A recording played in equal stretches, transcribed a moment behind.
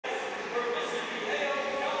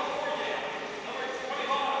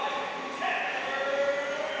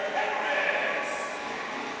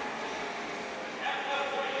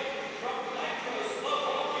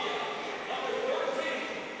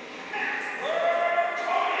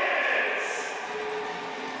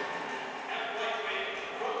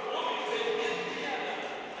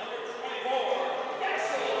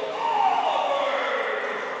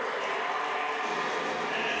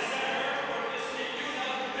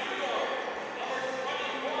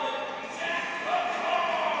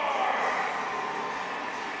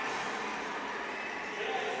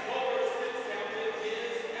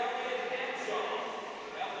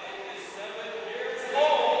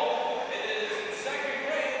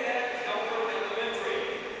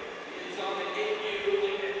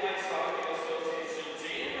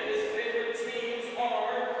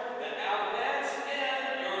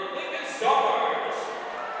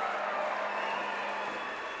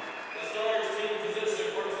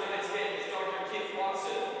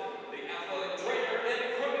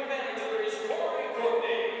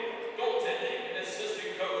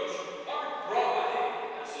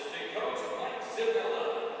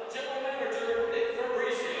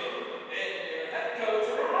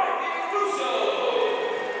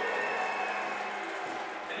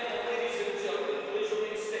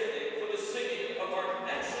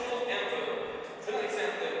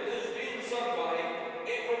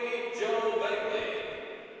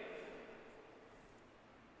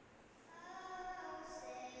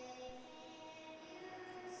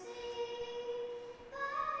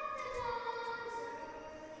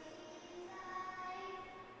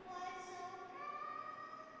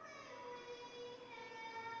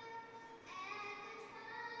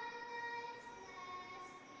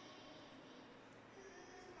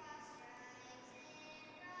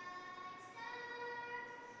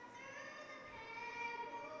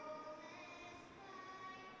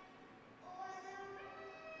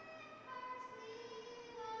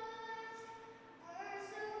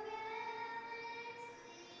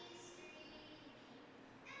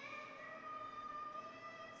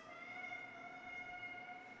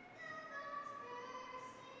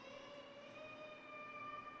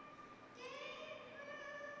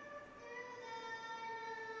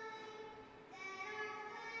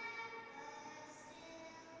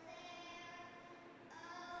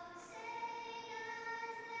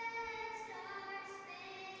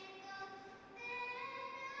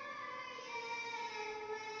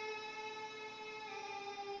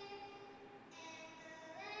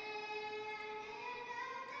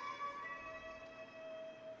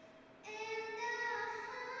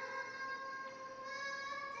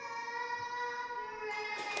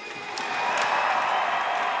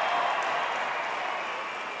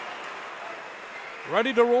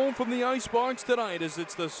Ready to roll from the icebox tonight as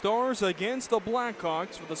it's the Stars against the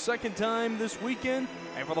Blackhawks for the second time this weekend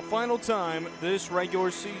and for the final time this regular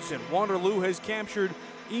season. Waterloo has captured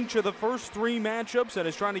each of the first three matchups and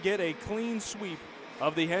is trying to get a clean sweep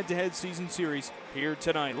of the head-to-head season series here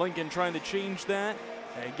tonight. Lincoln trying to change that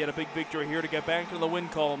and get a big victory here to get back to the win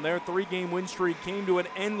column. Their three-game win streak came to an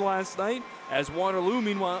end last night as Waterloo,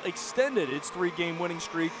 meanwhile, extended its three-game winning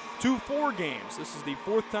streak to 4 games. This is the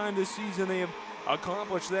fourth time this season they have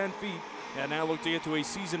accomplished that feat and now look to get to a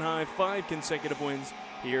season-high 5 consecutive wins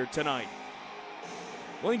here tonight.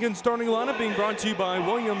 Lincoln's starting lineup being brought to you by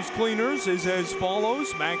Williams Cleaners is as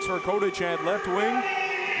follows. Max Verkodich at left wing.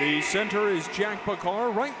 The center is Jack Bakar.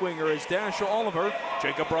 Right winger is Dasha Oliver.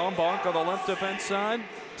 Jacob Brombach on the left defense side.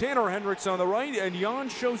 Tanner Hendricks on the right. And Jan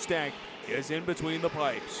Shostak is in between the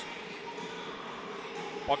pipes.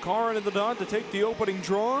 Bakar into the dot to take the opening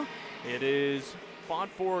draw. It is fought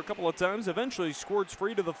for a couple of times. Eventually squirts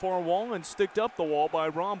free to the far wall and sticked up the wall by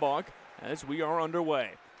Brombach as we are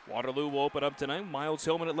underway. Waterloo will open up tonight. Miles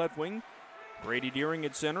Hillman at left wing. Brady Deering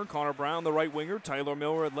at center, Connor Brown the right winger, Tyler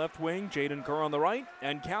Miller at left wing, Jaden Kerr on the right,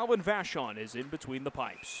 and Calvin Vachon is in between the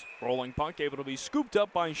pipes. Rolling puck able to be scooped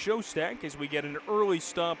up by Shostak as we get an early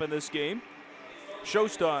stop in this game.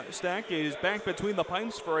 Shostak is back between the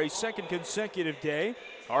pipes for a second consecutive day.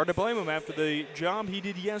 Hard to blame him after the job he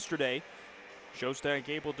did yesterday. Shostak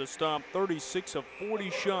able to stop 36 of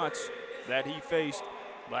 40 shots that he faced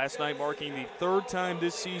last night, marking the third time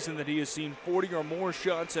this season that he has seen 40 or more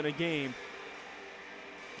shots in a game.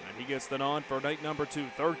 And he gets the nod for night number 2.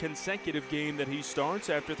 Third consecutive game that he starts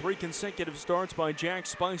after 3 consecutive starts by Jack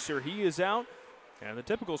Spicer. He is out, and the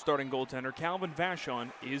typical starting goaltender, Calvin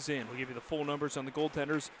Vachon, is in. We'll give you the full numbers on the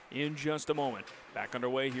goaltenders in just a moment. Back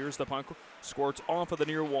underway, here's the puck. Squirts off of the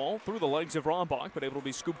near wall through the legs of Brombach, but able to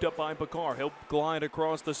be scooped up by Bakar. He'll glide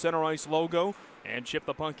across the center ice logo and chip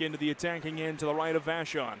the puck into the attacking end to the right of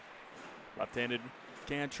Vachon. Left-handed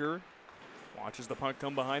catcher watches the puck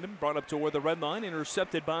come behind him, brought up toward the red line,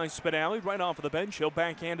 intercepted by Spinelli right off of the bench. He'll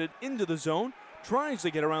backhand it into the zone, tries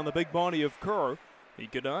to get around the big body of Kerr. He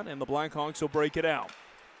could not, and the Blackhawks will break it out.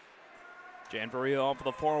 Janvaria off of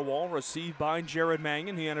the far wall, received by Jared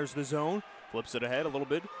Mangan. He enters the zone, flips it ahead a little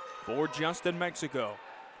bit for Justin Mexico.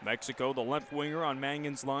 Mexico, the left winger on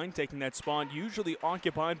Mangan's line, taking that spot usually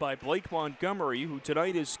occupied by Blake Montgomery, who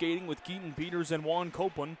tonight is skating with Keaton Peters and Juan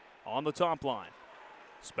Copeland on the top line.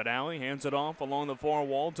 Spinelli hands it off along the far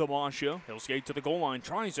wall to Basha. He'll skate to the goal line,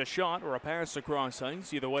 tries a shot or a pass across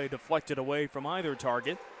ice. Either way, deflected away from either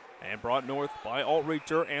target and brought north by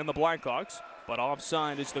Altrichter and the Blackhawks. But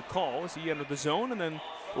offside is the call as he entered the zone and then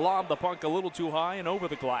lobbed the puck a little too high and over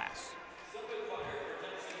the glass.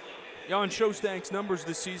 Jan Shostak's numbers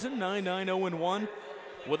this season, 9-9-0-1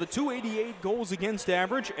 with a .288 goals against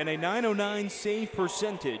average and a .909 save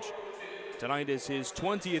percentage. Tonight is his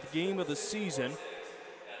 20th game of the season.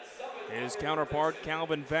 His counterpart,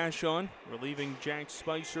 Calvin Vachon, relieving Jack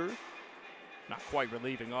Spicer. Not quite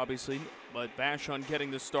relieving, obviously, but Vachon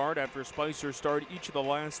getting the start after Spicer started each of the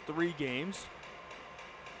last 3 games.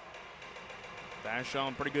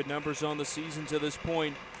 Vachon, pretty good numbers on the season to this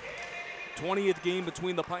point. 20th game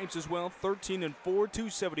between the pipes as well, 13-4,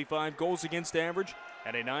 .275 goals against average,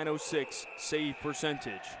 and a .906 save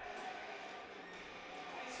percentage.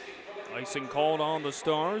 Icing called on the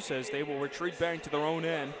Stars as they will retreat back to their own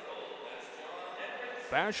end.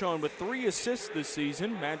 Vachon with 3 assists this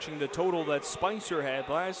season, matching the total that Spicer had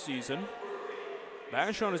last season.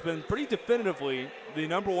 Vachon has been pretty definitively the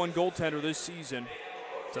 #1 goaltender this season.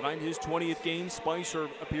 Tonight, his 20th game. Spicer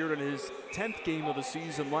appeared in his 10th game of the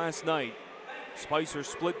season last night. Spicer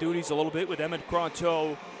split duties a little bit with Emmett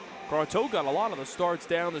Croteau. Croteau got a lot of the starts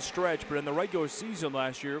down the stretch, but in the regular season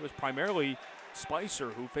last year, it was primarily Spicer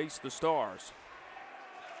who faced the Stars.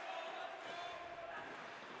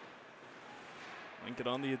 Lincoln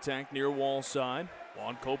on the attack near wall side.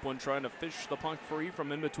 Juan Copeland trying to fish the puck free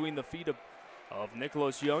from in between the feet of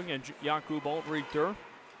Nicholas Young and Jakub Altrichter.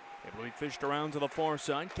 Able to be fished around to the far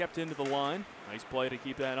side, kept into the line. Nice play to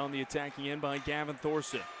keep that on the attacking end by Gavin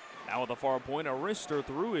Thorson. Now at the far point, a wrister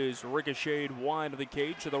through is ricocheted wide of the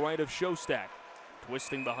cage to the right of Shostak.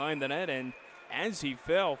 Twisting behind the net, and as he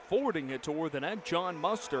fell, forwarding it toward the net, John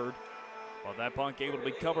Mustard. Well, that puck able to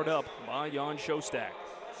be covered up by Jan Shostak.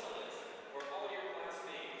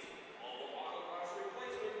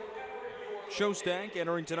 Shostak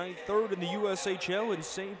entering tonight 3rd in the USHL in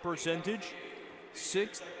save percentage,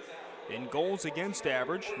 6th in goals against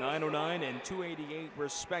average, .909 and .288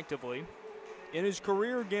 respectively. In his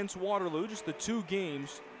career against Waterloo, just the 2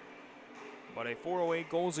 games but a 408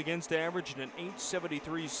 goals against average and an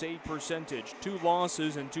 873 save percentage. 2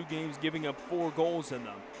 losses and 2 games giving up 4 goals in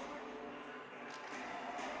them.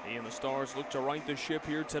 He and the Stars look to right the ship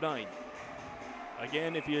here tonight.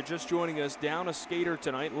 Again, if you're just joining us, down a skater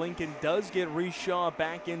tonight. Lincoln does get Reese Shaw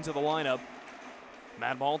back into the lineup.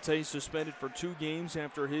 Matt Malte suspended for 2 games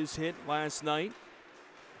after his hit last night.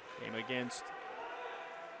 Game against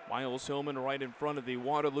Miles Hillman right in front of the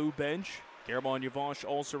Waterloo bench. Gerban Yavash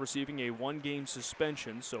also receiving a 1-game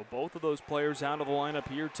suspension, so both of those players out of the lineup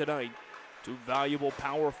here tonight. 2 valuable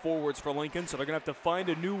power forwards for Lincoln, so they're going to have to find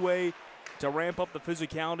a new way to ramp up the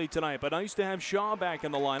physicality tonight. But nice to have Shaw back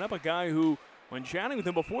in the lineup, a guy who, when chatting with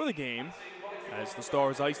him before the game, as the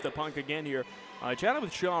Stars ice the puck again here, I chatted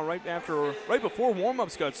with Shaw right before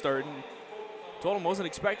warm-ups got started, and told him wasn't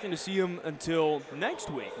expecting to see him until next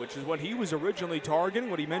week, which is what he was originally targeting,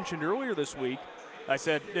 what he mentioned earlier this week. I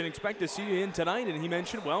said, didn't expect to see you in tonight, and he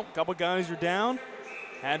mentioned, well, a couple guys are down,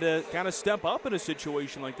 had to kind of step up in a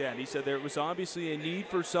situation like that. He said there was obviously a need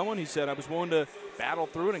for someone. He said, I was willing to battle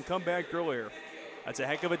through it and come back earlier. That's a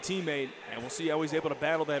heck of a teammate, and we'll see how he's able to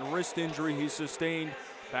battle that wrist injury he sustained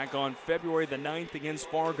back on February the 9th against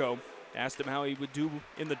Fargo. Asked him how he would do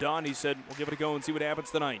in the dawn. He said, we'll give it a go and see what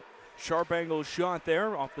happens tonight. Sharp angle shot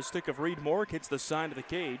there off the stick of Reed Morick, hits the side of the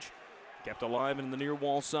cage. Kept alive in the near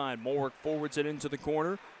wall side. Morick forwards it into the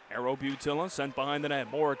corner. Arrow Butilla sent behind the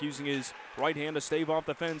net. Morick using his right hand to stave off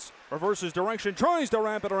the fence. Reverses direction, tries to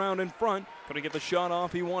wrap it around in front. Couldn't get the shot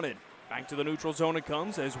off he wanted. Back to the neutral zone it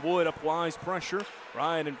comes as Wood applies pressure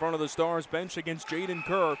right in front of the Stars bench against Jaden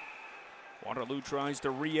Kerr. Waterloo tries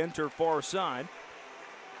to re-enter far side,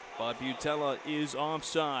 but Butilla is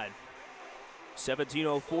offside.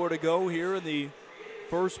 17:04 to go here in the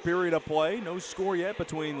first period of play. No score yet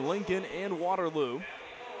between Lincoln and Waterloo.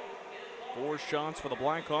 4 shots for the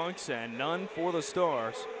Blackhawks and none for the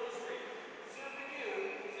Stars.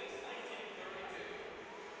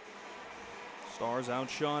 Stars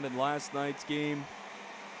outshot in last night's game.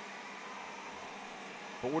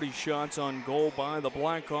 40 shots on goal by the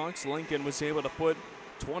Blackhawks. Lincoln was able to put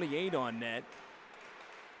 28 on net.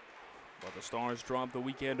 But the Stars dropped the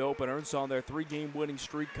weekend opener and saw their 3-game winning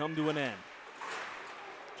streak come to an end.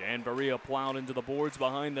 Jan Varia plowed into the boards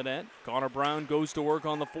behind the net. Connor Brown goes to work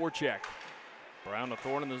on the forecheck. Brown a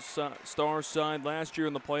thorn in the Stars side last year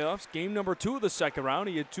in the playoffs. Game number 2 of the second round.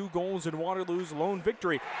 He had 2 goals in Waterloo's lone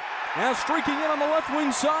victory. Now streaking in on the left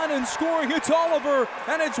wing side and scoring. It's Oliver,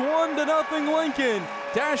 and it's 1-0 Lincoln.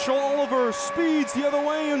 Dashel Oliver speeds the other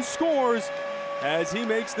way and scores as he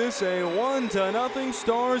makes this a 1-0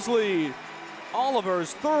 Stars lead.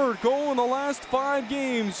 Oliver's 3rd goal in the last 5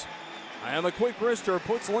 games. And the quick wrister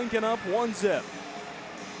puts Lincoln up 1-0.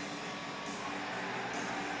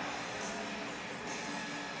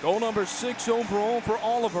 Goal number 6 overall for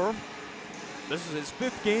Oliver. This is his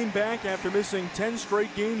 5th game back after missing 10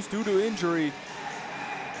 straight games due to injury.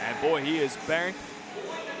 And boy, he is back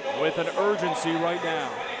with an urgency right now.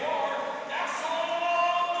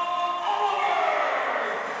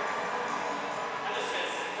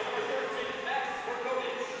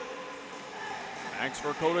 Max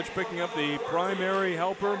Verkodich picking up the primary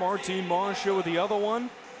helper. Martin Marsha with the other one.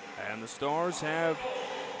 And the Stars have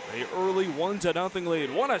the early 1-0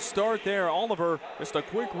 lead. What a start there. Oliver, just a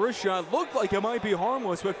quick wrist shot. Looked like it might be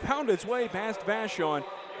harmless, but found its way past Vachon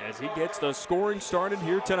as he gets the scoring started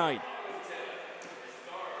here tonight.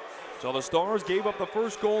 So the Stars gave up the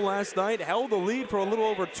first goal last night, held the lead for a little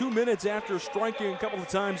over 2 minutes after striking a couple of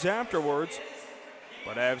times afterwards,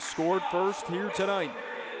 but have scored first here tonight.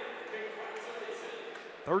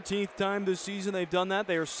 13th time this season they've done that.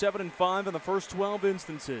 They are 7-5 in the first 12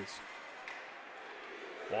 instances.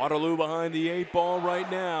 Waterloo behind the 8 ball right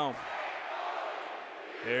now.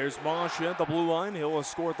 There's Marsha at the blue line. He'll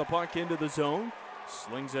escort the puck into the zone.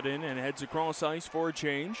 Slings it in and heads across ice for a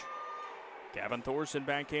change. Gavin Thorson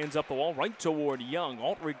backhands up the wall right toward Young.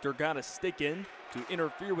 Altrichter got a stick in to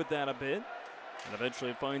interfere with that a bit. And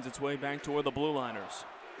eventually it finds its way back toward the blue liners.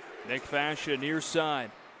 Nick Fascia near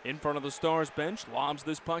side. In front of the Stars bench, lobs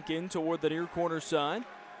this puck in toward the near corner side.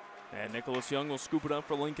 And Nicholas Young will scoop it up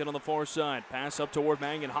for Lincoln on the far side. Pass up toward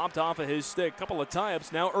Mangan, hopped off of his stick. Couple of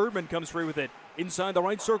tie-ups. Now Erdman comes free with it. Inside the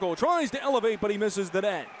right circle, tries to elevate, but he misses the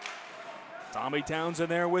net. Tommy Townsend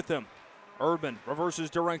there with him. Erdman reverses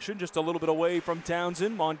direction just a little bit away from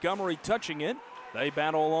Townsend. Montgomery touching it. They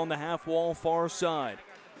battle along the half wall far side.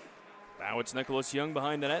 Now it's Nicholas Young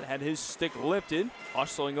behind the net, had his stick lifted.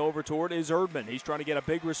 Hustling over toward is Erdman. He's trying to get a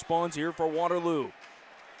big response here for Waterloo.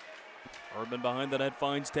 Erdman behind the net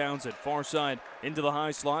finds Townsend. Far side into the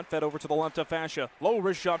high slot, fed over to the left of Fascia. Low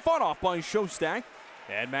wrist shot, fought off by Shostak.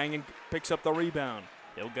 And Mangan picks up the rebound.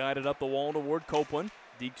 He'll guide it up the wall toward Copeland.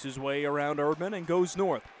 Dekes his way around Erdman and goes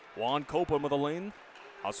north. Juan Copeland with a lane.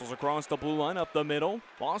 Hustles across the blue line up the middle.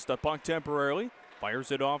 Lost the puck temporarily.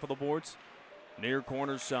 Fires it off of the boards. Near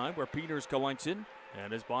corner side where Peters collects it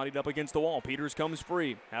and is bodied up against the wall. Peters comes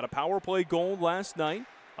free. Had a power play goal last night.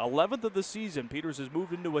 11th of the season. Peters has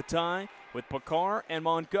moved into a tie with Picard and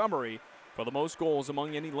Montgomery for the most goals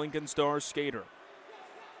among any Lincoln Stars skater.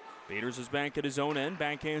 Peters is back at his own end.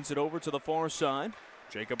 Backhands it over to the far side.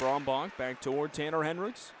 Jacob Rombach back toward Tanner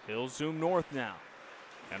Hendricks. He'll zoom north now.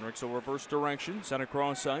 Hendricks will reverse direction, sent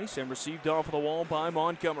across ice, and received off of the wall by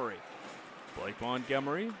Montgomery. Blake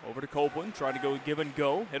Montgomery over to Copeland, tried to go give and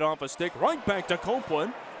go, hit off a stick, right back to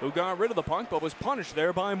Copeland, who got rid of the puck but was punished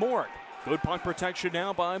there by Mork. Good puck protection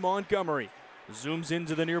now by Montgomery. Zooms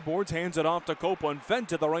into the near boards, hands it off to Copeland, fed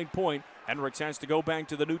to the right point. Hendricks has to go back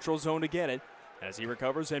to the neutral zone to get it as he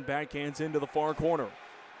recovers and backhands into the far corner.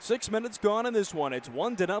 6 minutes gone in this one. It's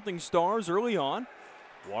 1-0 Stars early on.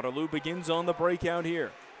 Waterloo begins on the breakout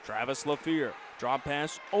here. Travis Lafleur, drop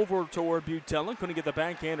pass over toward Butella, couldn't get the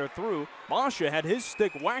backhander through. Masha had his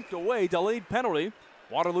stick whacked away, delayed penalty.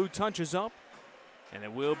 Waterloo touches up, and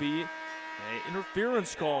it will be an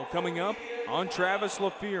interference call coming up on Travis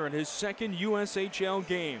Lafleur in his second USHL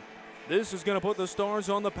game. This is going to put the Stars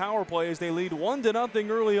on the power play as they lead 1-0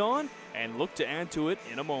 early on and look to add to it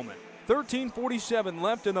in a moment. 13:47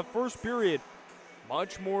 left in the first period.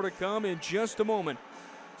 Much more to come in just a moment.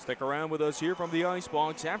 Stick around with us here from the Ice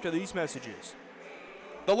Box after these messages.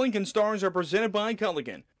 The Lincoln Stars are presented by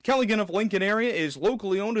Culligan. Culligan of Lincoln area is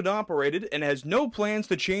locally owned and operated and has no plans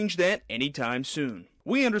to change that anytime soon.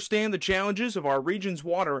 We understand the challenges of our region's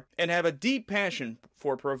water and have a deep passion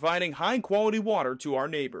for providing high-quality water to our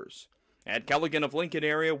neighbors. At Culligan of Lincoln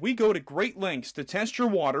area, we go to great lengths to test your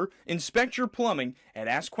water, inspect your plumbing, and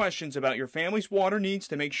ask questions about your family's water needs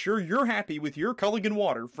to make sure you're happy with your Culligan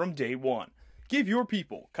water from day one. Give your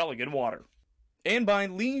people Culligan water. And by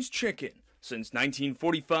Lee's Chicken. Since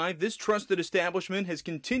 1945, this trusted establishment has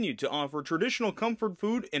continued to offer traditional comfort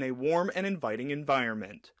food in a warm and inviting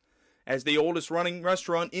environment. As the oldest running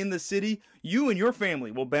restaurant in the city, you and your family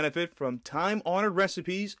will benefit from time-honored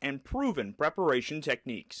recipes and proven preparation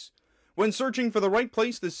techniques. When searching for the right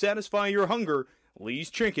place to satisfy your hunger, Lee's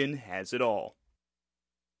Chicken has it all.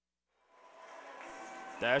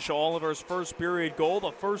 Dasha Oliver's first period goal,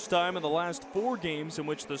 the first time in the last 4 games in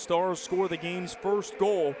which the Stars score the game's first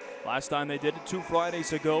goal. Last time they did it 2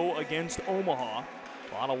 Fridays ago against Omaha.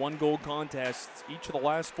 A lot of one-goal contests, each of the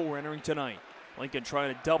last 4 entering tonight. Lincoln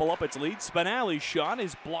trying to double up its lead. Spinelli's shot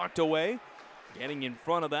is blocked away. Getting in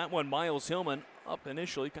front of that one, Miles Hillman up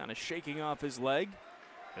initially, kind of shaking off his leg.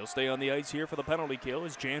 He'll stay on the ice here for the penalty kill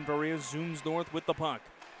as Jan Varia zooms north with the puck.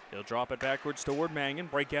 He'll drop it backwards toward Mangan.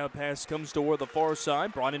 Breakout pass comes toward the far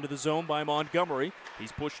side. Brought into the zone by Montgomery.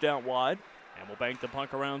 He's pushed out wide and will bank the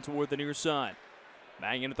puck around toward the near side.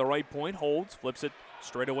 Mangan at the right point, holds, flips it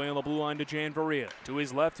straight away on the blue line to Jan Varia. To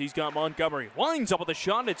his left, he's got Montgomery. Winds up with a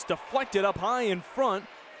shot. It's deflected up high in front.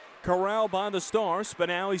 Corralled by the Stars.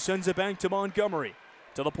 Spinelli sends it back to Montgomery.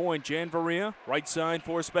 To the point, Jan Varia, right side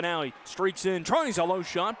for Spinelli. Streaks in, tries a low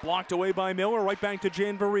shot. Blocked away by Miller. Right back to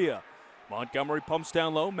Jan Varia. Montgomery pumps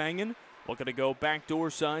down low. Mangan looking to go backdoor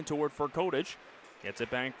side toward Furkodich. Gets it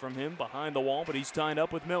back from him behind the wall, but he's tied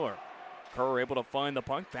up with Miller. Kerr able to find the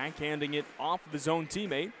puck, backhanding it off of his own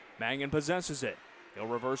teammate. Mangan possesses it. He'll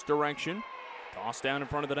reverse direction. Toss down in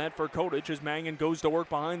front of the net for Furkodich as Mangan goes to work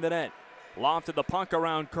behind the net. Lofted the puck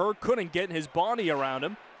around Kerr, couldn't get his body around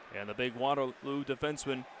him. And the big Waterloo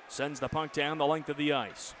defenseman sends the puck down the length of the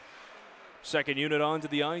ice. Second unit onto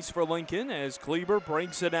the ice for Lincoln as Kleber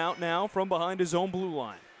breaks it out now from behind his own blue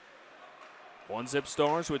line. 1-0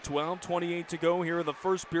 Stars with 12:28 to go here in the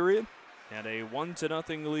first period. And a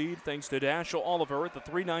 1-0 lead thanks to Dashiell Oliver at the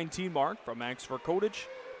 3:19 mark from Max Furkodich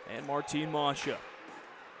and Martin Masha.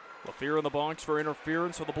 Lafleur in the box for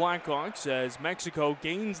interference for the Blackhawks as Mexico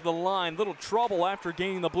gains the line. Little trouble after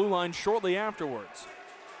gaining the blue line shortly afterwards.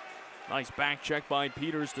 Nice back check by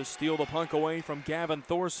Peters to steal the puck away from Gavin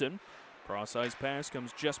Thorson. Cross-ice pass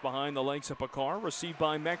comes just behind the legs of Picard, received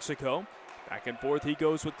by Mexico. Back and forth he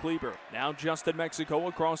goes with Kleber. Now Justin Mexico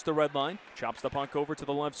across the red line. Chops the puck over to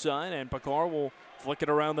the left side, and Picard will flick it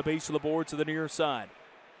around the base of the board to the near side.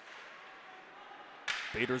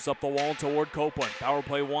 Peters up the wall toward Copeland. Power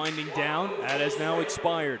play winding down. That has now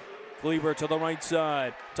expired. Kleber to the right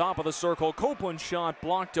side. Top of the circle. Copeland's shot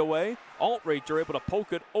blocked away. Altrichter able to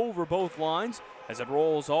poke it over both lines as it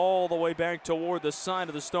rolls all the way back toward the side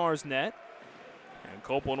of the Stars net. And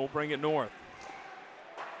Copeland will bring it north.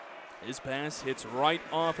 His pass hits right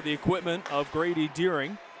off of the equipment of Grady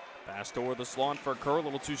Deering. Pass toward the slot for Kerr, a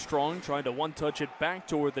little too strong. Tried to one-touch it back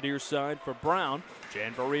toward the near side for Brown.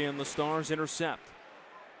 Janvary and the Stars intercept.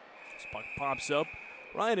 This puck pops up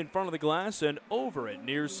right in front of the glass and over it,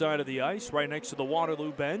 near side of the ice, right next to the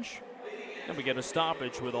Waterloo bench. And we get a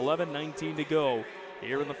stoppage with 11:19 to go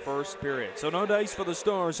here in the first period. So no dice for the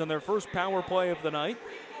Stars on their first power play of the night.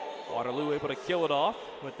 Waterloo able to kill it off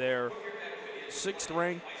with their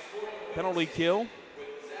 6th-ranked penalty kill.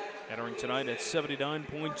 Entering tonight at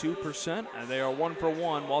 79.2%, and they are 1 for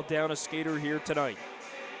 1 while down a skater here tonight.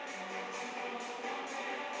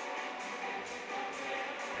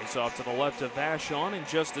 Face off to the left of Vachon in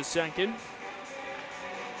just a second. And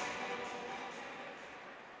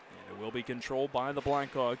it will be controlled by the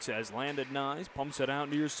Blackhawks as Landon Nyes pumps it out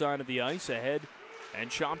near side of the ice, ahead and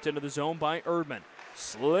chopped into the zone by Erdman.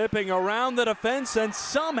 Slipping around the defense and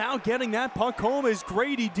somehow getting that puck home is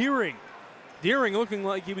Grady Deering. Deering looking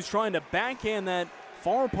like he was trying to backhand that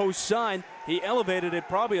far post side. He elevated it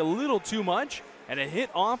probably a little too much, and it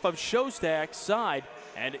hit off of Shostak's side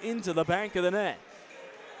and into the back of the net.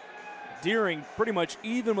 Deering, pretty much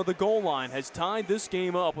even with the goal line, has tied this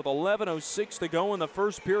game up with 11:06 to go in the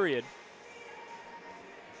first period.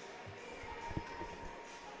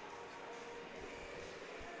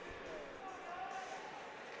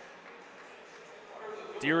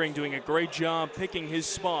 Deering doing a great job picking his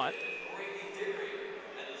spot.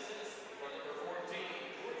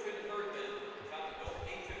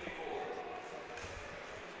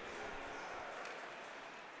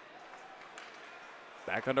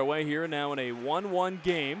 Back underway here now in a 1-1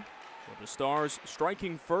 game, with the Stars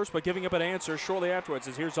striking first but giving up an answer shortly afterwards,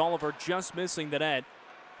 as here's Oliver just missing the net.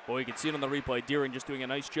 Boy, you can see it on the replay. Deering just doing a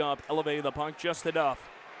nice job elevating the puck just enough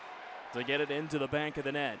to get it into the back of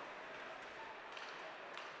the net.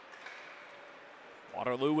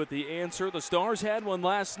 Waterloo with the answer. The Stars had one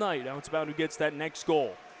last night. Now it's about who gets that next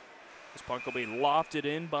goal. This puck will be lofted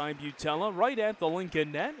in by Butella right at the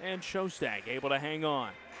Lincoln net, and Shostak able to hang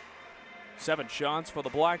on. 7 shots for the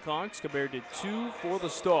Blackhawks compared to 2 for the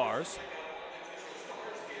Stars.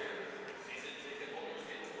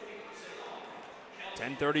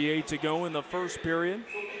 .10:38 to go in the first period.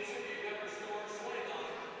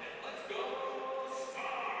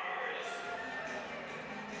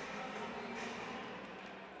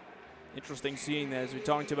 Interesting seeing that, as we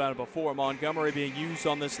talked about it before, Montgomery being used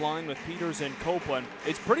on this line with Peters and Copeland.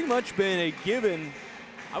 It's pretty much been a given,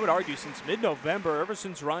 I would argue, since mid-November, ever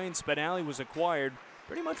since Ryan Spinelli was acquired.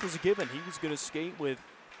 Pretty much was a given. He was going to skate with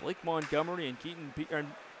Blake Montgomery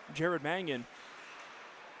and Jared Mangan.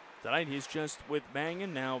 Tonight he's just with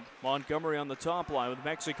Mangan. Now Montgomery on the top line with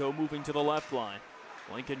Mexico moving to the left line.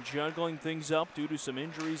 Lincoln juggling things up due to some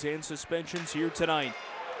injuries and suspensions here tonight.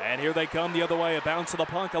 And here they come the other way. A bounce of the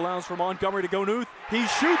puck allows for Montgomery to go north. He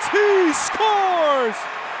shoots, he scores!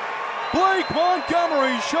 Blake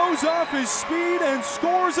Montgomery shows off his speed and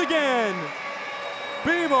scores again.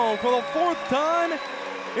 Bevo for the 4th time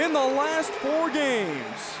in the last 4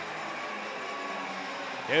 games.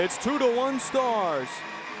 It's 2-1 Stars.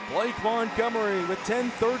 Blake Montgomery with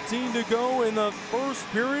 10:13 to go in the first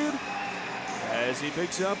period as he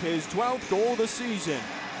picks up his 12th goal of the season.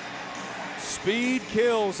 Speed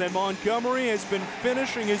kills, and Montgomery has been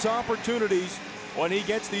finishing his opportunities when he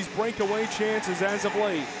gets these breakaway chances as of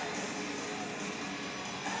late.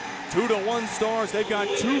 2-1 Stars. They've got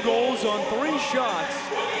 2 goals on 3 shots.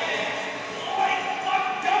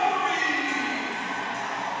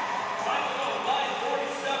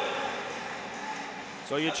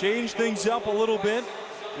 So you change things up a little bit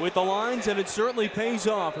with the lines, and it certainly pays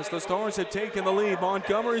off as the Stars have taken the lead.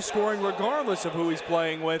 Montgomery scoring regardless of who he's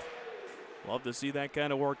playing with. Love to see that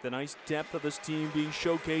kind of work. The nice depth of this team being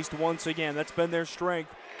showcased once again. That's been their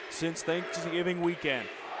strength since Thanksgiving weekend.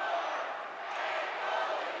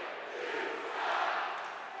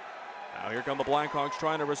 Now here come the Blackhawks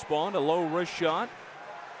trying to respond. A low wrist shot.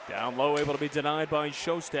 Down low, able to be denied by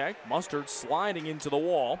Shostak. Mustard sliding into the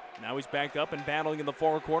wall. Now he's back up and battling in the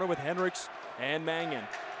far corner with Hendricks and Mangan.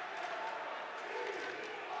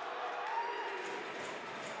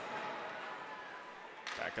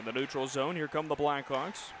 Back in the neutral zone, here come the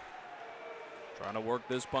Blackhawks. Trying to work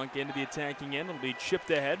this puck into the attacking end. It'll be chipped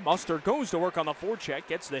ahead. Mustard goes to work on the forecheck.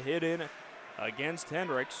 Gets the hit in against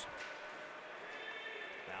Hendricks.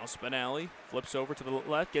 Now Spinelli flips over to the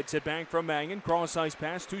left. Gets it back from Mangan. Cross-ice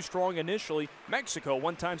pass, too strong initially. Mexico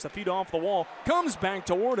one-times the feet off the wall. Comes back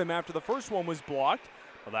toward him after the first one was blocked.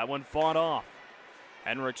 Well, that one fought off.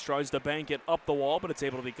 Hendricks tries to bank it up the wall, but it's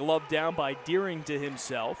able to be gloved down by Deering to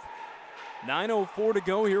himself. 9:04 to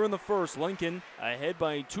go here in the first. Lincoln ahead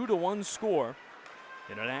by a 2-1 score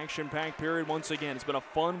in an action-packed period once again. It's been a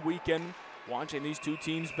fun weekend watching these two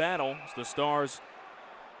teams battle as the Stars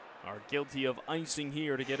are guilty of icing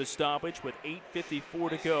here to get a stoppage with 8:54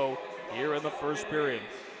 to go here in the first period.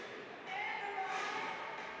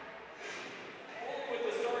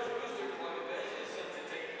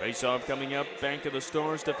 Face-off coming up, back of the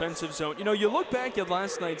Stars' defensive zone. You know, you look back at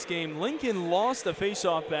last night's game, Lincoln lost the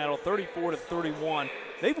face-off battle 34-31.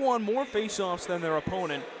 They've won more face-offs than their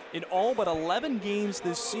opponent in all but 11 games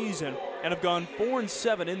this season and have gone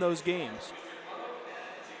 4-7 in those games.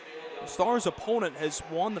 The Stars' opponent has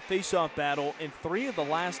won the face-off battle in 3 of the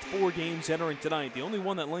last 4 games entering tonight. The only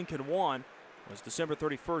one that Lincoln won was December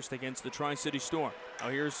 31st against the Tri-City Storm. Now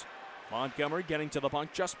here's Montgomery getting to the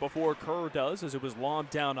puck just before Kerr does as it was lobbed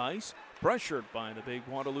down ice. Pressured by the big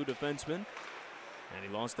Waterloo defenseman. And he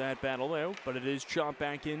lost that battle there, but it is chopped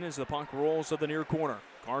back in as the puck rolls to the near corner.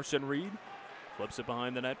 Carson Reed flips it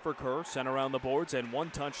behind the net for Kerr, sent around the boards, and one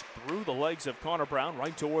touch through the legs of Connor Brown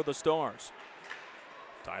right toward the Stars.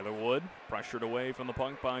 Tyler Wood pressured away from the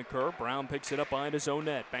puck by Kerr. Brown picks it up behind his own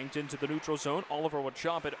net. Banked into the neutral zone. Oliver would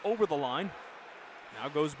chop it over the line. Now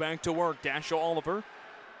goes back to work. Dashiell Oliver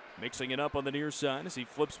mixing it up on the near side as he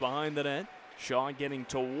flips behind the net. Shaw getting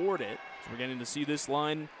toward it. So we're getting to see this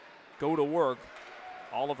line go to work.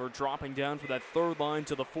 Oliver dropping down for that third line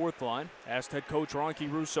to the fourth line. Asked head coach Rocky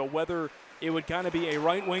Russo whether it would kind of be a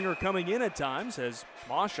right winger coming in at times as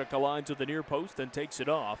Masha collides with the near post and takes it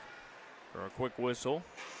off for a quick whistle.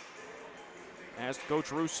 Asked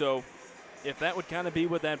Coach Russo if that would kind of be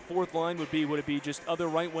what that fourth line would be. Would it be just other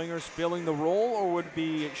right wingers filling the role, or would it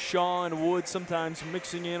be Shaw and Wood sometimes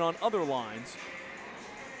mixing in on other lines?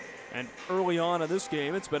 And early on in this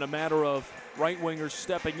game, it's been a matter of right wingers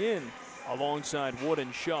stepping in alongside Wood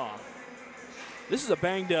and Shaw. This is a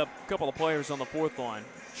banged up couple of players on the fourth line.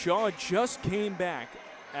 Shaw just came back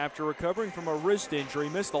after recovering from a wrist injury,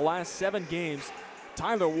 missed the last 7 games.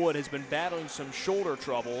 Tyler Wood has been battling some shoulder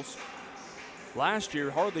troubles. Last year,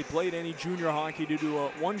 hardly played any junior hockey due to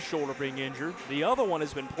one shoulder being injured. The other one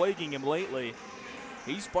has been plaguing him lately.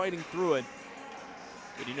 He's fighting through it.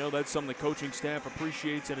 But you know, that's something the coaching staff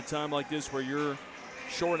appreciates at a time like this where you're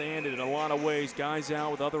short-handed in a lot of ways. Guys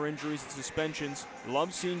out with other injuries and suspensions.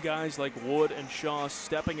 Love seeing guys like Wood and Shaw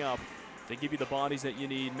stepping up to give you the bodies that you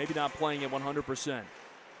need, maybe not playing at 100%.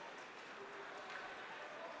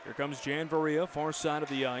 Here comes Jan Varia, far side of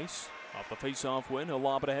the ice. Off the face-off win, he'll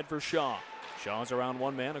lob it ahead for Shaw. Shaw's around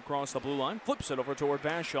one man across the blue line, flips it over toward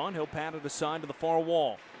Vachon. He'll pat it aside to the far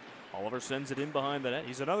wall. Oliver sends it in behind the net.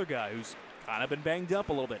 He's another guy who's kind of been banged up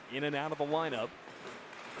a little bit, in and out of the lineup.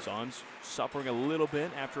 Son's suffering a little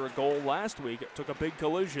bit after a goal last week. It took a big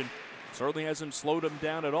collision. Certainly hasn't slowed him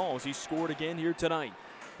down at all as he scored again here tonight.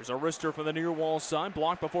 There's a wrister from the near wall side,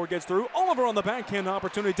 blocked before it gets through. Oliver on the backhand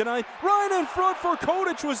opportunity tonight. Right in front for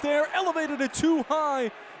Kodich was there, elevated it too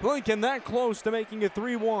high. Lincoln that close to making it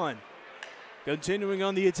 3-1. Continuing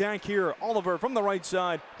on the attack here, Oliver from the right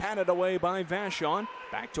side, patted away by Vachon.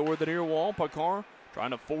 Back toward the near wall, Pakar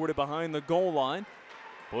trying to forward it behind the goal line.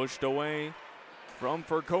 Pushed away from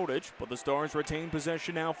Kodich, but the Stars retain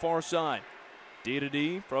possession now far side.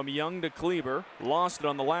 D from Young to Kleber, lost it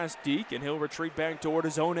on the last deke, and he'll retreat back toward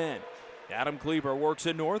his own end. Adam Kleber works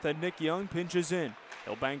it north, and Nick Young pinches in.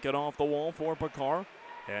 He'll bank it off the wall for Pakar.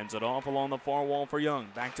 Hands it off along the far wall for Young.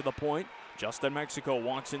 Back to the point. Justin Mexico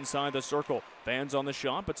walks inside the circle. Fans on the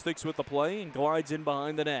shot, but sticks with the play and glides in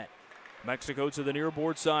behind the net. Mexico to the near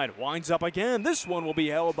board side. Winds up again. This one will be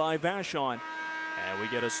held by Vachon. And we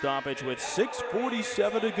get a stoppage with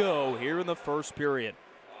 6:47 to go here in the first period.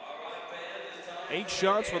 8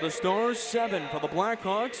 shots for the Stars, 7 for the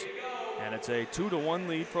Blackhawks. And it's a 2-1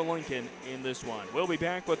 lead for Lincoln in this one. We'll be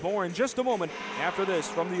back with more in just a moment after this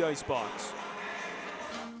from the Icebox.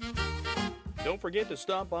 Don't forget to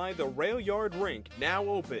stop by the Rail Yard Rink, now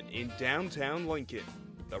open in downtown Lincoln.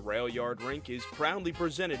 The Rail Yard Rink is proudly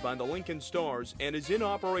presented by the Lincoln Stars and is in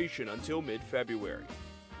operation until mid-February.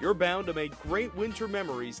 You're bound to make great winter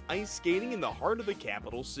memories ice skating in the heart of the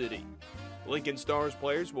capital city. Lincoln Stars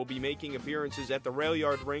players will be making appearances at the Rail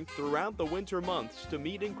Yard Rink throughout the winter months to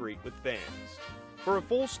meet and greet with fans. For a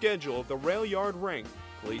full schedule of the Rail Yard Rink,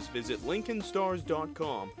 please visit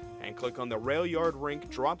lincolnstars.com and click on the Rail Yard Rink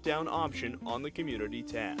drop-down option on the Community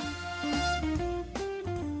tab.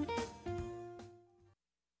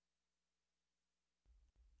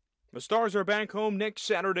 The Stars are back home next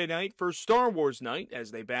Saturday night for Star Wars Night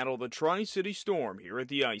as they battle the Tri-City Storm here at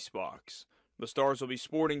the Icebox. The Stars will be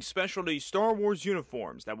sporting specialty Star Wars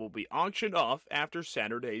uniforms that will be auctioned off after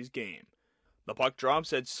Saturday's game. The puck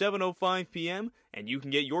drops at 7:05 p.m., and you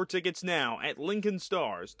can get your tickets now at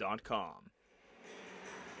lincolnstars.com.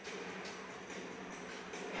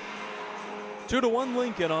 2-1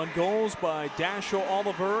 Lincoln on goals by Dashiell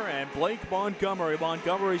Oliver and Blake Montgomery.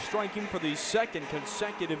 Montgomery striking for the second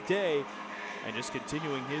consecutive day and just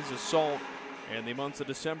continuing his assault in the months of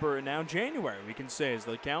December and now January, we can say, as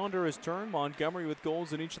the calendar has turned. Montgomery with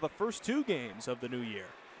goals in each of the first 2 games of the new year.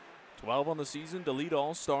 12 on the season to lead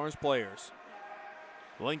all Stars players.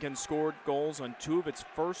 Lincoln scored goals on 2 of its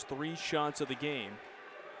first 3 shots of the game.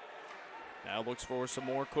 Now looks for some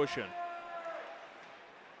more cushion.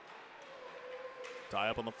 Tie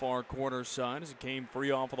up on the far corner side as it came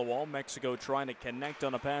free off of the wall. Mexico trying to connect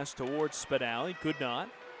on a pass towards Spinelli. Could not.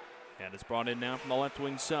 And it's brought in now from the left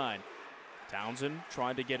wing side. Townsend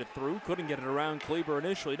tried to get it through. Couldn't get it around Kleber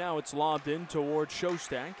initially. Now it's lobbed in towards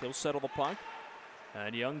Shostak. He'll settle the puck.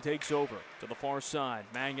 And Young takes over to the far side.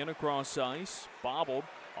 Mangan across ice. Bobbled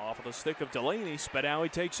off of the stick of Delaney. Spinelli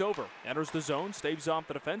takes over. Enters the zone. Staves off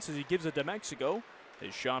the defense as he gives it to Mexico.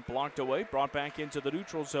 His shot blocked away, brought back into the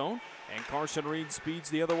neutral zone, and Carson Reed speeds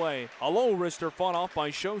the other way. A low wrister fought off by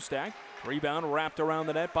Shostak. Rebound wrapped around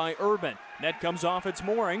the net by Urban. Net comes off its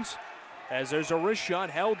moorings as there's a wrist shot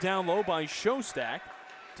held down low by Shostak.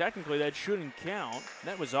 Technically that shouldn't count.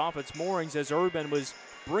 That was off its moorings as Urban was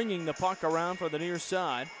bringing the puck around for the near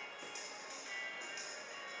side.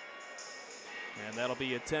 And that'll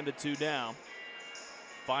be attended to now.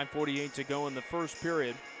 5:48 to go in the first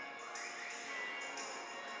period.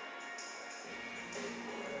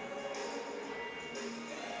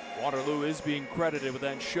 Waterloo is being credited with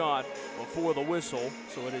that shot before the whistle,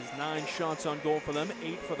 so it is 9 shots on goal for them,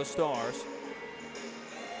 8 for the Stars.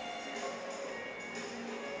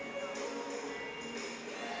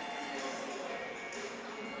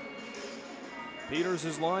 Peters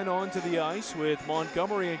is line onto the ice with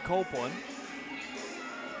Montgomery and Copeland.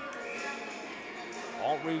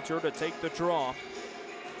 Alt-reacher to take the draw.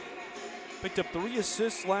 Picked up 3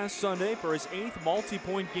 assists last Sunday for his 8th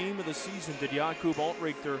multi-point game of the season to Jakub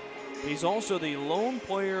Alt-reacher. He's also the lone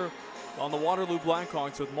player on the Waterloo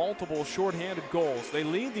Blackhawks with multiple shorthanded goals. They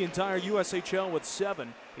lead the entire USHL with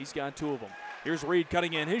 7. He's got 2 of them. Here's Reed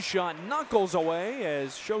cutting in. His shot knuckles away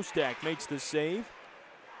as Shostak makes the save.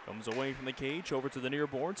 Comes away from the cage over to the near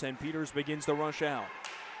boards, and Peters begins the rush out.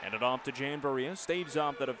 Handed off to Janvaria. Staves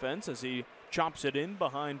off the defense as he chops it in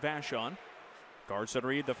behind Vachon. Carson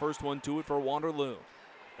Reed, the first one to it for Waterloo.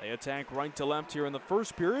 They attack right to left here in the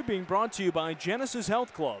first period, being brought to you by Genesis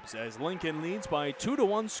Health Clubs as Lincoln leads by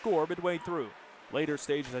 2-1 score midway through. Later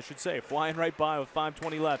stages, I should say, flying right by with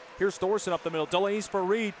 5:20 left. Here's Thorson up the middle, delays for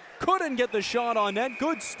Reed. Couldn't get the shot on net.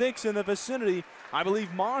 Good sticks in the vicinity. I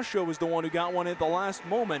believe Masha was the one who got one at the last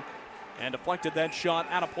moment and deflected that shot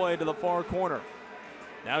out of play to the far corner.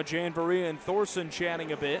 Now Janvaria and Thorson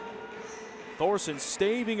chatting a bit. Thorson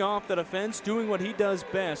staving off the defense, doing what he does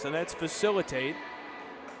best, and that's facilitate.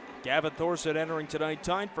 Gavin Thorson entering tonight,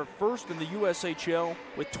 tied for first in the USHL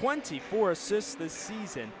with 24 assists this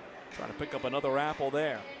season. Trying to pick up another apple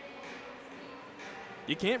there.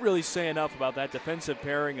 You can't really say enough about that defensive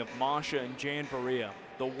pairing of Masha and Janvaria.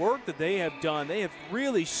 The work that they have done, they have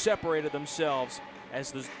really separated themselves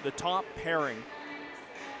as the top pairing.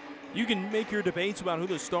 You can make your debates about who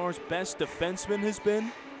the Stars' best defenseman has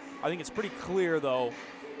been. I think it's pretty clear, though,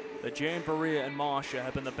 that Janvaria and Masha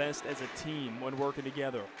have been the best as a team when working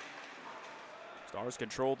together. Stars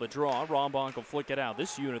control the draw. Rombach will flick it out.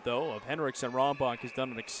 This unit, though, of Henricks and Rombach has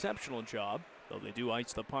done an exceptional job, though they do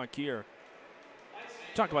ice the puck here.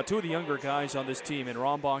 Talk about 2 of the younger guys on this team, in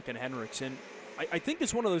Rombach and Henricks. And I think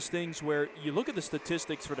it's one of those things where you look at the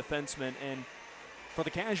statistics for defensemen, and for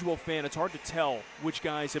the casual fan, it's hard to tell which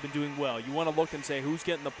guys have been doing well. You want to look and say who's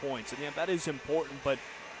getting the points, and yeah, that is important, but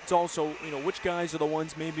it's also, which guys are the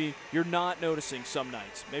ones maybe you're not noticing some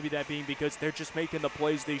nights. Maybe that being because they're just making the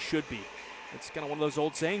plays they should be. It's kind of one of those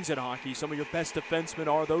old sayings in hockey. Some of your best defensemen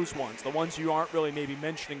are those ones, the ones you aren't really maybe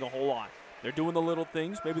mentioning a whole lot. They're doing the little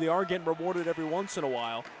things. Maybe they are getting rewarded every once in a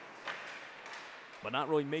while, but not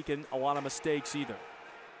really making a lot of mistakes either.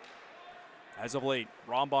 As of late,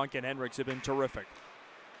 Rombach and Henricks have been terrific.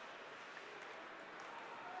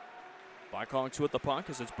 Blackhawks with the puck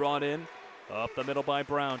as it's brought in. Up the middle by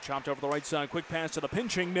Brown, chopped over the right side. Quick pass to the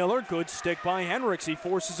pinching Miller. Good stick by Henricks. He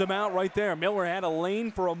forces him out right there. Miller had a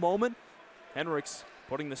lane for a moment. Henricks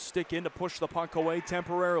putting the stick in to push the puck away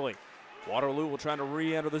temporarily. Waterloo will try to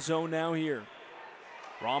re-enter the zone now here.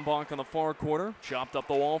 Rombach on the far corner, chopped up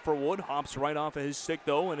the wall for Wood. Hops right off of his stick,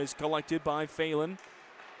 though, and is collected by Phelan.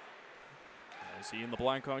 As he and the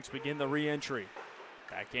Blackhawks begin the re-entry.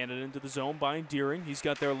 Backhanded into the zone by Deering. He's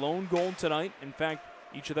got their lone goal tonight. In fact,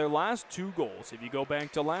 each of their last 2 goals, if you go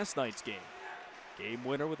back to last night's game. Game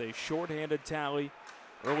winner with a shorthanded tally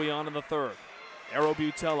early on in the third. Arrow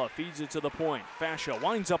Butella feeds it to the point. Fascia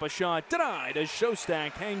winds up a shot, denied as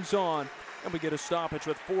Shostak hangs on. And we get a stoppage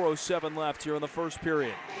with 4:07 left here in the first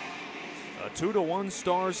period. A 2-1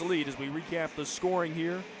 Stars lead as we recap the scoring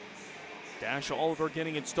here. Dash Oliver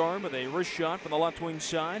getting it started with a wrist shot from the left wing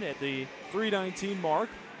side at the 3:19 mark.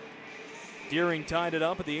 Deering tied it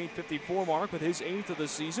up at the 8:54 mark with his 8th of the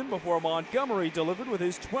season before Montgomery delivered with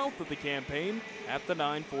his 12th of the campaign at the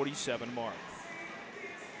 9:47 mark.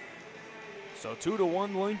 So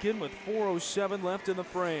 2-1 Lincoln with 4:07 left in the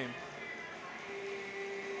frame.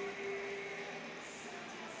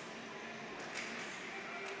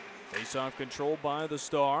 Face-off controlled by the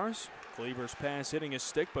Stars. Kleber's pass hitting his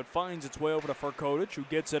stick, but finds its way over to Furkodich, who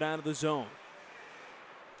gets it out of the zone.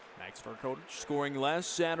 Max Furkodich scoring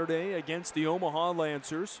last Saturday against the Omaha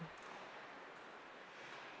Lancers.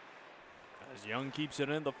 As Young keeps it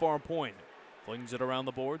in the far point. Flings it around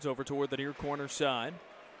the boards over toward the near corner side.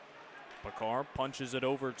 Picard punches it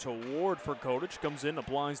over toward Furkodich. Comes in,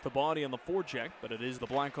 applies the body on the forecheck, but it is the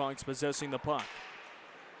Blackhawks possessing the puck.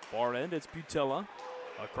 Far end, it's Butella.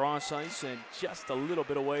 Across ice and just a little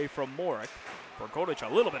bit away from Morik. Furkodich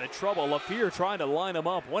a little bit of trouble. Lafleur trying to line him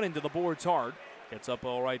up. Went into the boards hard. Gets up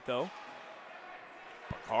all right, though.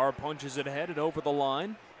 Picard punches it ahead and over the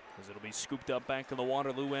line as it'll be scooped up back to the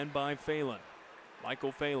Waterloo end by Phelan.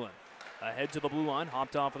 Michael Phelan ahead to the blue line.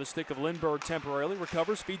 Hopped off of the stick of Lindbergh temporarily.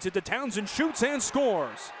 Recovers, feeds it to Townsend. Shoots and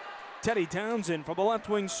scores. Teddy Townsend from the left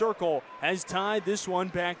wing circle has tied this one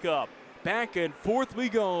back up. Back and forth we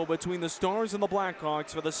go between the Stars and the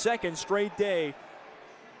Blackhawks for the second straight day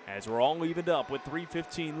as we're all evened up with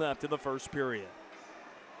 3:15 left in the first period.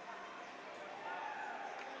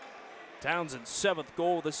 Townsend's 7th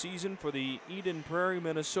goal of the season for the Eden Prairie,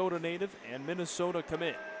 Minnesota native and Minnesota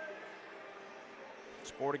commit.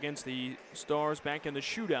 Scored against the Stars back in the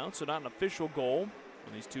shootout, so not an official goal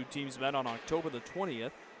when these two teams met on October the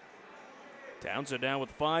 20th. Townsend now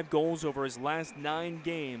with 5 goals over his last 9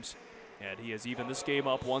 games, and he has evened this game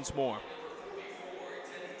up once more.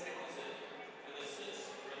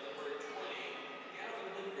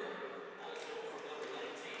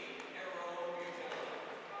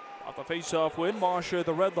 Off a face-off win, Masha at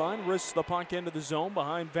the red line, risks the puck into the zone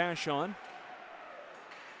behind Vachon.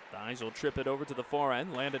 Nyes will trip it over to the far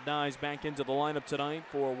end. Landed Nyes back into the lineup tonight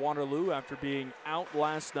for Waterloo after being out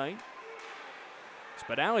last night.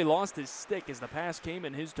 Spadali lost his stick as the pass came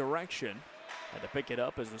in his direction. Had to pick it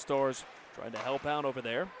up as the Stars tried to help out over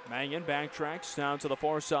there. Mangan backtracks down to the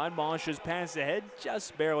far side. Masha's pass ahead,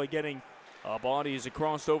 just barely getting a body as it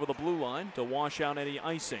crossed over the blue line to wash out any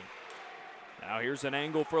icing. Now here's an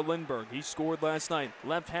angle for Lindbergh. He scored last night.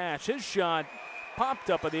 Left hash, his shot popped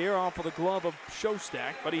up in the air off of the glove of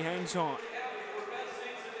Shostak, but he hangs on.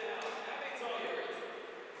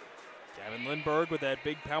 Gavin Lindbergh with that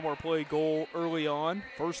big power play goal early on.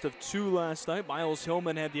 First of 2 last night. Miles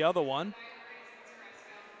Hillman had the other one.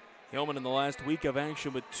 Hillman in the last week of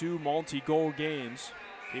action with 2 multi-goal games.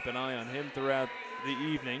 Keep an eye on him throughout the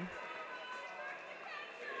evening.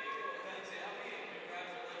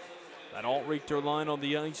 That Alt-Richter line on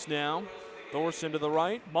the ice now. Thorson to the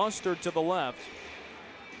right, Mustard to the left.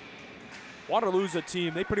 Waterloo's a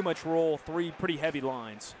team, they pretty much roll 3 pretty heavy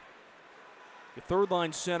lines. The third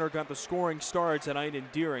line center got the scoring start tonight in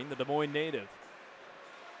Deering, the Des Moines native.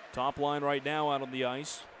 Top line right now out on the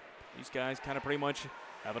ice. These guys kind of pretty much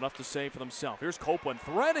have enough to say for themselves. Here's Copeland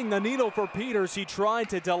threading the needle for Peters. He tried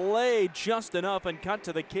to delay just enough and cut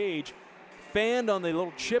to the cage. Fanned on the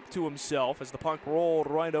little chip to himself as the puck rolled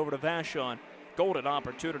right over to Vachon. Golden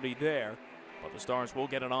opportunity there, but the Stars will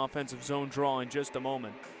get an offensive zone draw in just a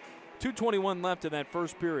moment. 2:21 left in that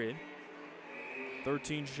first period.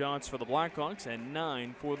 13 shots for the Blackhawks and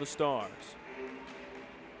 9 for the Stars.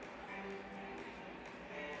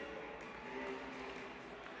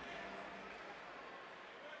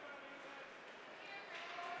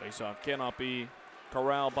 Faceoff cannot be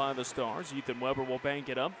corralled by the Stars. Ethan Weber will bank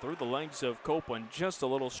it up through the legs of Copeland. Just a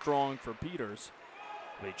little strong for Peters.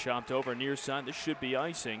 They chopped over near side. This should be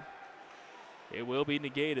icing. It will be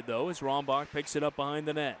negated, though, as Rombach picks it up behind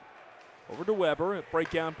the net. Over to Weber. A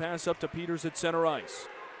breakdown pass up to Peters at center ice.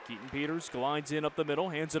 Keaton Peters glides in up the middle,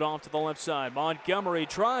 hands it off to the left side. Montgomery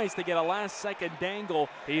tries to get a last-second dangle.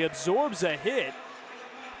 He absorbs a hit,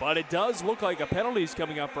 but it does look like a penalty is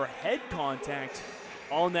coming up for head contact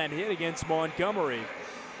on that hit against Montgomery.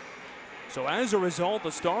 So as a result,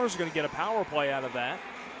 the Stars are going to get a power play out of that.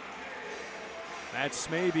 Matt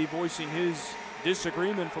Smaby voicing his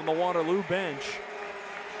disagreement from the Waterloo bench.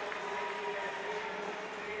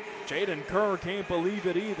 Jaden Kerr can't believe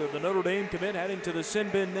it either. The Notre Dame commit heading to the sin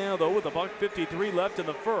bin now, though, with $1:53 left in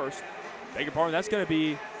the first. Beg your pardon, that's going to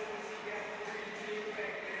be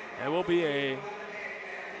There will be a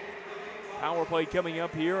power play coming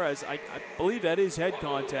up here, as I believe that is head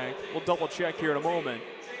contact. We'll double check here in a moment.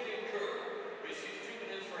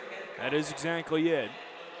 That is exactly it.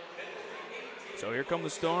 So here come the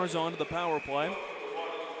Stars onto the power play.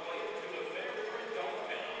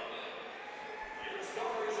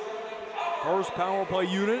 First power play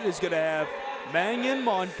unit is going to have Mangan,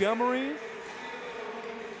 Montgomery,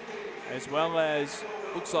 as well as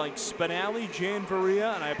looks like Spinelli,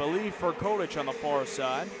 Janvaria, and I believe Furkodich on the far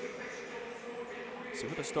side. See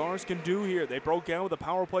what the Stars can do here. They broke out with a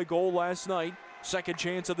power play goal last night. Second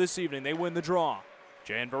chance of this evening. They win the draw.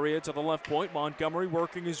 Janvaria to the left point. Montgomery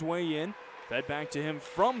working his way in. Fed back to him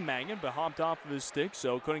from Mangan, but hopped off of his stick,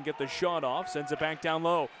 so couldn't get the shot off. Sends it back down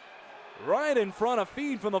low. Right in front, a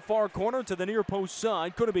feed from the far corner to the near post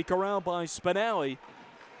side. Couldn't be corralled by Spinelli.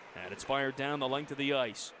 And it's fired down the length of the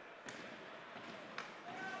ice.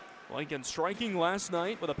 Lincoln striking last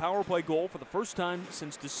night with a power play goal for the first time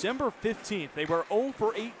since December 15th. They were 0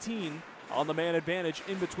 for 18 on the man advantage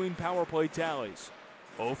in between power play tallies.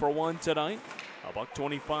 0 for 1 tonight.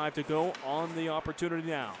 $1:25 to go on the opportunity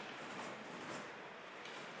now.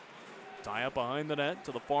 Tie up behind the net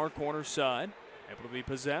to the far corner side. Able to be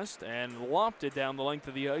possessed and lofted down the length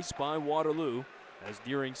of the ice by Waterloo as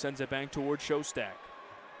Deering sends it back towards Shostak.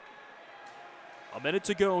 A minute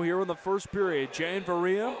to go here in the first period.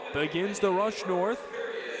 Janvaria begins to rush north.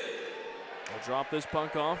 They'll drop this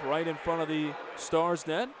puck off right in front of the Stars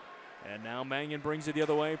net. And now Mangan brings it the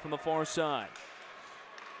other way from the far side.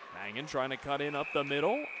 Mangan trying to cut in up the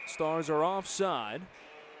middle. Stars are offside.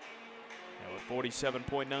 And with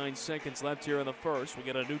 47.9 seconds left here in the first, we'll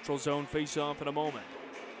get a neutral zone face-off in a moment.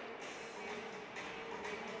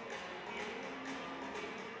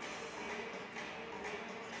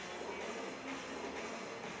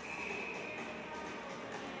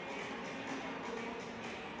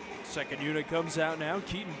 Second unit comes out now.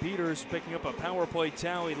 Keaton Peters picking up a power play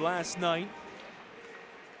tally last night.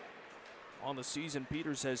 On the season,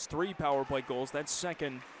 Peters has 3 power play goals. That's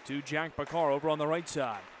second to Jack Bakar over on the right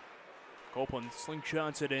side. Copeland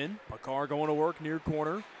slingshots it in. Bakar going to work near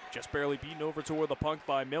corner. Just barely beaten over toward the puck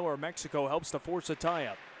by Miller. Mexico helps to force a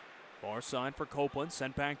tie-up. Far side for Copeland.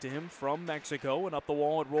 Sent back to him from Mexico. And up the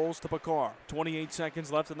wall it rolls to Bakar. 28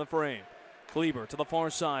 seconds left in the frame. Kleber to the far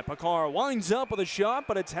side. Bakar winds up with a shot,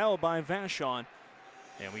 but it's held by Vachon.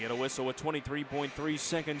 And we get a whistle with 23.3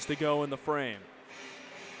 seconds to go in the frame.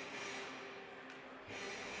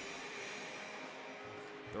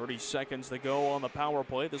 30 seconds to go on the power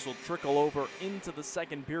play. This will trickle over into the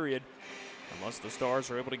second period unless the Stars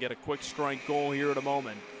are able to get a quick strike goal here in a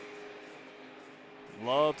moment.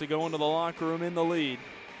 Love to go into the locker room in the lead.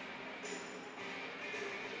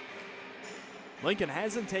 Lincoln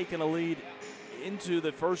hasn't taken a lead into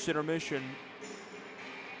the first intermission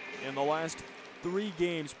in the last 3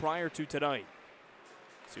 games prior to tonight.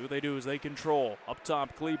 See what they do as they control. Up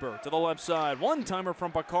top, Kleber to the left side. One-timer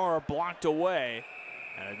from Bakar blocked away.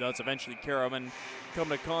 And it does eventually Karaman come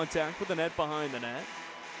to contact with the net behind the net.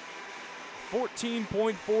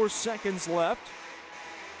 14.4 seconds left.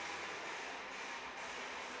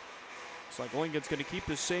 Looks like Lincoln's going to keep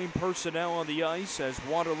the same personnel on the ice as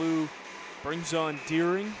Waterloo brings on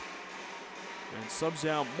Deering and subs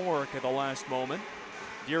out Morick at the last moment.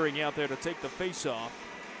 Deering out there to take the face-off.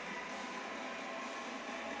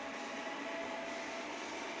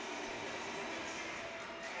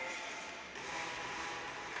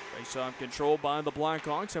 Face-off controlled by the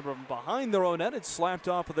Blackhawks, and from behind their own net, it's slapped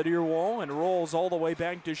off of the near wall and rolls all the way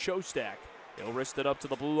back to Shostak. He'll wrist it up to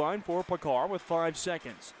the blue line for Bakar with 5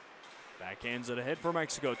 seconds. Backhands it ahead for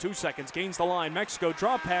Mexico. 2 seconds, gains the line. Mexico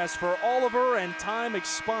drop pass for Oliver, and time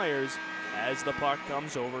expires as the puck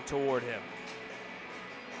comes over toward him.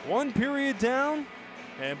 1 period down,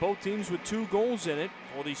 and both teams with 2 goals in it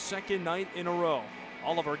for the second night in a row.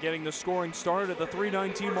 Oliver getting the scoring start at the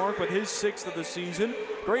 3:19 mark with his 6th of the season.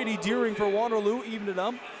 Grady Deering for Waterloo evened it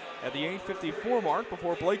up at the 8:54 mark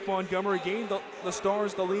before Blake Montgomery gained the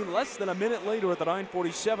Stars the lead less than a minute later at the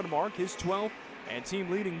 9:47 mark, his 12th and team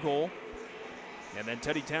leading goal. And then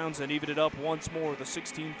Teddy Townsend evened it up once more at the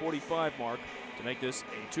 16:45 mark to make this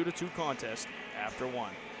a 2-2 contest after 1.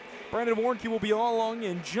 Brandon Warnke will be all along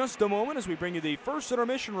in just a moment as we bring you the first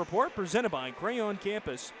intermission report presented by Crayon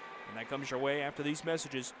Campus. And that comes your way after these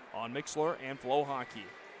messages on Mixlr and FloHockey.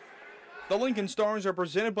 The Lincoln Stars are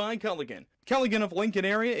presented by Culligan. Culligan of Lincoln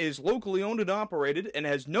area is locally owned and operated and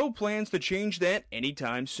has no plans to change that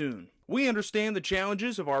anytime soon. We understand the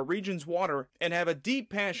challenges of our region's water and have a deep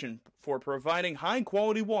passion for providing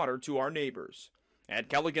high-quality water to our neighbors. At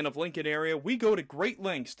Culligan of Lincoln area, we go to great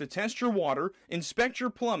lengths to test your water, inspect your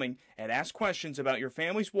plumbing, and ask questions about your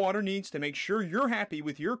family's water needs to make sure you're happy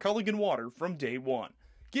with your Culligan water from day one.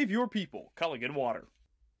 Give your people Culligan water.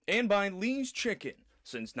 And by Lee's Chicken.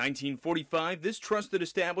 Since 1945, this trusted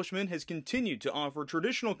establishment has continued to offer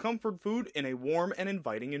traditional comfort food in a warm and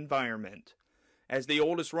inviting environment. As the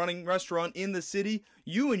oldest running restaurant in the city,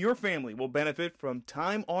 you and your family will benefit from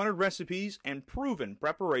time-honored recipes and proven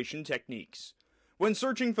preparation techniques. When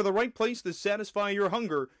searching for the right place to satisfy your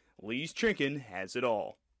hunger, Lee's Chicken has it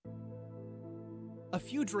all. A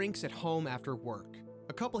few drinks at home after work,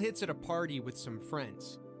 a couple hits at a party with some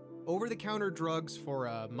friends, over-the-counter drugs for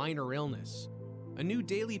a minor illness, a new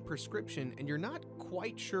daily prescription, and you're not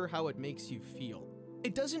quite sure how it makes you feel.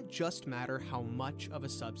 It doesn't just matter how much of a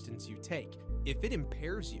substance you take. If it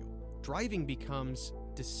impairs you, driving becomes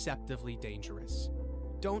deceptively dangerous.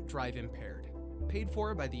 Don't drive impaired. Paid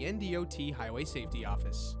for by the NDOT Highway Safety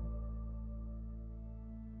Office.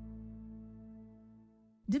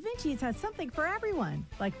 Da Vinci's has something for everyone,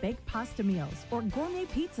 like baked pasta meals or gourmet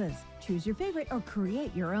pizzas. Choose your favorite or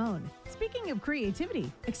create your own. Speaking of creativity,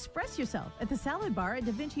 express yourself at the salad bar at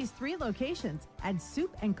Da Vinci's 3 locations. Add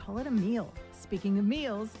soup and call it a meal. Speaking of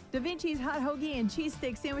meals, Da Vinci's hot hoagie and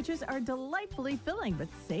cheesesteak sandwiches are delightfully filling, but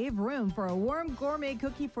save room for a warm gourmet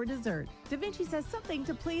cookie for dessert. Da Vinci's has something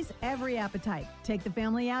to please every appetite. Take the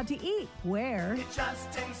family out to eat. Where? It just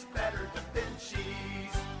tastes better, Da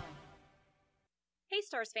Vinci's. Hey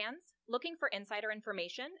Stars fans! Looking for insider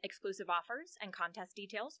information, exclusive offers, and contest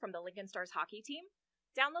details from the Lincoln Stars hockey team?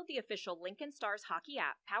 Download the official Lincoln Stars hockey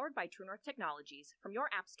app powered by True North Technologies from your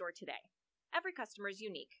app store today. Every customer is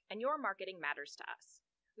unique, and your marketing matters to us.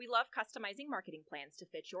 We love customizing marketing plans to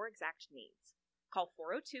fit your exact needs. Call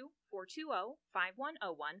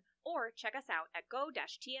 402-420-5101 or check us out at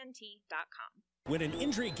go-tnt.com. When an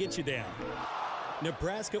injury gets you down,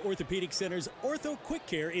 Nebraska Orthopedic Center's Ortho Quick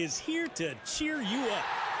Care is here to cheer you up.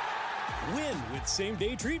 Win with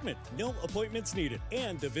same-day treatment, no appointments needed,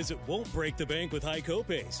 and the visit won't break the bank with high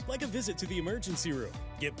copays, like a visit to the emergency room.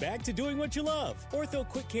 Get back to doing what you love. Ortho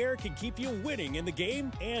Quick Care can keep you winning in the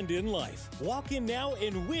game and in life. Walk in now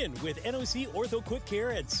and win with NOC Ortho Quick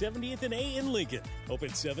Care at 70th and A in Lincoln.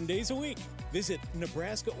 Open 7 days a week. Visit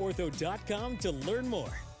NebraskaOrtho.com to learn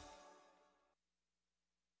more.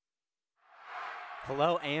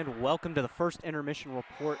 Hello and welcome to the first intermission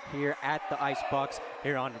report here at the Icebox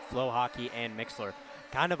here on FloHockey and Mixler.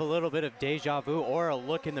 Kind of a little bit of deja vu or a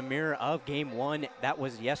look in the mirror of Game 1 that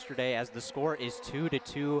was yesterday, as the score is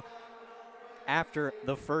 2-2 after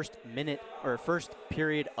the first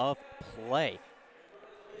period of play.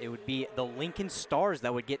 It would be the Lincoln Stars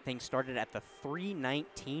that would get things started at the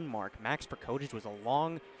 3:19 mark. Max Perkotage was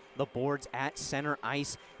along the boards at center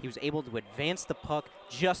ice. He was able to advance the puck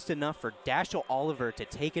just enough for Dashiell Oliver to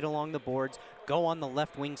take it along the boards, go on the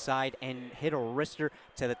left wing side, and hit a wrister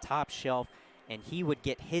to the top shelf, and he would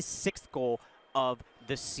get his 6th goal of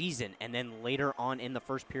the season. And then later on in the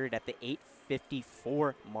first period at the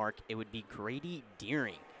 8:54 mark, it would be Grady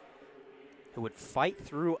Deering who would fight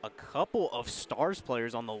through a couple of Stars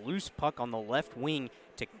players on the loose puck on the left wing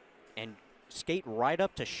and skate right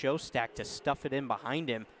up to Showstack to stuff it in behind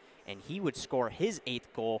him, and he would score his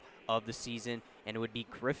 8th goal of the season, and it would be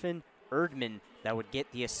Griffin Erdman that would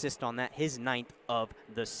get the assist on that, his 9th of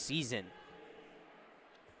the season.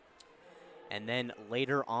 And then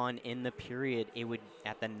later on in the period, it would,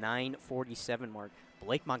 at the 9:47 mark,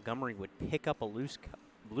 Blake Montgomery would pick up a loose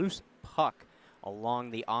puck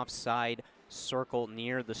along the offside circle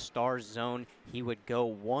near the Stars zone. He would go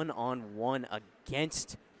one-on-one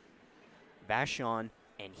against Vachon,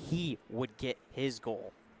 and he would get his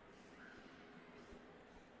goal.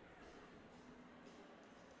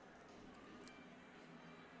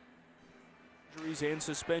 Injuries and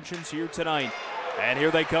suspensions here tonight. And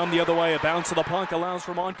here they come the other way. A bounce of the puck allows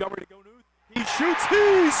for Montgomery to go north. He shoots,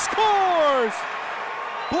 he scores!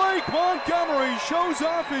 Blake Montgomery shows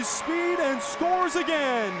off his speed and scores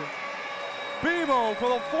again. BMO for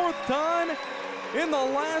the 4th time in the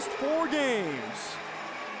last 4 games.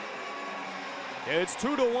 It's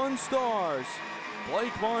 2-1 Stars.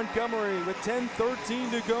 Blake Montgomery with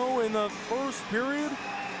 10:13 to go in the first period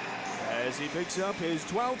as he picks up his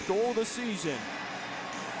 12th goal of the season.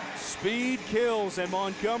 Speed kills, and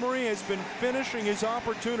Montgomery has been finishing his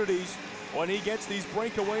opportunities when he gets these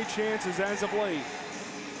breakaway chances as of late.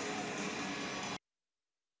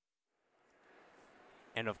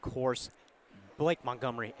 And of course, Blake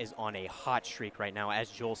Montgomery is on a hot streak right now, as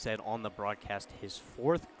Joel said on the broadcast, his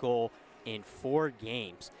 4th goal in 4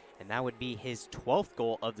 games, and that would be his 12th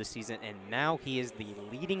goal of the season, and now he is the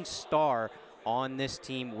leading star on this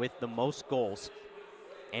team with the most goals.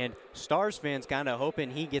 And Stars fans kind of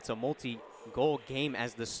hoping he gets a multi-goal game,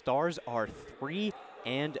 as the Stars are 3-0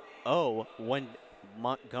 when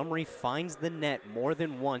Montgomery finds the net more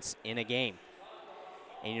than once in a game.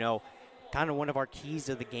 And, you know, kind of one of our keys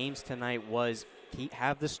of the games tonight was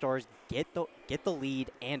have the Stars get the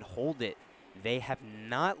lead and hold it. They have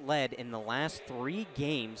not led in the last 3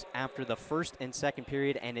 games after the first and second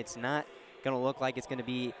period, and it's not going to look like it's going to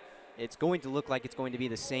be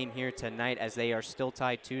the same here tonight, as they are still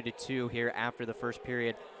tied 2-2 here after the first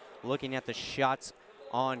period. Looking at the shots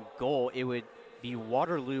on goal, it would be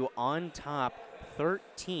Waterloo on top,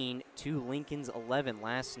 13 to Lincoln's 11.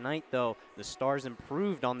 Last night, though, the Stars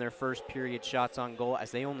improved on their first period shots on goal,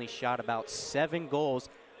 as they only shot about 7 goals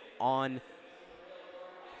on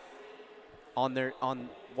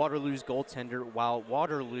Waterloo's goaltender, while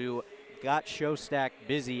Waterloo got Showstack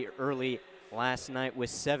busy early last night with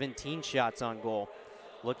 17 shots on goal.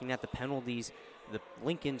 Looking at the penalties, the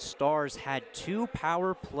Lincoln Stars had 2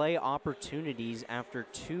 power play opportunities after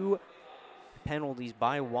 2 penalties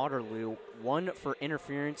by Waterloo, one for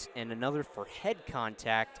interference and another for head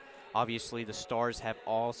contact. Obviously, the Stars have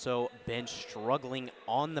also been struggling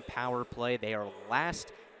on the power play. They are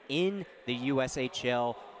last in the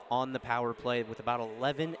USHL on the power play with about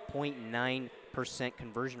 11.9%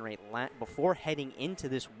 conversion rate. Before heading into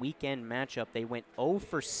this weekend matchup, they went 0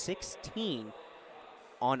 for 16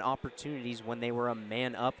 on opportunities when they were a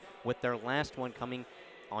man up, with their last one coming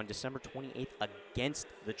on December 28th against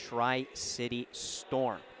the Tri-City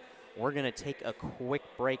Storm. We're going to take a quick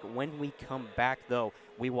break. When we come back, though,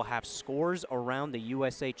 we will have scores around the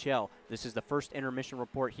USHL. This is the first intermission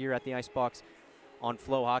report here at the Icebox on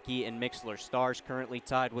FloHockey and Mixler. Stars currently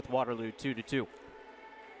tied with Waterloo 2-2.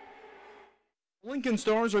 Lincoln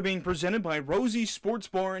Stars are being presented by Rosie's Sports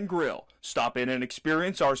Bar and Grill. Stop in and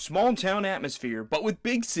experience our small town atmosphere, but with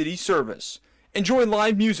big city service. Enjoy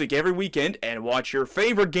live music every weekend and watch your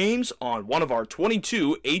favorite games on one of our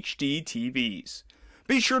 22 HD TVs.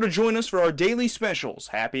 Be sure to join us for our daily specials,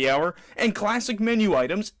 happy hour, and classic menu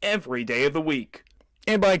items every day of the week.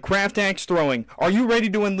 And by Craft Axe Throwing. Are you ready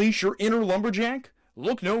to unleash your inner lumberjack?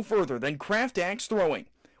 Look no further than Craft Axe Throwing.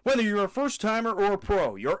 Whether you're a first-timer or a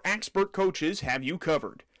pro, your expert coaches have you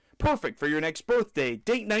covered. Perfect for your next birthday,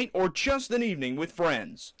 date night, or just an evening with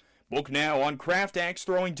friends. Book now on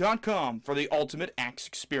craftaxethrowing.com for the ultimate axe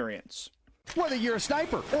experience. Whether you're a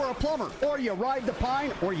sniper or a plumber or you ride the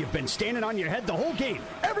pine or you've been standing on your head the whole game,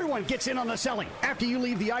 everyone gets in on the selling. After you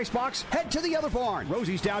leave the icebox, head to the other barn.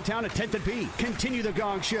 Rosie's downtown at 10th and P. Continue the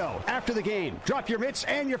gong show. After the game, drop your mitts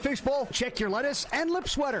and your fishbowl, check your lettuce and lip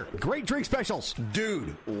sweater. Great drink specials.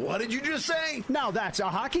 Dude, what did you just say? Now that's a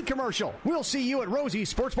hockey commercial. We'll see you at Rosie's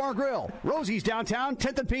Sports Bar Grill. Rosie's downtown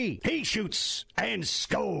 10th and P. He shoots and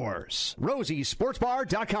scores.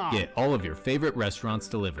 RosieSportsBar.com. Get all of your favorite restaurants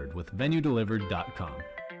delivered with VenueDelivered.com.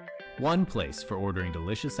 One place for ordering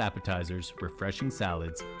delicious appetizers, refreshing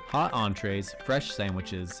salads, hot entrees, fresh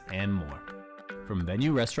sandwiches, and more. From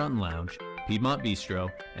Venue Restaurant and Lounge, Piedmont Bistro,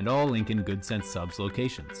 and all Lincoln Good Sense Subs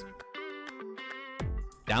locations.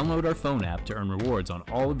 Download our phone app to earn rewards on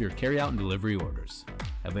all of your carryout and delivery orders.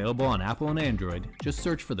 Available on Apple and Android, just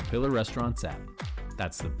search for the Pillar Restaurants app.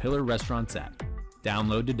 That's the Pillar Restaurants app.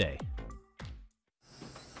 Download today.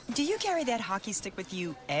 Do you carry that hockey stick with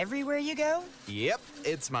you everywhere you go? Yep,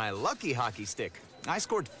 it's my lucky hockey stick. I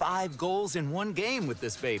scored 5 goals in one game with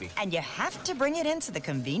this baby. And you have to bring it into the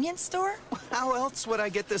convenience store? How else would I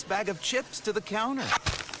get this bag of chips to the counter?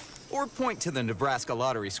 Or point to the Nebraska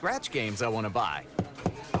Lottery scratch games I want to buy?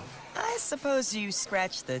 I suppose you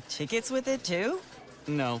scratch the tickets with it too?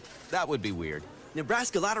 No, that would be weird.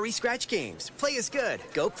 Nebraska Lottery scratch games. Play is good.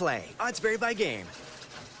 Go play. Odds vary by game.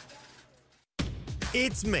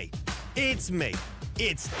 It's me.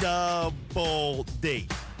 It's Double D.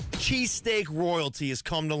 Cheesesteak royalty has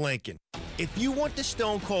come to Lincoln. If you want the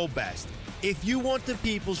Stone Cold best, if you want the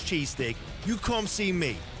people's cheesesteak, you come see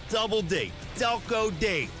me, Double D, Delco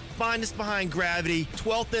Dave. Find us behind Gravity,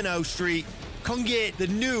 12th and O Street. Come get the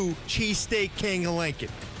new Cheesesteak King of Lincoln.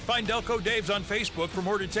 Find Delco Dave's on Facebook for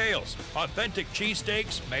more details. Authentic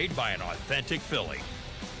cheesesteaks made by an authentic Philly.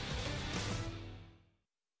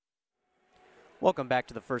 Welcome back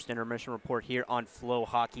to the first intermission report here on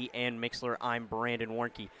FloHockey and Mixler. I'm Brandon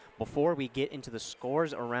Warnke. Before we get into the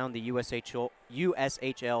scores around the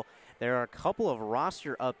USHL, there are a couple of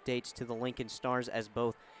roster updates to the Lincoln Stars, as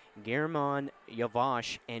both German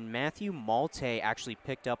Yavash and Matthew Malte actually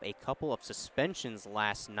picked up a couple of suspensions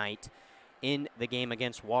last night in the game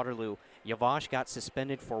against Waterloo. Yavash got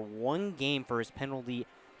suspended for 1 game for his penalty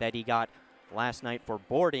that he got last night for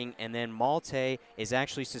boarding, and then Malte is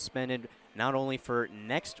actually suspended not only for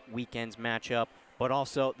next weekend's matchup, but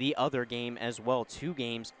also the other game as well. 2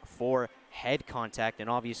 games for head contact, and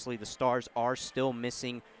obviously the Stars are still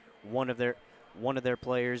missing one of their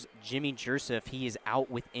players, Jimmy Joseph. He is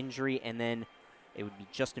out with injury, and then it would be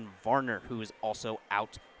Justin Varner, who is also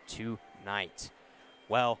out tonight.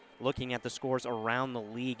 Well, looking at the scores around the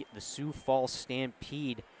league, the Sioux Falls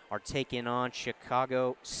Stampede are taking on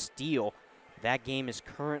Chicago Steel. That game is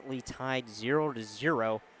currently tied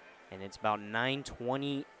 0-0, and it's about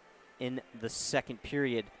 9:20 in the second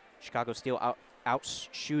period. Chicago Steel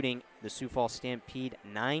outshooting the Sioux Falls Stampede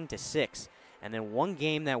 9-6. And then one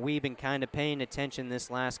game that we've been kind of paying attention this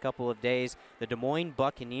last couple of days, the Des Moines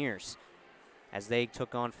Buccaneers, as they're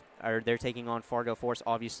taking on Fargo Force.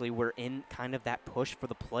 Obviously, we're in kind of that push for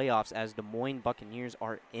the playoffs, as Des Moines Buccaneers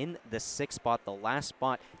are in the 6th spot, the last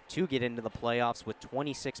spot to get into the playoffs with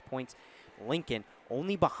 26 points. Lincoln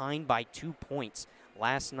only behind by 2 points.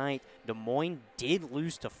 Last night, Des Moines did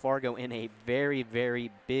lose to Fargo in a very, very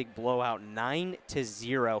big blowout,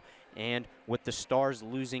 9-0. And with the Stars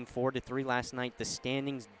losing 4-3 last night, the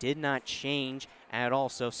standings did not change at all.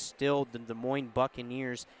 So still the Des Moines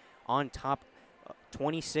Buccaneers on top,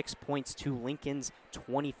 26 points to Lincoln's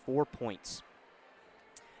 24 points.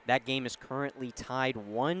 That game is currently tied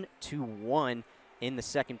 1-1 in the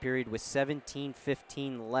second period with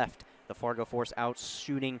 17:15 left. The Fargo Force out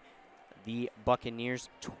shooting the Buccaneers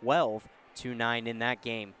 12-9 in that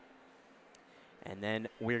game. And then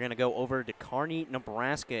we're going to go over to Kearney,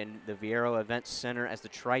 Nebraska in the Viero Event Center as the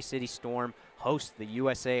Tri-City Storm hosts the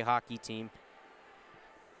USA Hockey team.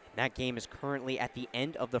 That game is currently at the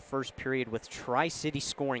end of the first period with Tri-City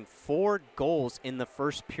scoring 4 goals in the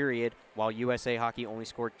first period while USA Hockey only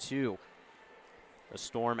scored 2. The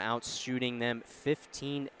Storm out shooting them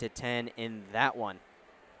 15-10 in that one.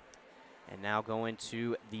 And now going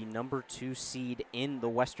to the number 2 seed in the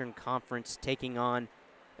Western Conference,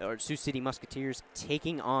 Sioux City Musketeers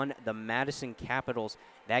taking on the Madison Capitals.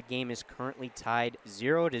 That game is currently tied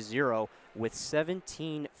 0-0 with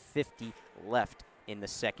 17:50 left in the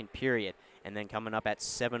second period. And then coming up at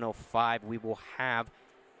 7:05, we will have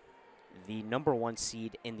the number 1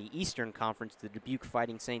 seed in the Eastern Conference, the Dubuque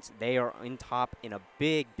Fighting Saints. They are in top in a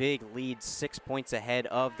big, big lead, 6 points ahead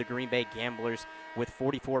of the Green Bay Gamblers with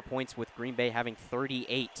 44 points, with Green Bay having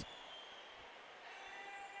 38.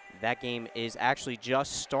 That game is actually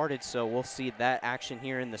just started, so we'll see that action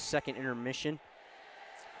here in the second intermission.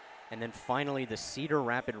 And then finally, the Cedar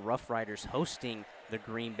Rapids Rough Riders hosting the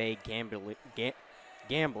Green Bay Gamblers.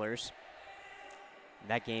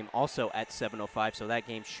 That game also at 7:05, so that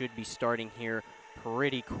game should be starting here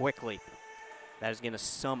pretty quickly. That is going to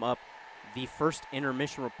sum up the first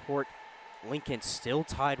intermission report. Lincoln still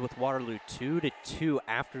tied with Waterloo 2-2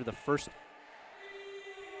 after the first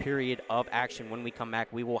period of action. When we come back,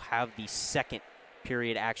 we will have the second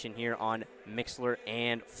period action here on Mixler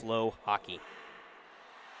and FloHockey.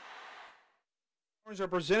 Are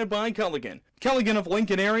presented by Culligan. Culligan of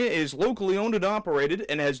Lincoln area is locally owned and operated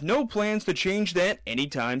and has no plans to change that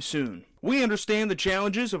anytime soon. We understand the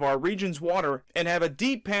challenges of our region's water and have a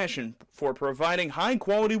deep passion for providing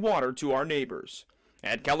high-quality water to our neighbors.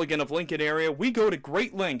 At Culligan of Lincoln area, we go to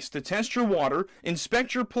great lengths to test your water,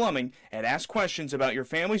 inspect your plumbing, and ask questions about your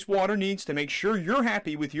family's water needs to make sure you're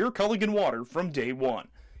happy with your Culligan water from day one.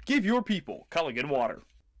 Give your people Culligan water.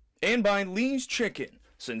 And by Lee's Chicken.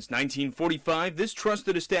 Since 1945, this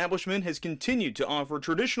trusted establishment has continued to offer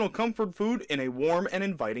traditional comfort food in a warm and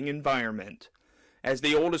inviting environment. As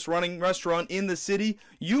the oldest running restaurant in the city,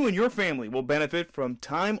 you and your family will benefit from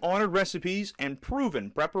time-honored recipes and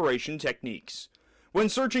proven preparation techniques. When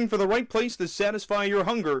searching for the right place to satisfy your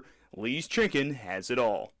hunger, Lee's Chicken has it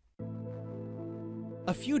all.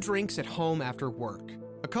 A few drinks at home after work,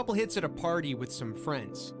 a couple hits at a party with some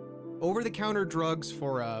friends, over-the-counter drugs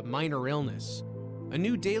for a minor illness, a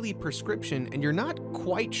new daily prescription, and you're not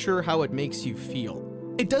quite sure how it makes you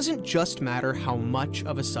feel. It doesn't just matter how much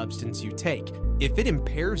of a substance you take. If it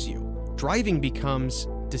impairs you, driving becomes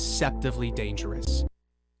deceptively dangerous.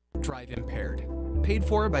 Drive impaired. Paid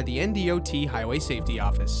for by the NDOT Highway Safety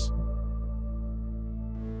Office.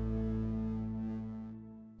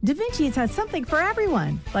 Da Vinci's has something for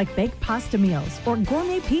everyone, like baked pasta meals or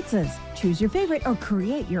gourmet pizzas. Choose your favorite or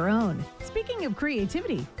create your own. Speaking of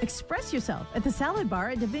creativity, express yourself at the salad bar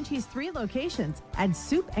at Da Vinci's 3 locations. Add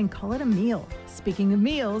soup and call it a meal. Speaking of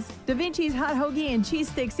meals, Da Vinci's hot hoagie and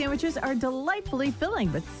cheesesteak sandwiches are delightfully filling,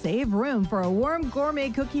 but save room for a warm gourmet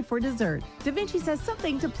cookie for dessert. Da Vinci's has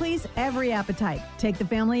something to please every appetite. Take the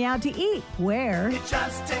family out to eat. Where? It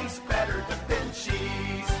just tastes better, Da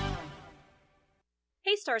Vinci's.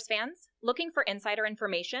 Hey Stars fans! Looking for insider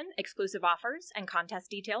information, exclusive offers, and contest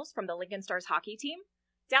details from the Lincoln Stars hockey team?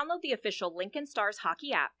 Download the official Lincoln Stars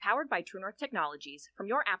Hockey app powered by True North Technologies from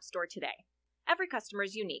your app store today. Every customer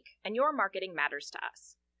is unique, and your marketing matters to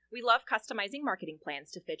us. We love customizing marketing plans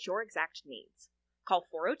to fit your exact needs. Call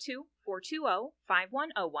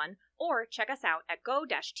 402-420-5101 or check us out at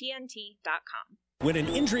go-tnt.com. When an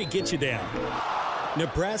injury gets you down,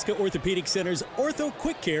 Nebraska Orthopedic Center's Ortho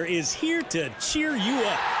Quick Care is here to cheer you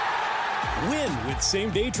up. Win with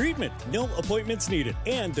same-day treatment, no appointments needed,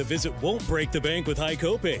 and the visit won't break the bank with high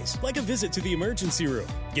copays, like a visit to the emergency room.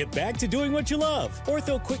 Get back to doing what you love.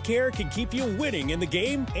 Ortho Quick Care can keep you winning in the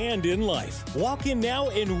game and in life. Walk in now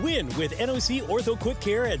and win with NOC Ortho Quick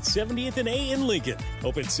Care at 70th and A in Lincoln.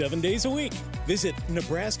 Open 7 days a week. Visit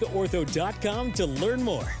nebraskaortho.com to learn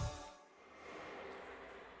more.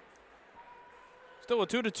 Still a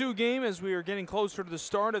 2-2 game as we are getting closer to the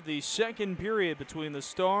start of the second period between the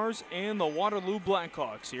Stars and the Waterloo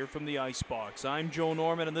Blackhawks here from the Icebox. I'm Joe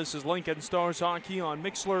Norman, and this is Lincoln Stars Hockey on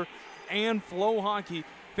Mixler and FloHockey.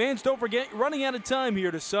 Fans, don't forget, running out of time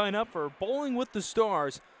here to sign up for Bowling with the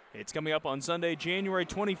Stars. It's coming up on Sunday, January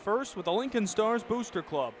 21st with the Lincoln Stars Booster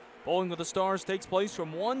Club. Bowling with the Stars takes place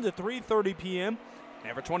from 1 to 3:30 p.m.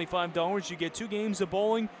 And for $25, you get 2 games of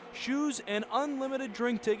bowling, shoes, and unlimited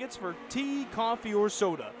drink tickets for tea, coffee, or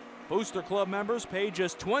soda. Booster Club members pay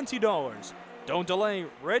just $20. Don't delay.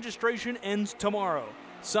 Registration ends tomorrow.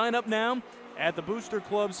 Sign up now at the Booster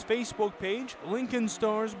Club's Facebook page, Lincoln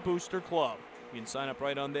Stars Booster Club. You can sign up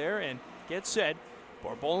right on there and get set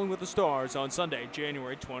for Bowling with the Stars on Sunday,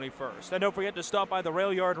 January 21st. And don't forget to stop by the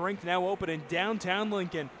Rail Yard Rink, now open in downtown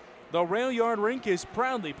Lincoln. The Rail Yard Rink is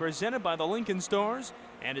proudly presented by the Lincoln Stars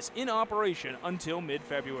and is in operation until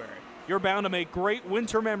mid-February. You're bound to make great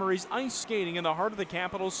winter memories ice skating in the heart of the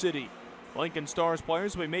capital city. Lincoln Stars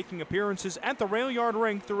players will be making appearances at the Rail Yard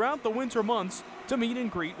Rink throughout the winter months to meet and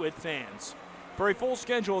greet with fans. For a full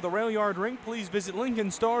schedule of the Rail Yard Rink, please visit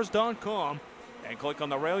lincolnstars.com and click on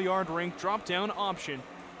the Rail Yard Rink drop-down option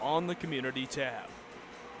on the Community tab.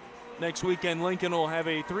 Next weekend, Lincoln will have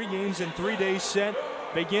a 3 games in 3 days set,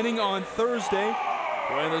 beginning on Thursday,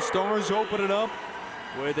 when the Stars open it up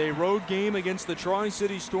with a road game against the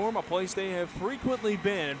Tri-City Storm, a place they have frequently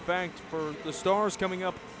been. In fact, for the Stars coming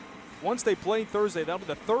up, once they play Thursday, that'll be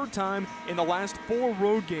the 3rd time in the last 4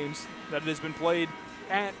 road games that it has been played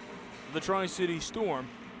at the Tri-City Storm.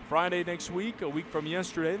 Friday next week, a week from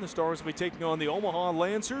yesterday, the Stars will be taking on the Omaha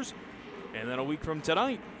Lancers. And then a week from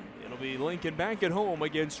tonight, it'll be Lincoln back at home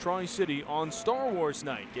against Tri-City on Star Wars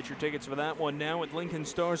night. Get your tickets for that one now at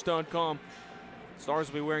lincolnstars.com. Stars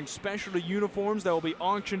will be wearing specialty uniforms that will be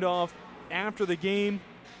auctioned off after the game.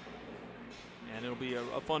 And it'll be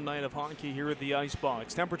a fun night of hockey here at the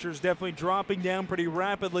Icebox. Temperatures definitely dropping down pretty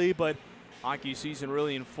rapidly, but hockey season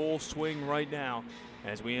really in full swing right now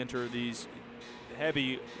as we enter these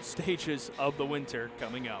heavy stages of the winter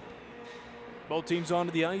coming up. Both teams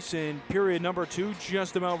onto the ice in period number 2,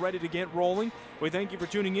 just about ready to get rolling. We thank you for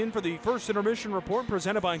tuning in for the first intermission report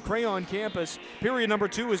presented by Crayon Campus. Period number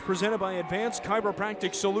 2 is presented by Advanced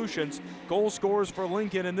Chiropractic Solutions. Goal scorers for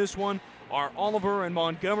Lincoln in this one are Oliver and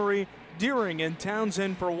Montgomery, Deering and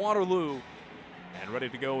Townsend for Waterloo. And ready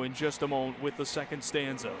to go in just a moment with the second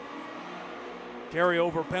stanza.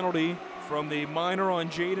 Carryover penalty from the minor on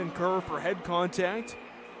Jaden Kerr for head contact.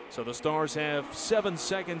 So the Stars have 7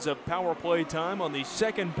 seconds of power play time on the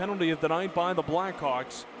second penalty of the night by the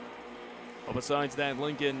Blackhawks. Well, besides that,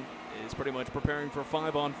 Lincoln is pretty much preparing for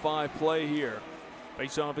 5-on-5 play here.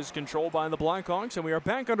 Faceoff is controlled by the Blackhawks, and we are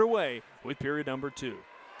back underway with period number 2.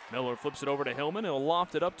 Miller flips it over to Hillman. He'll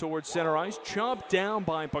loft it up towards center ice. Chopped down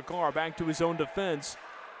by Pakar back to his own defense.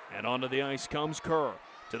 And onto the ice comes Kerr.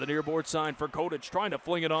 To the near board side for Kodich, trying to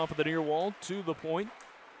fling it off of the near wall to the point.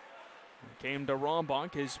 Came to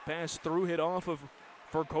Rombach. His pass through hit off of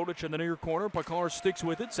for Kodich in the near corner. Pakar sticks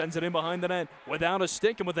with it, sends it in behind the net without a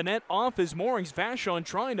stick, and with the net off his moorings, Vachon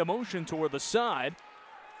trying to motion toward the side.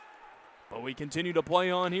 But we continue to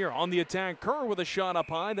play on here. On the attack, Kerr with a shot up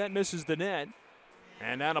high. That misses the net.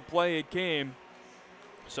 And out of play it came.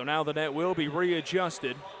 So now the net will be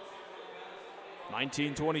readjusted.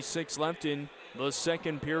 19:26 left in the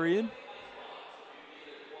second period.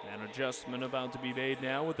 An adjustment about to be made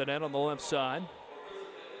now with the net on the left side.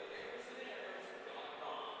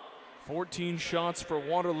 14 shots for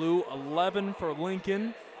Waterloo, 11 for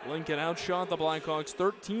Lincoln. Lincoln outshot the Blackhawks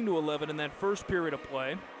 13-11 in that first period of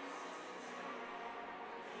play.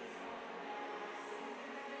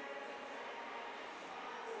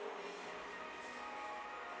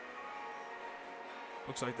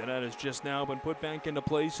 Looks like the net has just now been put back into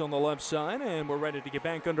place on the left side, and we're ready to get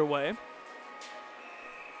back underway.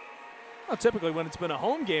 Well, typically when it's been a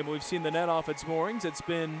home game, we've seen the net off its moorings. It's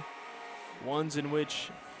been ones in which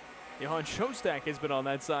Johan Shostak has been on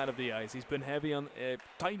that side of the ice. He's been heavy on,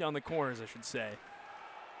 tight on the corners, I should say.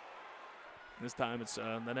 This time it's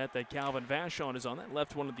the net that Calvin Vachon is on, that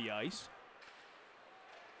left one of the ice.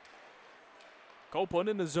 Copeland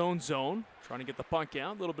in the zone, trying to get the puck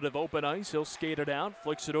out. A little bit of open ice. He'll skate it out,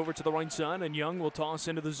 flicks it over to the right side, and Young will toss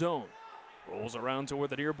into the zone. Rolls around toward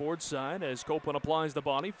the near board side as Copeland applies the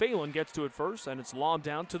body. Phelan gets to it first, and it's lobbed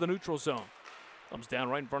out to the neutral zone. Comes down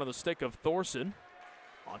right in front of the stick of Thorson.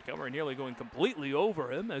 Montgomery nearly going completely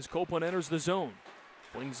over him as Copeland enters the zone.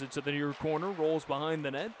 Flings it to the near corner, rolls behind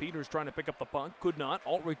the net. Peters trying to pick up the puck, could not.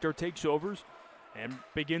 Altrichter takes over and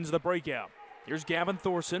begins the breakout. Here's Gavin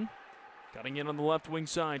Thorson. Cutting in on the left wing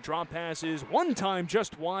side. Drop passes one time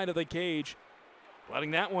just wide of the cage.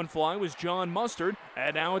 Letting that one fly was John Mustard.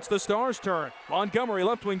 And now it's the Stars' turn. Montgomery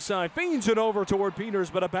left wing side feeds it over toward Peters,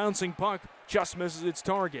 but a bouncing puck just misses its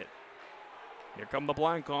target. Here come the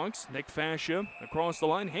Blackhawks. Nick Fascia across the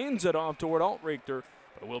line, hands it off toward Altrichter,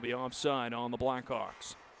 but it will be offside on the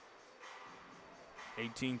Blackhawks.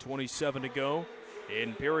 18:27 to go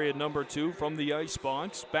in period number 2 from the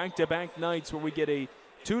icebox. Back-to-back nights where we get a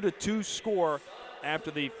 2-2 score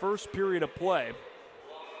after the first period of play.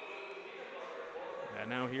 And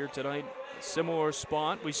now here tonight, similar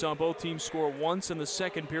spot. We saw both teams score once in the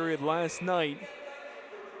second period last night.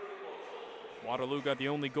 Waterloo got the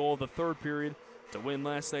only goal of the third period to win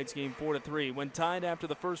last night's game 4-3. When tied after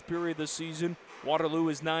the first period this season, Waterloo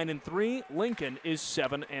is 9-3, Lincoln is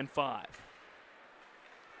 7-5.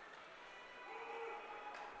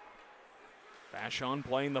 Vachon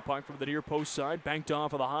playing the puck from the near post side, banked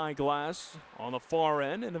off of the high glass on the far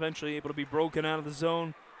end, and eventually able to be broken out of the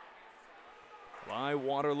zone by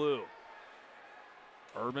Waterloo.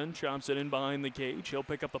 Urban chops it in behind the cage. He'll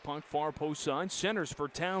pick up the puck far post side, centers for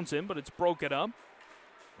Townsend, but it's broken up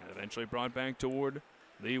and eventually brought back toward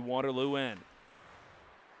the Waterloo end.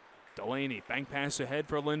 Delaney, bank pass ahead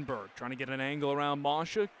for Lindbergh, trying to get an angle around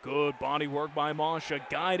Masha. Good body work by Masha,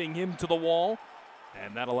 guiding him to the wall.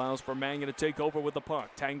 And that allows for Mangan to take over with the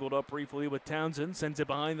puck. Tangled up briefly with Townsend, sends it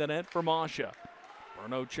behind the net for Masha.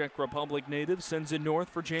 Brno, Czech Republic native, sends it north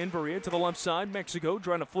for Janvaria to the left side. Mexico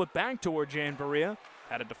trying to flip back toward Janvaria.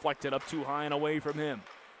 Had it deflected up too high and away from him.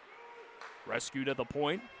 Rescued at the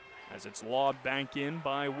point as it's lobbed back in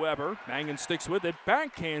by Weber. Mangan sticks with it,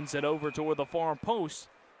 backhands it over toward the far post.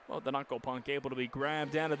 Well, the knuckle puck able to be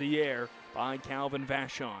grabbed out of the air by Calvin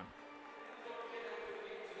Vachon.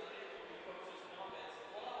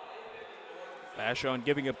 Vachon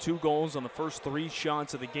giving up 2 goals on the first 3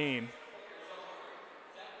 shots of the game.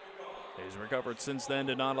 He's recovered since then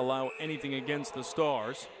to not allow anything against the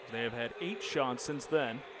Stars. They have had 8 shots since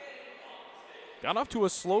then. Got off to a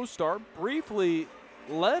slow start, briefly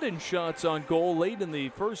led in shots on goal late in the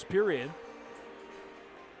first period.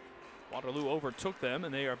 Waterloo overtook them,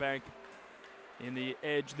 and they are back in the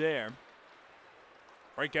edge there.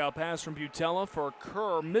 Breakout pass from Butella for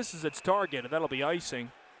Kerr, misses its target, and that'll be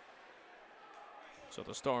icing. So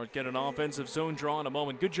the Stars get an offensive zone draw in a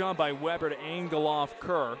moment. Good job by Weber to angle off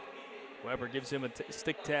Kerr. Weber gives him a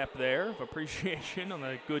stick tap there of appreciation on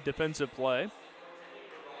a good defensive play.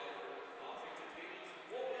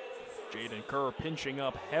 Jaden Kerr pinching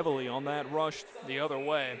up heavily on that rush the other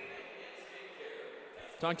way.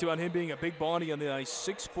 Talked about him being a big body on the ice,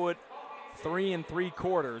 6'3"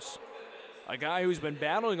 3/4. A guy who's been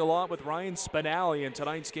battling a lot with Ryan Spinelli in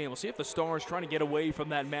tonight's game. We'll see if the Stars trying to get away from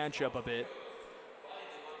that matchup a bit.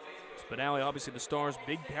 Spinelli, obviously the Stars'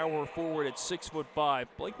 big power forward at 6'5".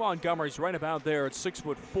 Blake Montgomery's right about there at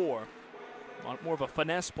 6'4". More of a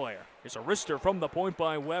finesse player. Here's a wrister from the point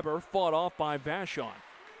by Weber, fought off by Vachon.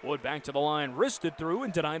 Wood back to the line, wristed through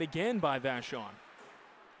and denied again by Vachon.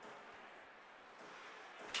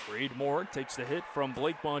 Reed Moore takes the hit from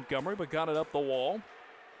Blake Montgomery, but got it up the wall.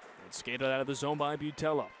 And skated out of the zone by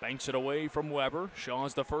Butella. Banks it away from Weber.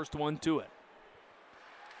 Shaw's the first one to it.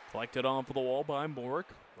 Collected off the wall by Morick.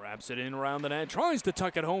 Wraps it in around the net. Tries to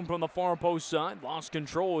tuck it home from the far post side. Lost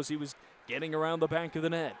control as he was getting around the back of the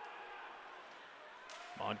net.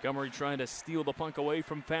 Montgomery trying to steal the puck away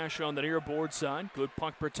from Fascia on the near board side. Good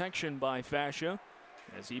puck protection by Fascia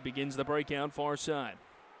as he begins the breakout far side.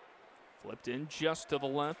 Flipped in just to the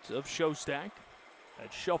left of Shostak.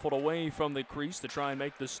 That shuffled away from the crease to try and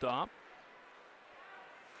make the stop.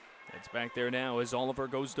 It's back there now as Oliver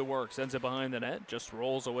goes to work. Sends it behind the net. Just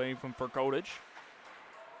rolls away from Furkodich.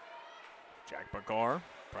 Jack Bakar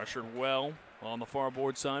pressured well on the far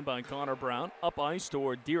board side by Connor Brown. Up ice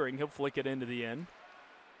toward Deering. He'll flick it into the end.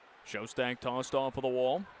 Shostak tossed off of the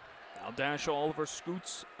wall. Now Dash Oliver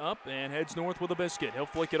scoots up and heads north with a biscuit. He'll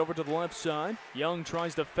flick it over to the left side. Young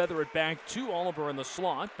tries to feather it back to Oliver in the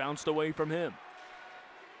slot. Bounced away from him.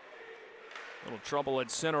 Little trouble at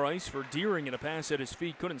center ice for Deering in a pass at his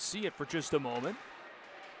feet. Couldn't see it for just a moment.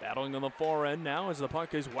 Battling on the far end now as the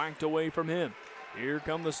puck is whacked away from him. Here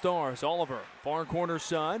come the Stars. Oliver, far corner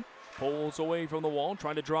side. Pulls away from the wall,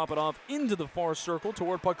 trying to drop it off into the far circle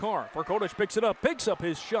toward Pakar. Verkodich picks it up, picks up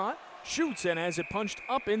his shot, shoots, and has it punched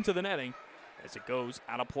up into the netting as it goes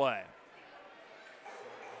out of play.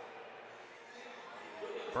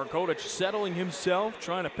 Verkodich settling himself,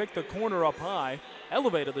 trying to pick the corner up high.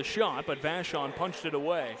 Elevated the shot, but Vachon punched it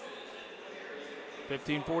away.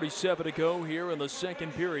 15:47 to go here in the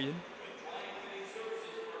second period.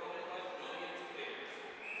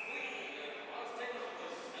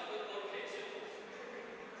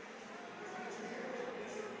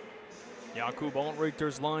 Jakub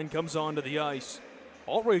Altrichter's line comes onto the ice.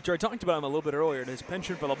 Altrichter, I talked about him a little bit earlier in his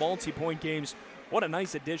penchant for the multi-point games. What a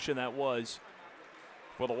nice addition that was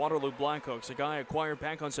for the Waterloo Blackhawks. A guy acquired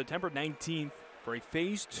back on September 19th for a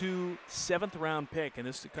Phase 2 7th-round pick in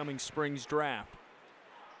this coming spring's draft.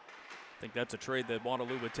 I think that's a trade that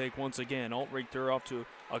Waterloo would take once again. Altrichter off to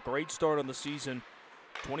a great start on the season.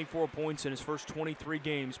 24 points in his first 23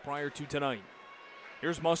 games prior to tonight.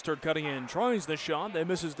 Here's Mustard cutting in, tries the shot, then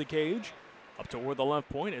misses the cage. Up toward the left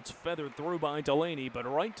point, it's feathered through by Delaney, but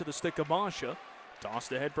right to the stick of Masha.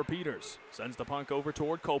 Tossed ahead for Peters. Sends the puck over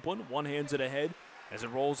toward Copeland. One hands it ahead as it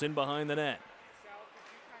rolls in behind the net.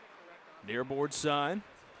 Near board side.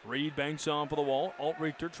 Reed banks on for the wall.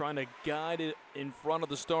 Altrichter trying to guide it in front of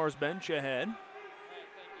the Stars bench ahead.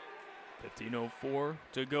 15:04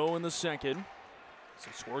 to go in the second.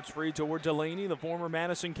 So squirts free toward Delaney, the former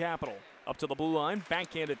Madison Capital. Up to the blue line,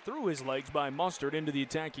 backhanded through his legs by Mustard into the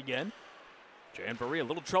attack again. Janbury, a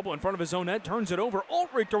little trouble in front of his own net, turns it over.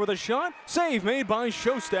 Altrichter with a shot. Save made by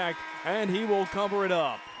Shostak, and he will cover it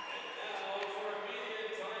up.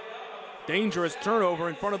 Dangerous turnover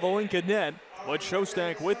in front of the Lincoln net, but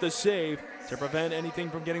Shostak with the save to prevent anything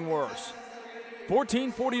from getting worse.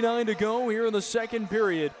 14:49 to go here in the second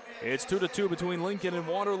period. It's 2-2 between Lincoln and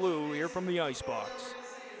Waterloo here from the Icebox.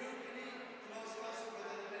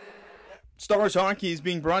 Stars Hockey is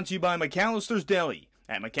being brought to you by McAllister's Deli.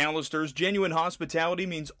 At McAllister's, genuine hospitality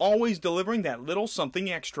means always delivering that little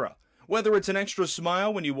something extra. Whether it's an extra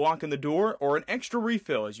smile when you walk in the door or an extra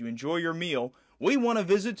refill as you enjoy your meal, we want to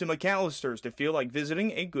visit to McAllister's to feel like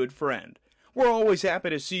visiting a good friend. We're always happy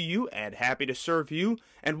to see you and happy to serve you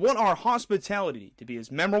and want our hospitality to be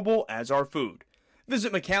as memorable as our food.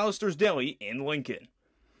 Visit McAllister's Deli in Lincoln.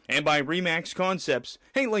 And by Remax Concepts.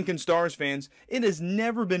 Hey Lincoln Stars fans, it has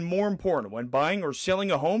never been more important when buying or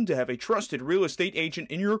selling a home to have a trusted real estate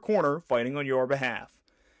agent in your corner fighting on your behalf.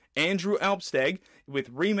 Andrew Alpsteg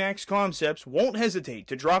with Remax Concepts won't hesitate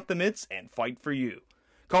to drop the mitts and fight for you.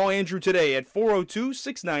 Call Andrew today at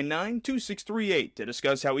 402-699-2638 to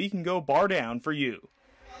discuss how he can go bar down for you.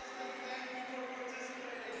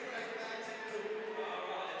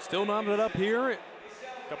 Still knotted up here.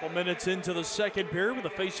 Couple minutes into the second period with a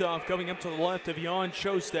faceoff coming up to the left of Jan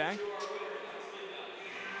Shostak.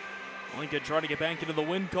 Lincoln trying to get back into the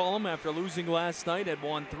win column after losing last night. Had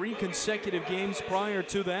won 3 consecutive games prior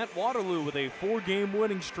to that. Waterloo with a 4-game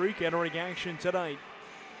winning streak entering action tonight.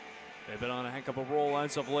 They've been on a heck of a roll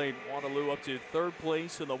as of late. Waterloo up to 3rd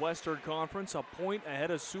place in the Western Conference, a point ahead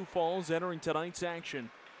of Sioux Falls entering tonight's action.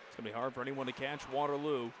 It's going to be hard for anyone to catch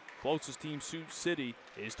Waterloo. Closest team, Sioux City,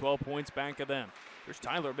 is 12 points back of them. There's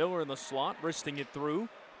Tyler Miller in the slot, wristing it through.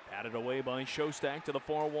 Batted away by Shostak to the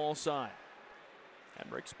far wall side.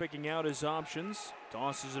 Henrik's picking out his options.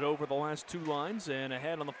 Tosses it over the last 2 lines and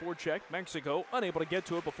ahead on the forecheck. Mexico unable to get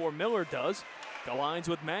to it before Miller does. Collides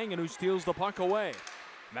with Mangan, who steals the puck away.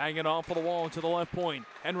 Mangan off of the wall to the left point.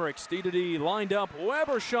 Henrik's D-to-D lined up.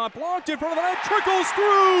 Weber shot blocked in front of the net. Trickles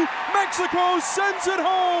through. Mexico sends it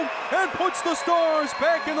home and puts the Stars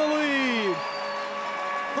back in the lead.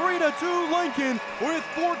 3-2 Lincoln with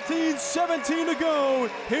 14:17 to go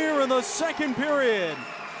here in the second period.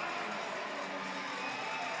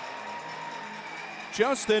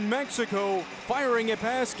 Justin Mexico firing it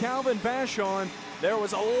past Calvin Vachon. There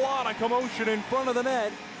was a lot of commotion in front of the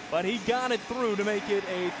net, but he got it through to make it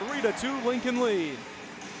a 3-2 Lincoln lead.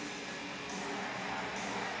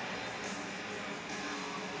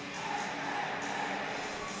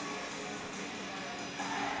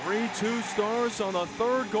 Two Stars on the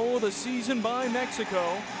 3rd goal of the season by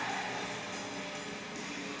Mexico.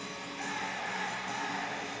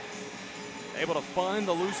 Able to find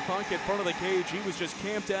the loose puck in front of the cage. He was just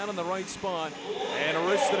camped out in the right spot and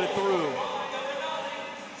wristed it through.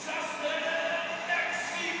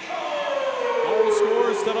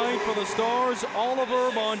 for the Stars,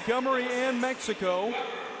 Oliver, Montgomery, and Mexico.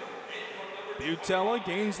 Butella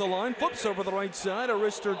gains the line, flips over the right side. A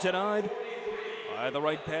wrister denied by the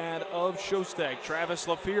right pad of Shostak. Travis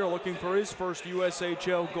Lafleur looking for his first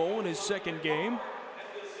USHL goal in his second game.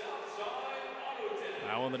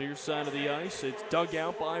 Now on the near side of the ice, it's dug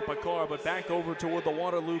out by Picard, but back over toward the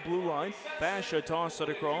Waterloo blue line. Basha tossed it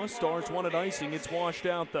across. Stars wanted icing. It's washed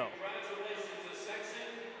out, though.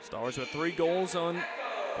 Stars with 3 goals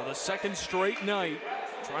for the second straight night.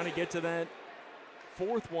 Trying to get to that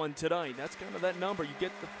 4th one tonight. That's kind of that number. You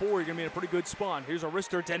get the 4, you're going to be in a pretty good spot. Here's a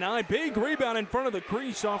wrister denied. Big rebound in front of the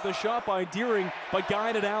crease off the shot by Deering, but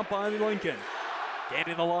guided out by Lincoln.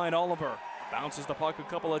 Getting the line, Oliver. Bounces the puck a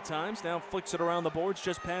couple of times. Now flicks it around the boards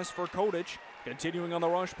just past for Kodich. Continuing on the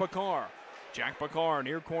rush, Picard. Jack Picard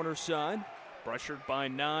near corner side. Pressured by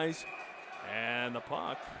Nyes. And the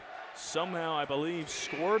puck somehow, I believe,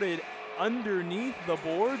 squirted underneath the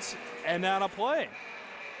boards and out of play.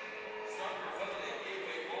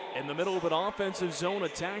 In the middle of an offensive zone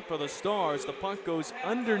attack for the Stars, the puck goes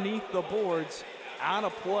underneath the boards, out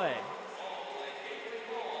of play.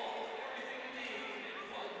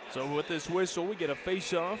 So with this whistle, we get a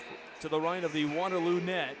face-off to the right of the Waterloo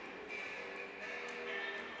net.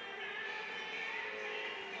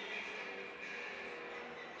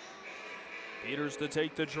 Peters to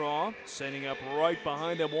take the draw, setting up right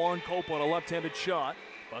behind him. Warren Copeland, a left-handed shot,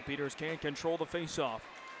 but Peters can't control the face-off.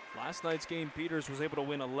 Last night's game, Peters was able to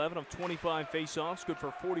win 11 of 25 face-offs, good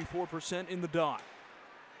for 44% in the dot.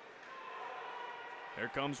 Here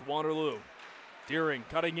comes Waterloo. Deering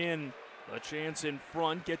cutting in. A chance in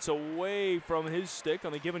front, gets away from his stick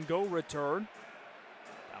on the give-and-go return.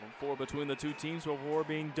 Battle 4 between the two teams before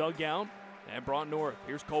being dug out and brought north.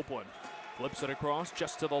 Here's Copeland. Flips it across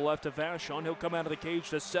just to the left of Vachon. He'll come out of the cage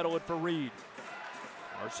to settle it for Reed.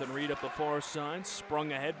 Carson Reed up the far side.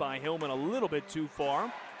 Sprung ahead by Hillman a little bit too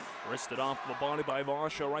far. Wristed off the body by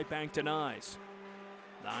Varsho, right back to Nyes.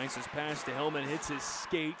 Nyes is passed to Hillman, hits his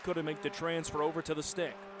skate. Couldn't make the transfer over to the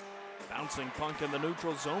stick. Bouncing puck in the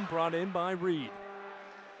neutral zone, brought in by Reed.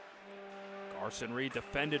 Carson Reed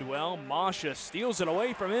defended well. Masha steals it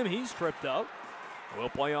away from him. He's tripped up. We'll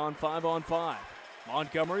play on 5-on-5.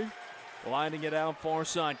 Montgomery lining it out far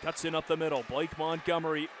side. Cuts in up the middle. Blake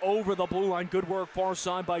Montgomery over the blue line. Good work far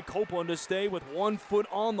side by Copeland to stay with 1 foot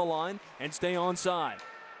on the line and stay onside.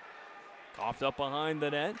 Coughed up behind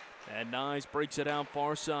the net. And Nyes breaks it out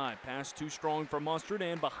far side. Pass too strong for Mustard,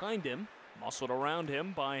 and behind him, muscled around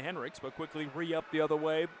him by Henriks, but quickly re-up the other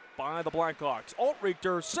way by the Blackhawks.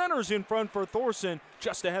 Altrichter centers in front for Thorson,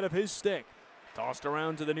 just ahead of his stick. Tossed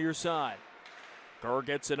around to the near side. Kerr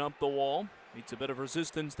gets it up the wall. Meets a bit of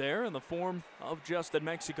resistance there in the form of Justin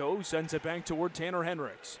Mexico, who sends it back toward Tanner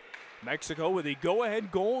Henriks. Mexico with a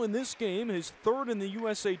go-ahead goal in this game, his 3rd in the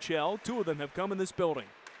USHL. 2 of them have come in this building.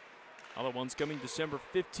 Other ones coming December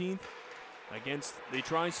 15th against the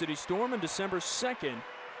Tri-City Storm and December 2nd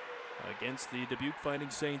against the Dubuque Fighting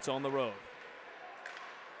Saints on the road.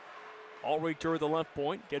 Altrichter at the left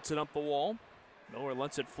point, gets it up the wall. Miller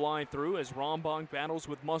lets it fly through as Rombach battles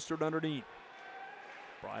with Mustard underneath.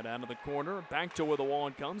 Right out of the corner, back to where the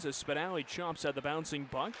wall comes as Spinelli chops at the bouncing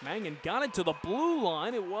puck. Mangan got it to the blue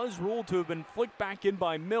line. It was ruled to have been flicked back in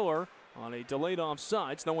by Miller on a delayed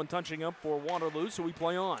offsides. No one touching up for Waterloo, so we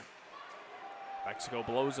play on. Mexico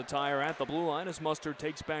blows a tire at the blue line as Mustard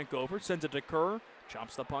takes back over, sends it to Kerr.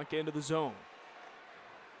 Chops the puck into the zone.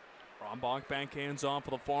 Rombach backhands off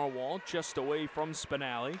of the far wall, just away from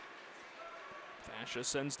Spinelli. Fascia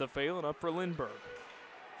sends to Phelan up for Lindbergh.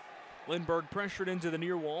 Lindbergh pressured into the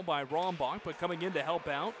near wall by Rombach, but coming in to help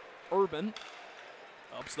out, Urban.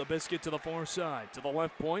 Ups the biscuit to the far side, to the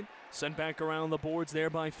left point. Sent back around the boards there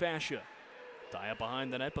by Fascia. Tie up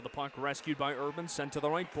behind the net, but the puck rescued by Urban, sent to the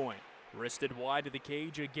right point. Wristed wide to the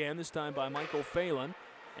cage again, this time by Michael Phelan.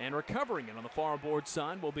 And recovering it on the far board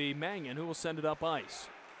side will be Mangan, who will send it up ice.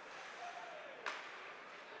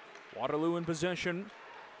 Waterloo in possession,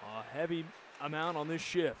 a heavy amount on this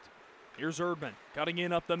shift. Here's Urban, cutting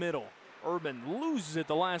in up the middle. Urban loses it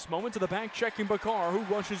the last moment to the back checking Bakar,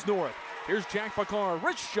 who rushes north. Here's Jack Bakar,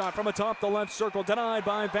 rich shot from atop the left circle, denied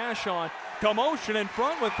by Vachon. Commotion in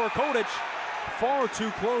front with Kodich, far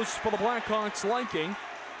too close for the Blackhawks' liking.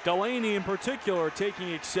 Delaney in particular taking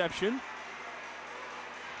exception.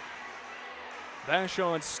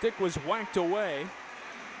 Vachon's stick was whacked away.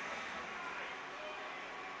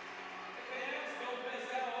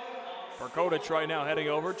 Kodich right now heading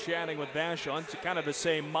over, chatting with Vachon to kind of to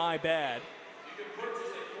say, my bad.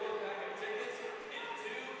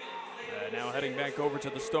 Now heading back over to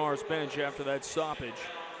the Stars bench after that stoppage.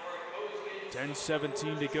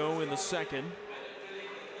 10:17 to go in the second.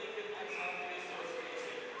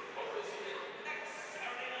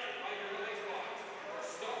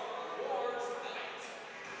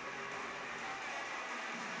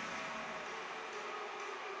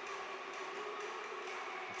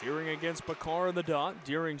 Deering against Bakar in the dot.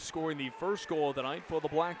 Deering scoring the first goal of the night for the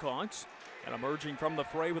Blackhawks. And emerging from the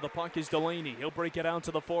fray with the puck is Delaney. He'll break it out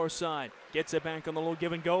to the far side. Gets it back on the little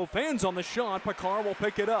give and go. Fans on the shot. Bakar will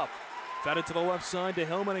pick it up. Fed it to the left side to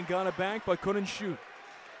Hillman and got it back, but couldn't shoot.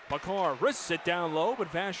 Bakar wrists it down low,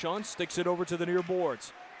 but Vachon sticks it over to the near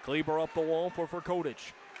boards. Kleber up the wall for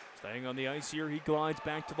Furkodich. Staying on the ice here, he glides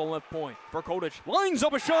back to the left point. Furkodich lines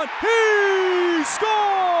up a shot. He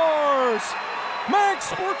scores! Max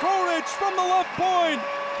Furkodich from the left point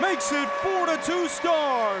makes it 4-2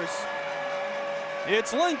 Stars.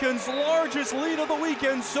 It's Lincoln's largest lead of the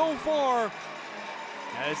weekend so far,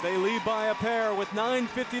 as they lead by a pair with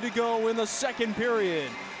 9:50 to go in the second period.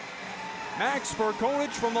 Max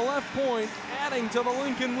Furkodich from the left point, adding to the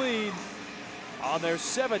Lincoln lead on their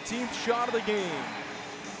 17th shot of the game.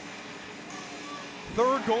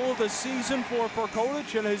 Third goal of the season for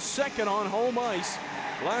Furkodich and his second on home ice.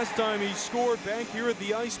 Last time he scored back here at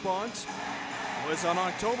the Icebox was on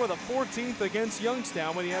October the 14th against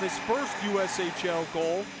Youngstown when he had his first USHL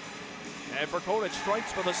goal. And Furkodich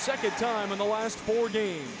strikes for the second time in the last 4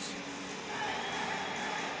 games.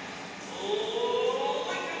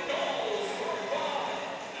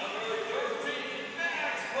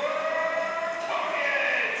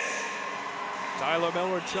 Tyler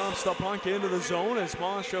Miller chops the puck into the zone as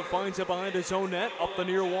Masha finds it behind his own net, up the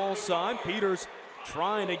near wall side. Peters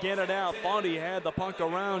trying to get it out. Thought he had the puck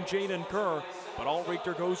around Jaden Kerr, but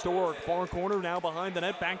Altrichter goes to work. Far corner now behind the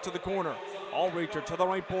net, back to the corner. Altrichter to the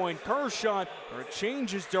right point. Kerr's shot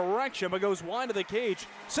changes direction but goes wide of the cage.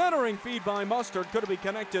 Centering feed by Mustard. Could have been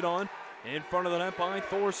connected on in front of the net by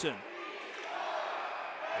Thorson.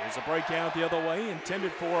 There's a breakout the other way,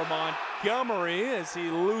 intended for Montgomery as he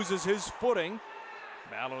loses his footing.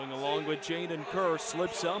 Battling along with Jaden Kerr,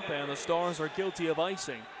 slips up, and the Stars are guilty of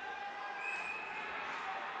icing.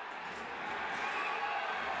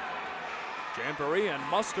 Jamboree and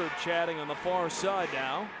Mustard chatting on the far side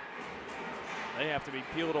now. They have to be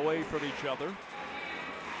peeled away from each other.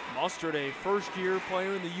 Mustard, a first-year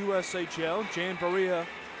player in the USHL. Jamboree,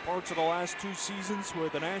 parts of the last 2 seasons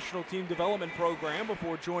with the National Team Development Program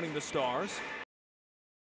before joining the Stars.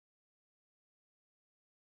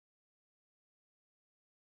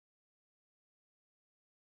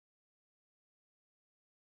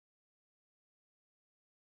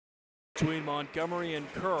 Between Montgomery and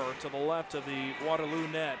Kerr to the left of the Waterloo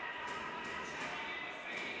net.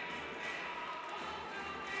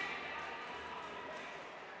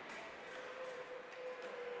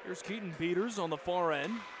 Here's Keaton Peters on the far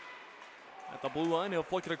end. At the blue line, he'll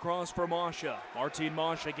flick it across for Masha. Martin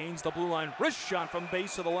Masha gains the blue line. Wrist shot from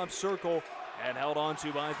base of the left circle and held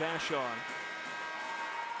onto by Vachon.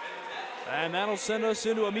 And that'll send us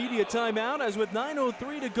into a media timeout as with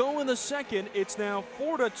 9:03 to go in the second, it's now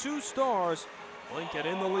 4-2 Stars. Lincoln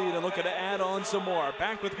in the lead and looking to add on some more.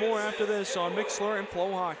 Back with more after this on Mixler and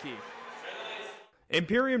FloHockey.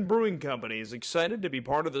 Imperium Brewing Company is excited to be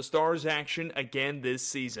part of the Stars action again this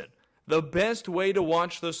season. The best way to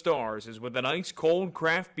watch the Stars is with an ice cold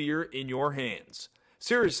craft beer in your hands.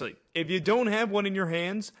 Seriously, if you don't have one in your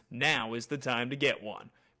hands, now is the time to get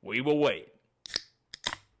one. We will wait.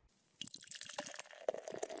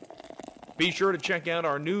 Be sure to check out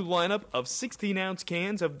our new lineup of 16-ounce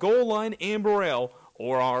cans of Goal Line Amber Ale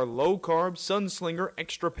or our low-carb Sunslinger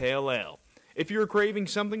Extra Pale Ale. If you're craving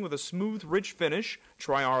something with a smooth, rich finish,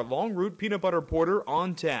 try our Long Root Peanut Butter Porter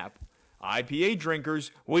on tap. IPA drinkers,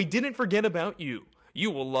 we didn't forget about you. You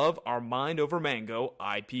will love our Mind Over Mango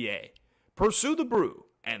IPA. Pursue the brew,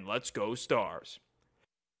 and let's go Stars.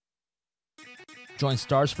 Join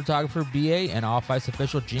Stars photographer BA and off-ice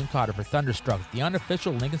official Gene Cotter for Thunderstruck, the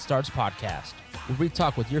unofficial Lincoln Stars podcast, where we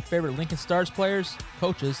talk with your favorite Lincoln Stars players,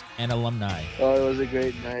 coaches, and alumni. Oh, it was a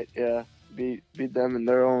great night, yeah. Beat them in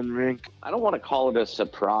their own rink. I don't want to call it a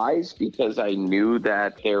surprise because I knew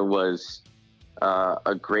that there was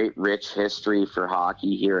a great, rich history for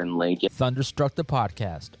hockey here in Lincoln. Thunderstruck the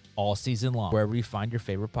podcast, all season long, wherever you find your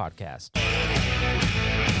favorite podcast.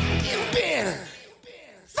 You've been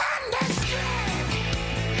Thunderstruck!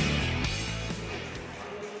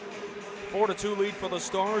 4-2 lead for the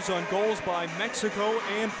Stars on goals by Mexico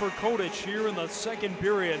and Furkodich here in the second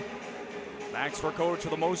period. Max Furkodich,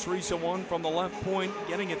 the most recent one from the left point,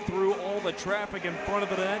 getting it through all the traffic in front of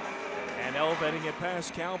the net and elevating it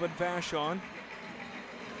past Calvin Vachon.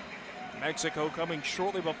 Mexico coming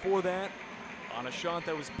shortly before that on a shot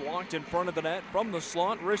that was blocked in front of the net from the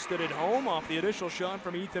slot, wristed it home off the initial shot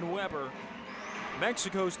from Ethan Weber.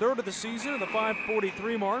 Mexico's third of the season at the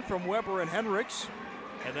 5:43 mark from Weber and Hendricks,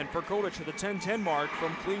 and then Furkodich at the 10:10 mark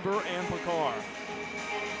from Kleber and Bakar.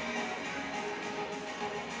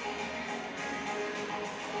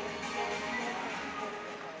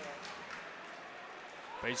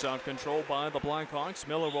 Face-off control by the Blackhawks.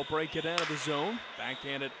 Miller will break it out of the zone.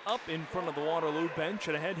 Backhanded up in front of the Waterloo bench,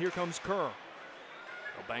 and ahead here comes Kerr.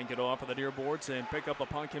 He'll bank it off of the near boards and pick up the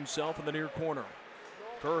puck himself in the near corner.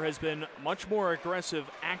 Kerr has been much more aggressive,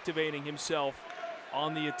 activating himself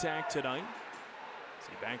on the attack tonight. As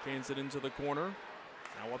he backhands it into the corner.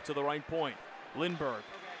 Now up to the right point. Lindbergh.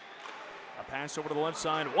 A pass over to the left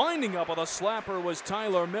side. Winding up with a slapper was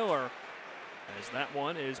Tyler Miller, as that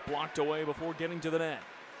one is blocked away before getting to the net.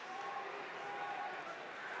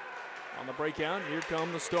 On the breakout, here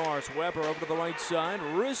come the Stars. Weber over to the right side,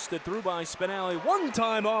 wristed through by Spinelli. One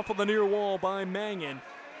time off of the near wall by Mangan.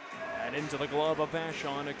 And into the glove of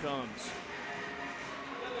Vachon it comes.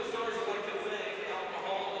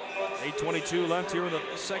 8:22 left here in the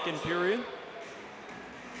second period.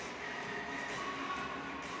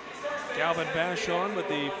 Calvin Vachon with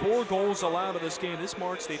the 4 goals allowed in this game. This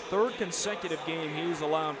marks the 3rd consecutive game he's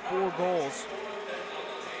allowed 4 goals.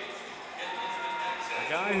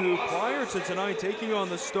 A guy who, prior to tonight taking on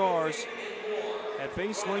the Stars, had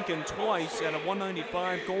faced Lincoln twice at a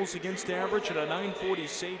 .195 goals against average and a .940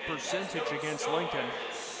 save percentage against Lincoln.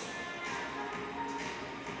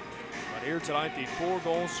 But here tonight, the 4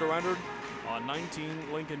 goals surrendered on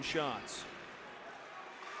 19 Lincoln shots.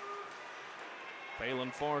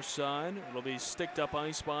 Phelan far side. It'll be sticked up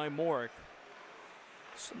ice by Morick.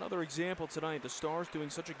 It's another example tonight. The Stars doing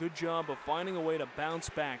such a good job of finding a way to bounce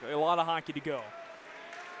back. A lot of hockey to go.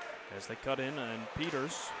 As they cut in, and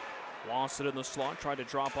Peters lost it in the slot, tried to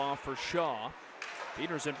drop off for Shaw.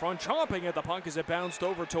 Peters in front, chomping at the puck as it bounced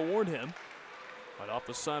over toward him. Right off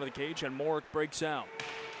the side of the cage, and Morick breaks out.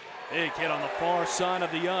 Big hit on the far side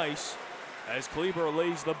of the ice as Kleber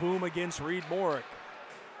lays the boom against Reed Morick.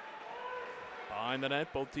 Behind the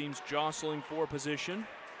net, both teams jostling for position.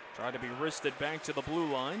 Try to be wristed back to the blue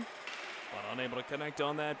line, but unable to connect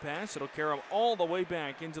on that pass. It'll carry him all the way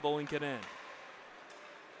back into the Lincoln end.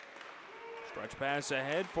 Stretch pass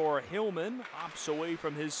ahead for Hillman. Hops away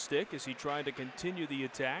from his stick as he tried to continue the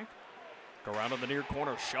attack. Go around in the near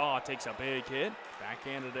corner. Shaw takes a big hit.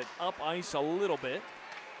 Backhanded it up ice a little bit.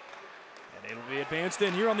 And it'll be advanced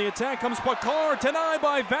in here on the attack. Comes Picard, denied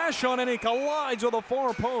by Vachon, and he collides with the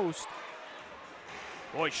far post.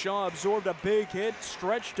 Boy, Shaw absorbed a big hit,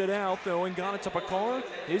 stretched it out though, and got it to Picard.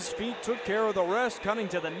 His feet took care of the rest, cutting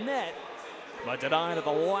to the net, but denied at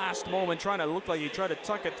the last moment, trying to look like he tried to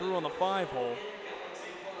tuck it through on the 5-hole.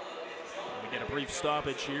 We get a brief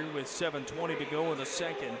stoppage here with 7:20 to go in the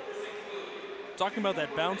second. Talking about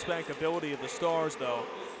that bounce back ability of the Stars though,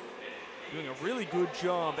 doing a really good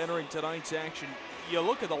job entering tonight's action. You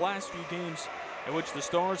look at the last few games in which the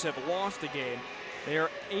Stars have lost a game. They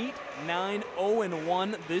are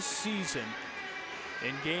 8-9-0-1 this season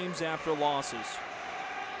in games after losses.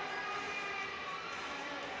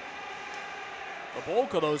 The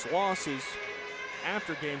bulk of those losses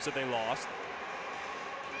after games that they lost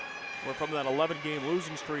were from that 11-game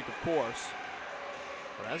losing streak, of course.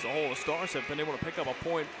 But as a whole, the Stars have been able to pick up a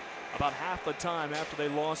point about half the time after they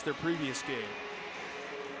lost their previous game.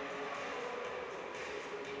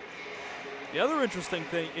 The other interesting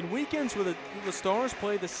thing, in weekends where the Stars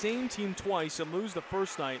play the same team twice and lose the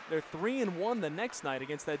first night, they're 3-1 the next night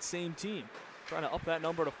against that same team. Trying to up that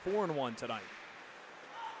number to 4-1 tonight.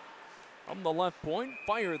 From the left point,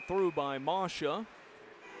 fired through by Masha.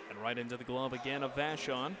 And right into the glove again of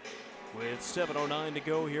Vachon with 7:09 to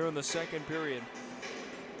go here in the second period.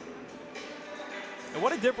 And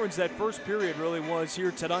what a difference that first period really was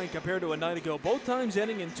here tonight compared to a night ago. Both times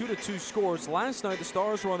ending in 2-2 scores. Last night the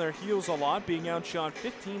Stars were on their heels a lot, being outshot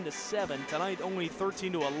 15-7. Tonight only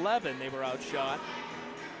 13-11 they were outshot.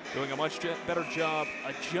 Doing a much better job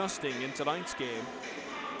adjusting in tonight's game.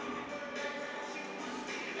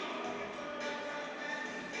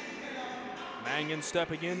 Mangan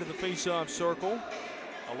stepping into the face-off circle.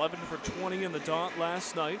 11 for 20 in the dot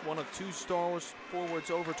last night. One of 2 Stars forwards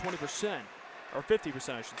over 20%. Or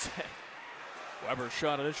 50%, I should say. Weber's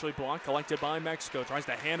shot initially blocked, collected by Mexico. Tries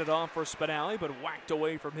to hand it off for Spinelli, but whacked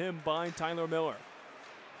away from him by Tyler Miller.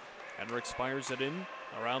 Hendricks fires it in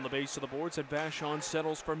around the base of the boards, and Vachon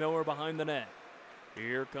settles for Miller behind the net.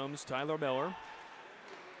 Here comes Tyler Miller.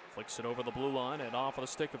 Flicks it over the blue line and off of the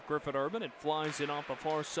stick of Griffin Urban. It flies in off the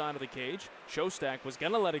far side of the cage. Shostak was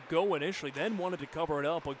going to let it go initially, then wanted to cover it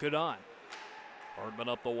up, but good on. Urban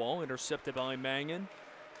up the wall, intercepted by Mangan.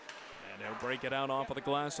 And they'll break it out off of the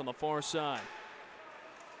glass on the far side.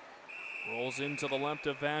 Rolls into the left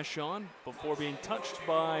of Vachon before being touched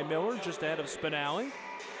by Miller just ahead of Spinelli.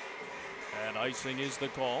 And icing is the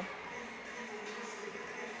call.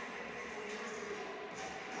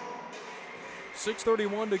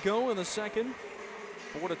 .6:31 to go in the second.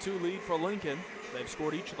 4-2 lead for Lincoln. They've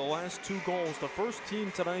scored each of the last 2 goals. The first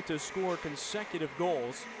team tonight to score consecutive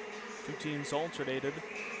goals. 2 teams alternated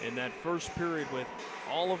in that first period with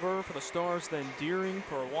Oliver for the Stars, then Deering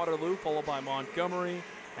for Waterloo, followed by Montgomery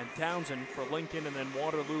and Townsend for Lincoln, and then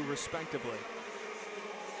Waterloo respectively.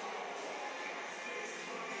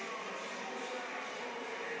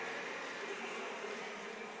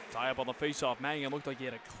 Tie up on the faceoff. Mangan looked like he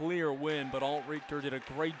had a clear win, but Alt Richter did a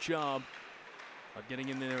great job of getting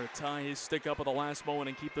in there to tie his stick up at the last moment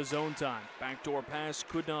and keep the zone time. Backdoor pass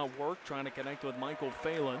could not work, trying to connect with Michael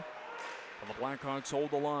Phelan. But the Blackhawks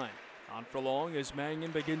hold the line. On for long as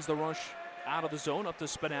Mangan begins the rush out of the zone, up to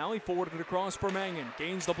Spinelli, forwarded across for Mangan.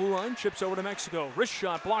 Gains the blue line, chips over to Mexico. Wrist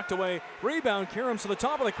shot blocked away. Rebound, Karams to the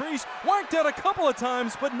top of the crease. Whacked out a couple of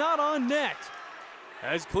times, but not on net.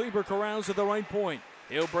 As Kleber corrals at the right point,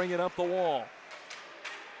 he'll bring it up the wall.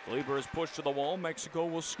 Kleber is pushed to the wall. Mexico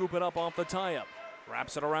will scoop it up off the tie-up.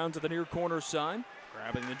 Wraps it around to the near corner side.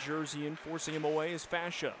 Grabbing the jersey and forcing him away is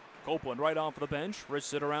Fascia. Copeland right off the bench.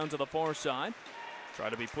 Wrists it around to the far side. Try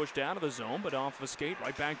to be pushed out of the zone, but off the skate,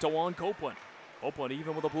 right back to Juan Copeland. Copeland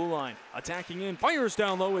even with the blue line. Attacking in, fires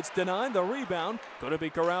down low, it's denied. The rebound going to be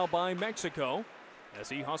corralled by Mexico as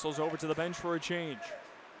he hustles over to the bench for a change.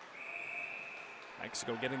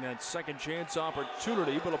 Mexico getting that second chance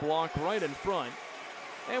opportunity, but a block right in front.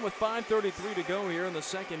 And with 5:33 to go here in the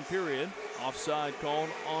second period, offside called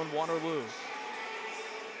on Waterloo.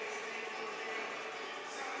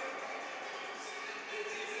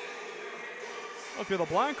 If you're the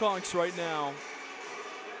Blackhawks right now,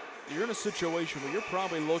 you're in a situation where you're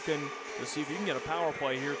probably looking to see if you can get a power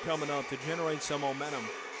play here coming up to generate some momentum.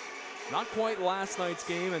 Not quite last night's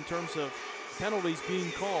game in terms of penalties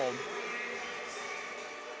being called.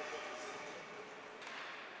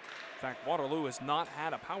 In fact, Waterloo has not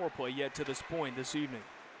had a power play yet to this point this evening.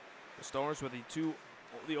 The Stars with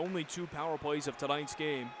the only 2 power plays of tonight's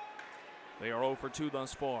game. They are 0 for 2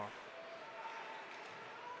 thus far.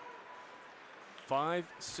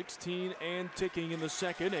 5:16 and ticking in the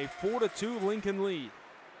second, a 4-2 Lincoln lead.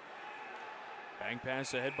 Bank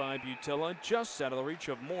pass ahead by Butilla, just out of the reach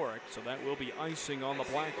of Morick, so that will be icing on the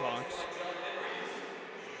Blackhawks.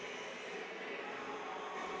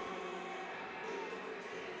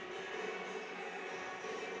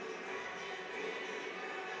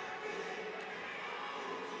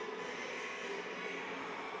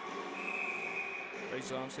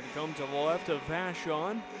 Faceoff's going to come to the left of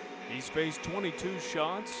Vashon. He's faced 22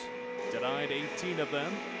 shots, denied 18 of them.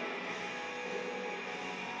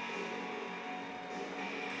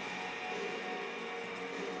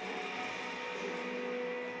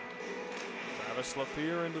 Travis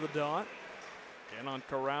Lafleur into the dot. Cannot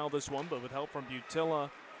corral this one, but with help from Butilla,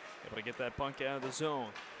 able to get that puck out of the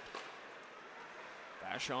zone.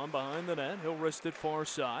 Vashon behind the net. He'll wrist it far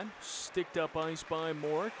side. Sticked up ice by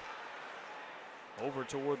Morick. Over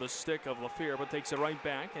toward the stick of Lafleur, but takes it right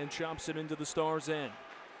back and chops it into the Stars' end.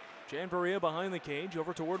 Janvaria behind the cage,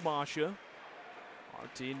 over toward Masha.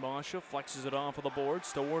 Martin Masha flexes it off of the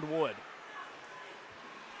boards toward Wood.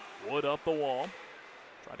 Wood up the wall.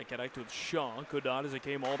 Tried to connect with Shaw. Could not as it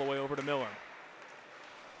came all the way over to Miller.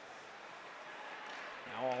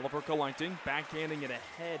 Now Oliver collecting, backhanding it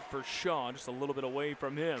ahead for Shaw, just a little bit away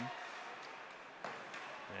from him.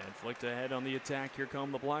 And flicked ahead on the attack. Here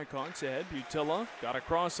come the Blackhawks ahead. Butilla got a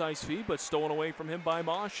cross ice feed, but stolen away from him by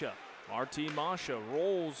Masha. Martin Masha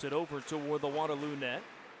rolls it over toward the Waterloo net.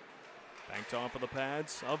 Banked off of the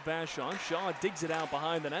pads of Vashon. Shaw digs it out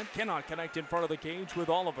behind the net. Cannot connect in front of the cage with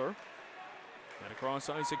Oliver. And across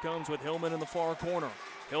ice it comes with Hillman in the far corner.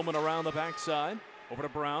 Hillman around the backside. Over to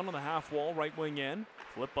Brown on the half wall, right wing end.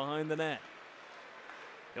 Flip behind the net.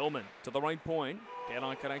 Hillman to the right point.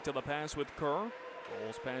 Cannot connect to the pass with Kerr.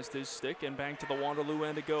 Rolls past his stick and back to the Waterloo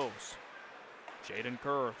end it goes. Jaden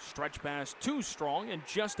Kerr, stretch pass too strong and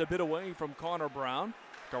just a bit away from Connor Brown.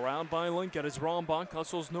 Around by Lincoln as Rombach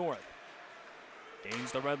hustles north.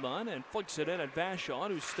 Gains the red line and flicks it in at Vashon,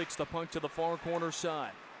 who sticks the puck to the far corner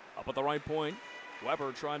side. Up at the right point,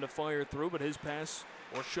 Weber trying to fire through, but his pass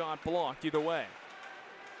or shot blocked either way.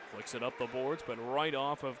 Flicks it up the boards, but right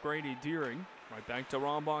off of Grady Deering. Right back to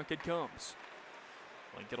Rombach it comes.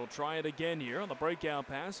 Lincoln will try it again here on the breakout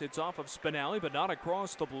pass. It's off of Spinelli, but not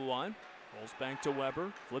across the blue line. Rolls back to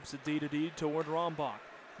Weber. Flips it D-to-D toward Rombach.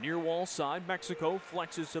 Near wall side, Mexico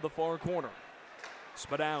flexes to the far corner.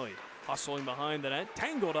 Spinelli hustling behind the net.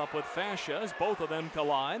 Tangled up with Fascia as both of them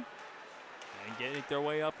collide. And getting their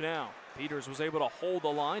way up now. Peters was able to hold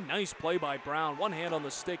the line. Nice play by Brown. One hand on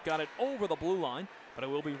the stick. Got it over the blue line, but it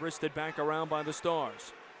will be wristed back around by the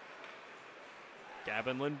Stars.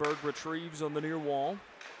 Gavin Lindbergh retrieves on the near wall.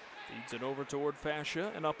 Feeds it over toward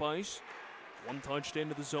Fascia and up ice. One touched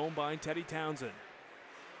into the zone by Teddy Townsend.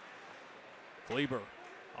 Kleber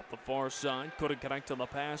up the far side, couldn't connect on the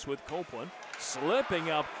pass with Copeland. Slipping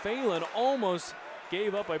up, Phelan almost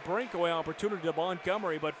gave up a breakaway opportunity to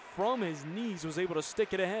Montgomery, but from his knees was able to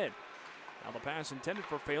stick it ahead. Now the pass intended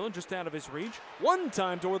for Phelan, just out of his reach. One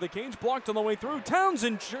time toward the cage, blocked on the way through.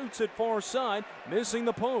 Townsend shoots it far side, missing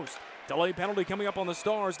the post. Delay penalty coming up on the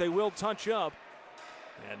Stars. They will touch up.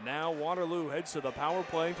 And now Waterloo heads to the power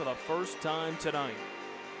play for the first time tonight.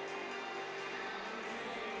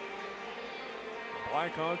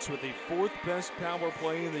 Blackhawks with the 4th best power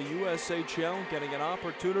play in the USHL, getting an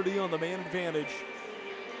opportunity on the man advantage.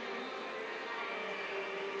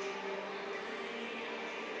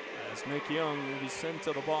 As Nick Young will be sent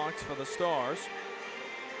to the box for the Stars.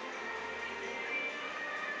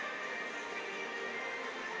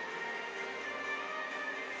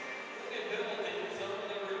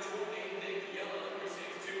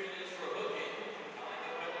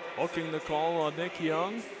 Hooking the call on Nick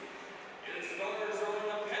Young.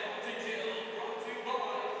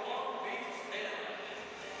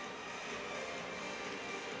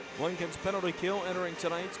 Lincoln's penalty kill entering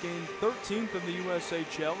tonight's game 13th in the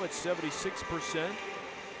USHL at 76%.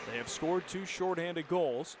 They have scored 2 shorthanded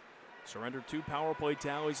goals. Surrendered 2 power play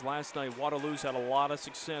tallies last night. Waterloo's had a lot of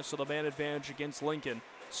success, so the man advantage against Lincoln.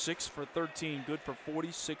 6 for 13, good for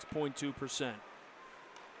 46.2%.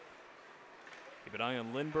 Keep an eye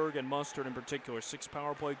on Lindbergh and Mustard in particular. 6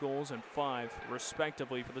 power play goals and 5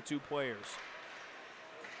 respectively for the 2 players.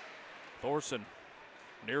 Thorson,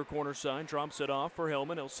 near corner side, drops it off for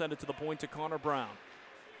Hillman. He'll send it to the point to Connor Brown.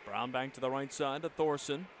 Brown back to the right side to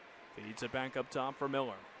Thorson. Feeds it back up top for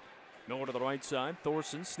Miller. Miller to the right side.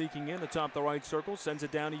 Thorson sneaking in atop the right circle. Sends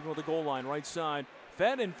it down even with the goal line. Right side.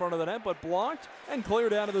 Fed in front of the net, but blocked and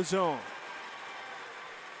cleared out of the zone.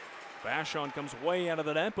 Vachon comes way out of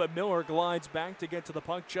the net, but Miller glides back to get to the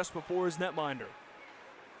puck just before his netminder.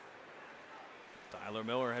 Tyler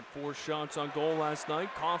Miller had 4 shots on goal last night.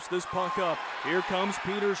 Coughs this puck up. Here comes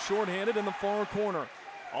Peters shorthanded in the far corner.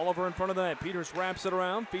 Oliver in front of the net. Peters wraps it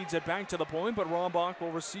around, feeds it back to the point, but Rombach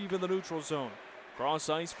will receive in the neutral zone. Cross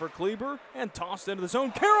ice for Kleber and tossed into the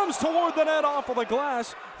zone. Karams toward the net off of the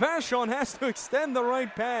glass. Vachon has to extend the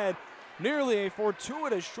right pad. Nearly a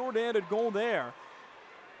fortuitous shorthanded goal there.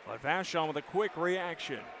 But Vachon with a quick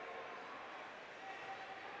reaction.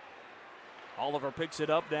 Oliver picks it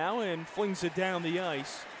up now and flings it down the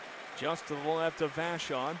ice. Just to the left of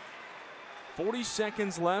Vachon. 40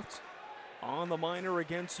 seconds left on the minor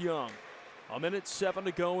against Young. 1:07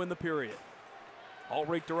 to go in the period.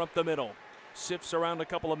 Allrichter up the middle. Sifts around a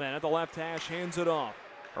couple of men at the left hash, hands it off.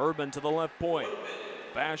 Urban to the left point.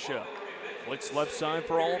 Basha flicks left side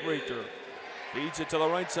for Allrichter. Feeds it to the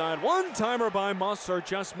right side. One-timer by Mustard,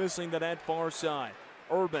 just missing the net far side.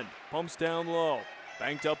 Urban pumps down low.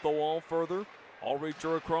 Banked up the wall further.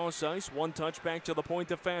 Allrichter across ice. One touch back to the point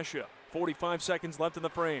to Fascia. 45 seconds left in the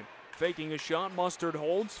frame. Faking a shot. Mustard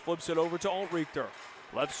holds. Flips it over to Allrichter.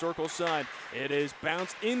 Left circle side. It is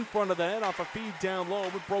bounced in front of the net off a feed down low,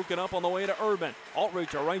 but broken up on the way to Urban.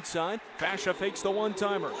 Allrichter right side. Fascia fakes the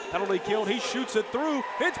one-timer. Penalty killed. He shoots it through.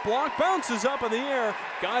 It's blocked. Bounces up in the air.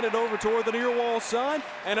 Guided over toward the near wall side.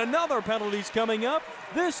 And another penalty's coming up.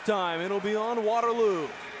 This time it'll be on Waterloo.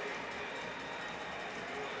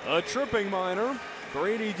 A tripping minor.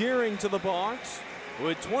 Grady Deering to the box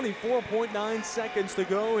with 24.9 seconds to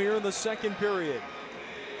go here in the second period.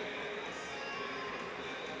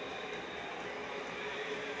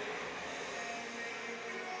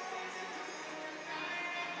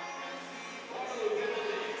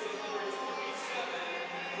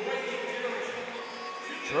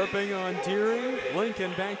 Tripping on Deering.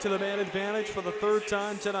 Lincoln back to the man advantage for the 3rd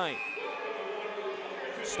time tonight.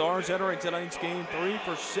 Stars entering tonight's game 3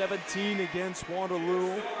 for 17 against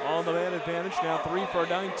Waterloo on the man advantage. Now 3 for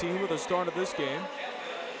 19 with the start of this game.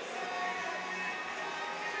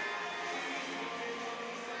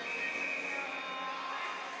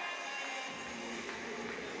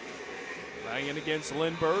 Banging against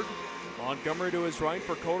Lindbergh. Montgomery to his right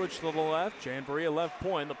for Kodich to the left. Janvaria left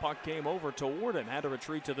point. The puck came over to Warden. Had to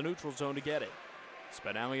retreat to the neutral zone to get it.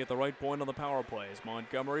 Spinelli at the right point on the power play as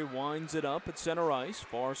Montgomery winds it up at center ice.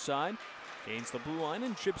 Far side. Gains the blue line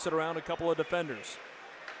and chips it around a couple of defenders.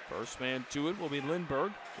 First man to it will be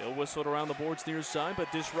Lindbergh. He'll whistle it around the boards near side,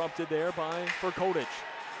 but disrupted there for Kodich.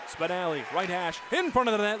 Spinelli, right hash, in front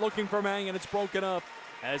of the net looking for Mang, and it's broken up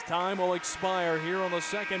as time will expire here on the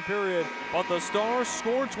second period. But the Stars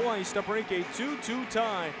score twice to break a 2-2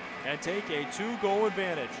 tie and take a 2-goal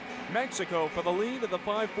advantage. Mexico for the lead at the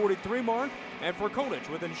 5:43 mark, and for Kodich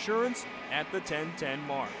with insurance at the 10:10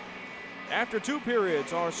 mark. After 2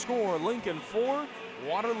 periods, our score, Lincoln 4,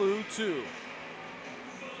 Waterloo 2.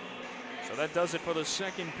 So that does it for the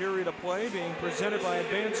second period of play, being presented by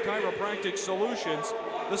Advanced Chiropractic Solutions.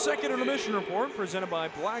 The second intermission report, presented by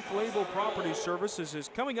Black Label Property Services, is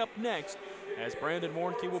coming up next, as Brandon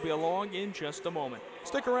Warnke will be along in just a moment.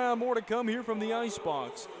 Stick around, more to come here from the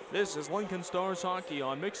Icebox. This is Lincoln Stars Hockey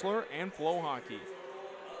on Mixlr and FloHockey.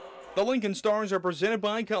 The Lincoln Stars are presented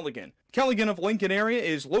by Culligan. Culligan of Lincoln area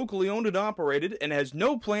is locally owned and operated and has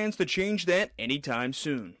no plans to change that anytime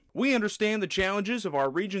soon. We understand the challenges of our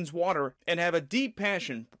region's water and have a deep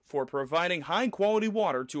passion for providing high-quality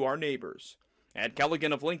water to our neighbors. At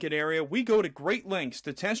Culligan of Lincoln area, we go to great lengths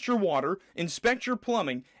to test your water, inspect your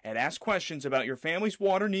plumbing, and ask questions about your family's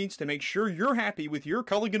water needs to make sure you're happy with your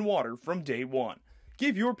Culligan water from day one.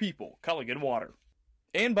 Give your people Culligan water.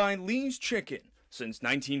 And by Lee's Chicken. Since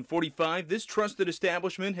 1945, this trusted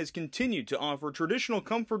establishment has continued to offer traditional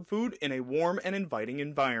comfort food in a warm and inviting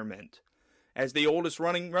environment. As the oldest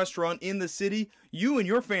running restaurant in the city, you and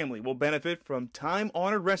your family will benefit from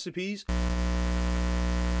time-honored recipes,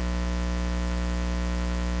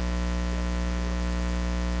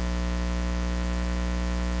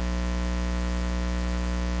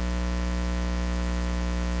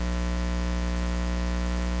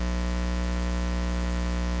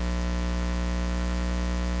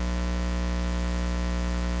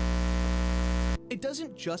 It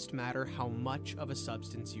doesn't just matter how much of a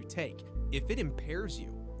substance you take. If it impairs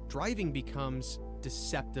you, driving becomes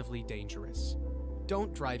deceptively dangerous.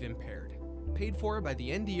 Don't drive impaired. Paid for by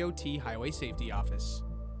the NDOT Highway Safety Office.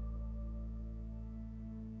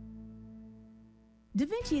 Da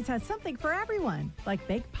Vinci's has something for everyone, like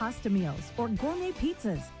baked pasta meals or gourmet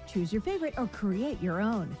pizzas. Choose your favorite or create your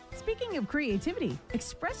own. Speaking of creativity,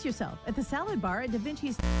 express yourself at the salad bar at Da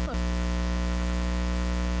Vinci's.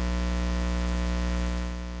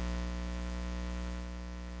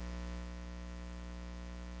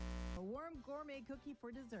 Gourmet cookie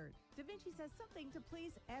for dessert. Da Vinci's has something to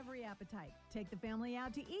please every appetite. Take the family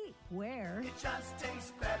out to eat. Where? It just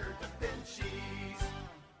tastes better, Da Vinci's.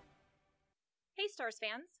 Hey Stars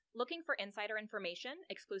fans! Looking for insider information,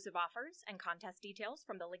 exclusive offers, and contest details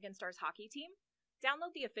from the Lincoln Stars hockey team?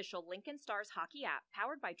 Download the official Lincoln Stars hockey app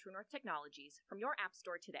powered by True North Technologies from your app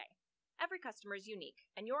store today. Every customer is unique,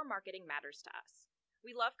 and your marketing matters to us.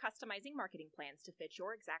 We love customizing marketing plans to fit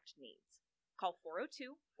your exact needs. Call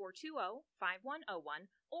 402-420-5101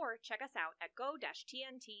 or check us out at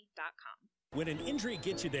go-tnt.com. When an injury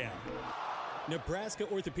gets you down, Nebraska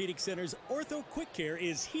Orthopedic Center's Ortho Quick Care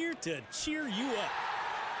is here to cheer you up.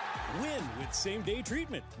 Win with same-day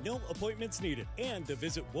treatment, no appointments needed, and the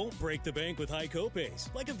visit won't break the bank with high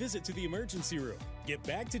copays, like a visit to the emergency room. Get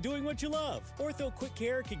back to doing what you love. Ortho Quick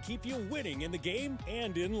Care can keep you winning in the game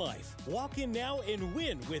and in life. Walk in now and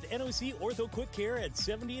win with NOC Ortho Quick Care at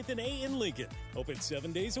 70th and A in Lincoln. Open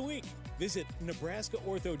 7 days a week. Visit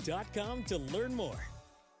NebraskaOrtho.com to learn more.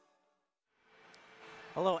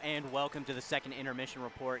 Hello and welcome to the second intermission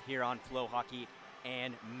report here on FloHockey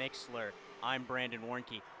and Mixlr. I'm Brandon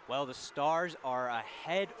Warnke. Well, the Stars are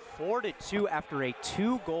ahead 4-2 after a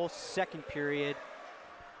 2-goal second period.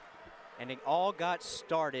 And it all got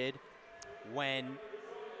started when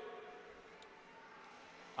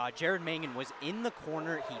Jared Mangan was in the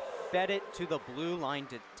corner. He fed it to the blue line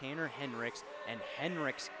to Tanner Henricks, and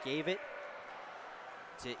Henricks gave it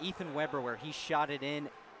to Ethan Weber where he shot it in,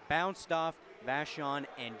 bounced off Vachon,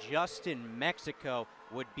 and Justin Mexico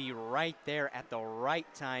would be right there at the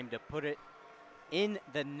right time to put it in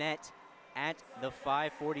the net at the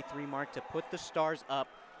 5:43 mark to put the Stars up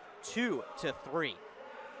 2-3.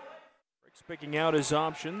 Picking out his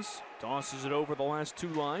options, tosses it over the last 2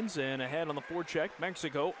 lines and ahead on the forecheck.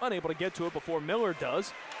 Mexico unable to get to it before Miller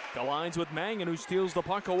does. Collides with Mangan, who steals the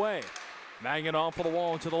puck away. Mangan off of the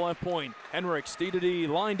wall to the left point. Henricks D-to-D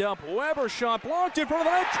lined up. Weber shot blocked in front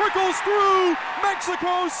of the net, trickles through.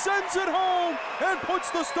 Mexico sends it home and puts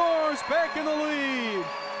the Stars back in the lead.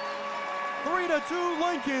 3-2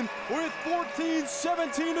 Lincoln with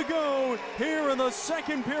 14:17 to go here in the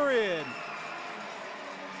second period.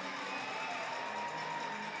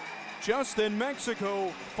 Justin Mexico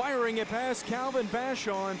firing it past Calvin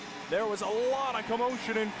Vachon. There was a lot of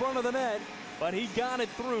commotion in front of the net, but he got it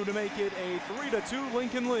through to make it a 3-2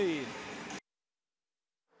 Lincoln lead.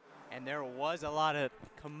 And there was a lot of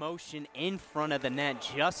commotion in front of the net,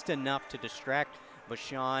 just enough to distract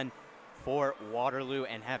Vachon for Waterloo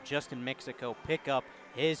and have Justin Mexico pick up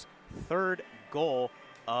his 3rd goal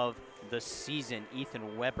of the season.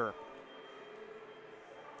 Ethan Weber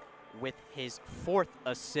with his 4th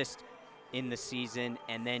assist in the season,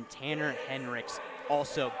 and then Tanner Henricks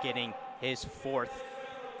also getting his 4th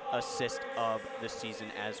assist of the season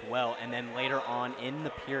as well. And then later on in the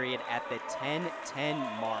period at the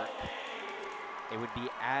 10-10 mark, it would be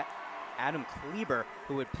Adam Kleber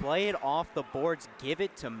who would play it off the boards, give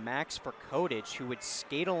it to Max Verkodich, who would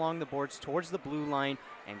skate along the boards towards the blue line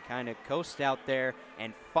and kind of coast out there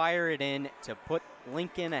and fire it in to put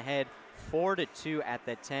Lincoln ahead 4-2 at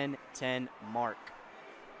the 10-10 mark.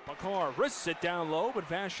 Bakar wrists it down low, but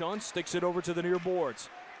Vachon sticks it over to the near boards.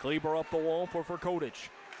 Kleber up the wall for Verkodich.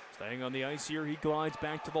 Staying on the ice here, he glides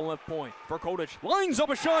back to the left point. Verkodich lines up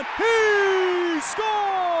a shot. He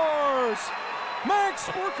scores! Max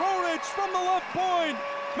Verkodich from the left point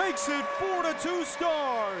makes it 4-2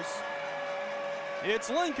 Stars. It's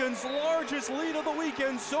Lincoln's largest lead of the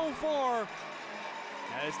weekend so far,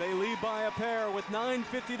 as they lead by a pair with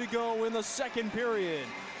 9:50 to go in the second period.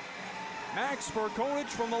 Max Verkodich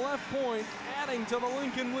from the left point adding to the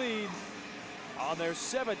Lincoln lead on their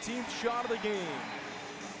 17th shot of the game.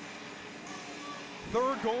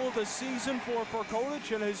 Third goal of the season for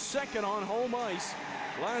Verkodich and his second on home ice.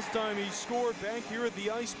 Last time he scored back here at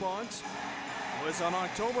the Icebox was on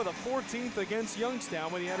October the 14th against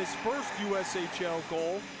Youngstown when he had his first USHL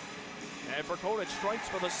goal. And Verkodich strikes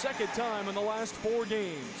for the second time in the last 4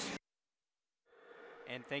 games.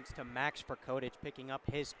 And thanks to Max Verkodich picking up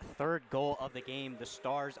his third goal of the game, the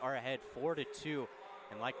Stars are ahead 4-2.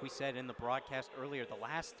 And like we said in the broadcast earlier, the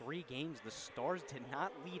last 3 games, the Stars did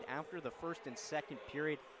not lead after the first and second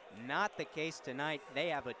period. Not the case tonight. They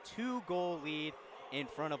have a 2-goal lead in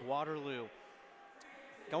front of Waterloo.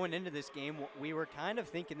 Going into this game, we were kind of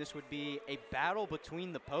thinking this would be a battle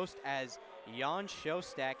between the posts as Jan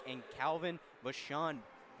Shostak and Calvin Vachon,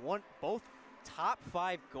 both top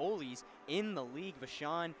 5 goalies in the league.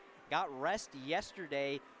 Vachon got rest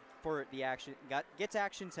yesterday for the action, gets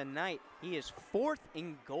action tonight. He is 4th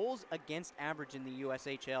in goals against average in the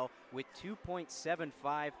USHL with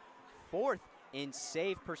 2.75, 4th in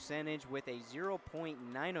save percentage with a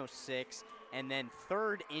 0.906, and then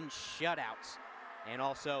 3rd in shutouts, and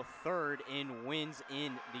also 3rd in wins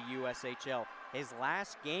in the USHL. His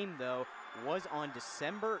last game, though, was on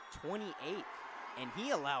December 28th, and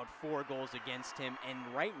he allowed 4 goals against him, and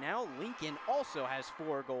right now Lincoln also has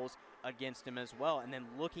 4 goals against him as well. And then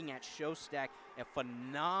looking at Shostak, a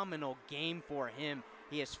phenomenal game for him.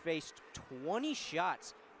 He has faced 20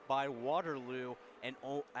 shots by Waterloo and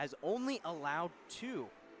has only allowed 2.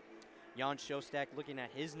 Jan Shostak, looking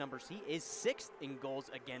at his numbers, he is 6th in goals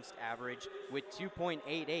against average with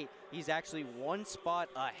 2.88. He's actually 1 spot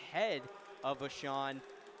ahead of Vachon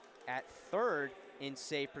at 3rd in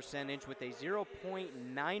save percentage with a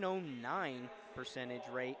 0.909 percentage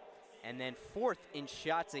rate, and then 4th in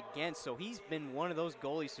shots against. So he's been one of those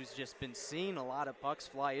goalies who's just been seeing a lot of pucks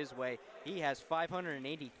fly his way. He has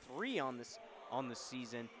 583 on the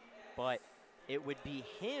season, but it would be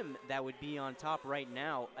him that would be on top right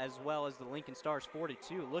now, as well as the Lincoln Stars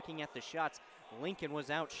 4-2. Looking at the shots, Lincoln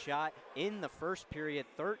was outshot in the first period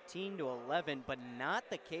 13-11, but not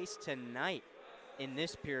the case tonight in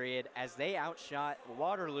this period, as they outshot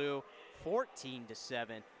Waterloo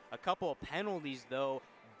 14-7. A couple of penalties, though,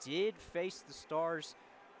 did face the Stars,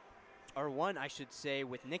 or one, I should say,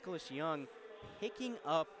 with Nicholas Young picking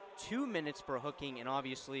up 2 minutes for hooking, and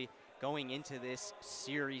obviously going into this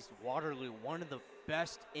series, Waterloo, one of the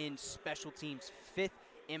best in special teams, 5th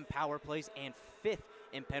in power plays and 5th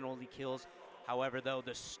in penalty kills. However, though,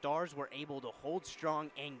 the Stars were able to hold strong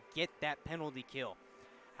and get that penalty kill.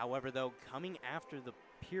 However, though, coming after the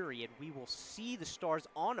period, we will see the Stars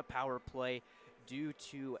on a power play due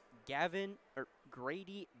to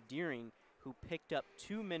Grady Deering, who picked up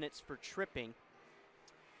 2 minutes for tripping.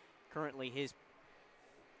 Currently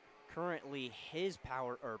his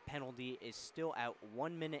power or penalty is still at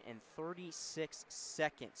 1 minute and 36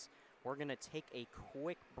 seconds. We're going to take a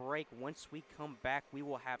quick break. Once we come back, we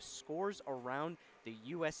will have scores around the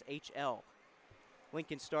USHL.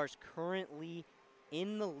 Lincoln Stars currently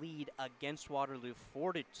in the lead against Waterloo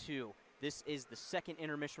 4-2. This is the second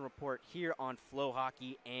intermission report here on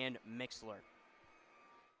FloHockey and Mixlr.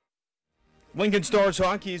 Lincoln Stars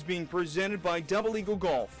Hockey is being presented by Double Eagle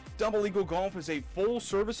Golf. Double Eagle Golf is a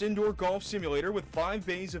full-service indoor golf simulator with 5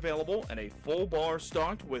 bays available and a full bar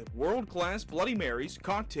stocked with world-class Bloody Marys,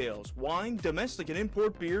 cocktails, wine, domestic and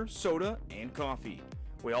import beer, soda, and coffee.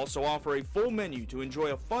 We also offer a full menu to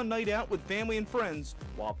enjoy a fun night out with family and friends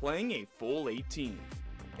while playing a full 18.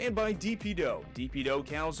 And by DP Dough. DP Dough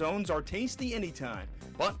calzones are tasty anytime,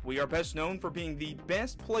 but we are best known for being the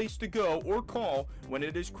best place to go or call when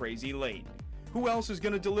it is crazy late. Who else is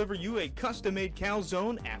going to deliver you a custom-made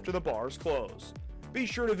calzone after the bars close? Be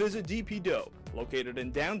sure to visit DP Dough, located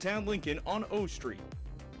in downtown Lincoln on O Street.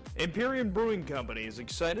 Imperium Brewing Company is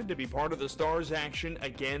excited to be part of the Stars action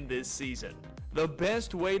again this season. The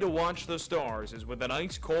best way to watch the Stars is with an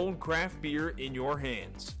ice-cold craft beer in your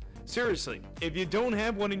hands. Seriously, if you don't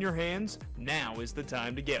have one in your hands, now is the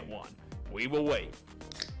time to get one. We will wait.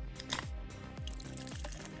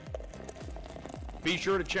 Be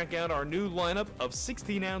sure to check out our new lineup of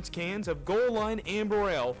 16-ounce cans of Goal Line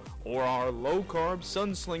Amber Ale or our low-carb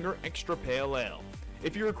Sunslinger Extra Pale Ale.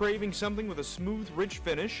 If you're craving something with a smooth, rich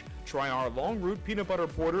finish, try our Long Root Peanut Butter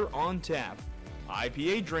Porter on tap.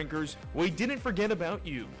 IPA drinkers, we didn't forget about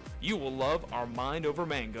you. You will love our Mind Over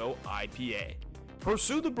Mango IPA.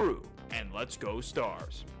 Pursue the brew, and let's go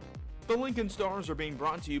Stars. The Lincoln Stars are being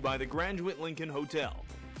brought to you by the Graduate Lincoln Hotel.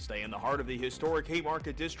 Stay in the heart of the historic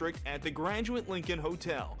Haymarket District at the Graduate Lincoln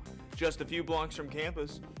Hotel. Just a few blocks from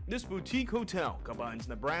campus, this boutique hotel combines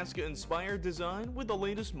Nebraska-inspired design with the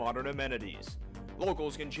latest modern amenities.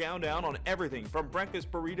 Locals can chow down on everything from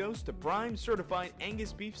breakfast burritos to prime certified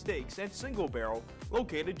Angus beef steaks at Single Barrel,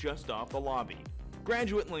 located just off the lobby.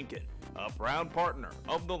 Graduate Lincoln, a proud partner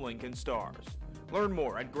of the Lincoln Stars. Learn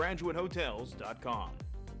more at graduatehotels.com.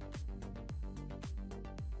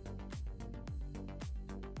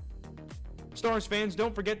 Stars fans,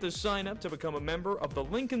 don't forget to sign up to become a member of the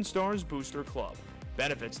Lincoln Stars Booster Club.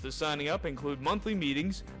 Benefits to signing up include monthly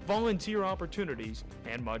meetings, volunteer opportunities,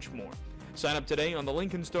 and much more. Sign up today on the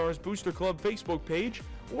Lincoln Stars Booster Club Facebook page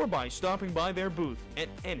or by stopping by their booth at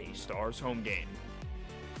any Stars home game.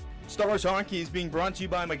 Stars Hockey is being brought to you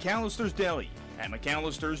by McAllister's Deli. At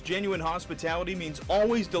McAllister's, genuine hospitality means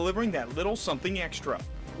always delivering that little something extra.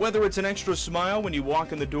 Whether it's an extra smile when you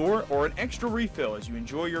walk in the door or an extra refill as you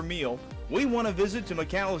enjoy your meal, we want to visit to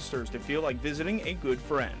McAllister's to feel like visiting a good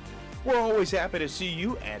friend. We're always happy to see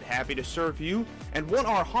you and happy to serve you and want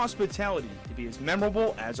our hospitality to be as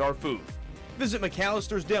memorable as our food. Visit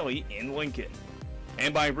McAllister's Deli in Lincoln.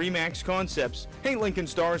 And by RE/MAX Concepts, hey Lincoln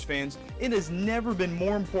Stars fans, it has never been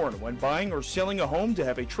more important when buying or selling a home to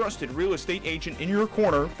have a trusted real estate agent in your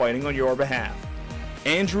corner fighting on your behalf.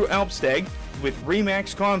 Andrew Alpsteg with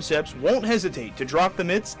RE/MAX Concepts won't hesitate to drop the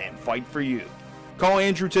mitts and fight for you. Call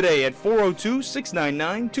Andrew today at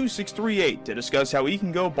 402-699-2638 to discuss how he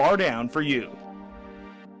can go bar down for you.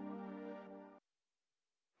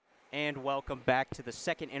 And welcome back to the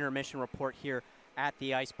second intermission report here at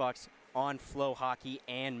the Icebox on FloHockey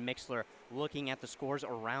and Mixler. Looking at the scores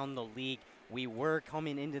around the league, we were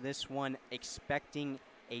coming into this one expecting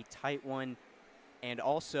a tight one, and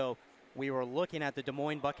also we were looking at the Des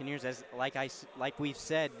Moines Buccaneers as, like we've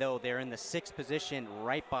said, though, they're in the 6th position.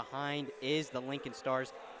 Right behind is the Lincoln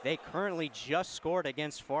Stars. They currently just scored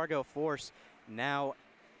against Fargo Force now,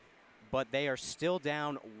 but they are still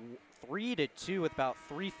down 3-2 with about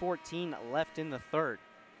 3:14 left in the third.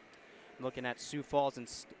 Looking at Sioux Falls and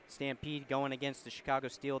Stampede going against the Chicago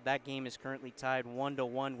Steel, that game is currently tied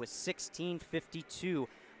 1-1 with 16:52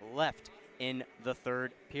 left in the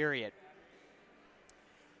third period.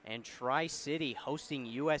 And Tri-City hosting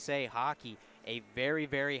USA Hockey, a very,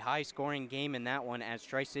 very high-scoring game in that one as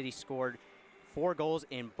Tri-City scored 4 goals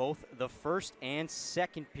in both the first and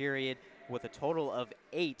second period with a total of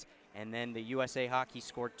 8. And then the USA Hockey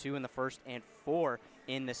scored 2 in the first and 4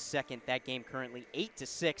 in the second. That game currently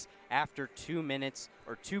 8-6 after 2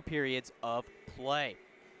 periods of play.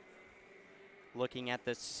 Looking at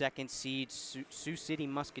the second seed, Sioux City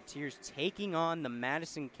Musketeers taking on the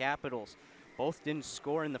Madison Capitals. Both didn't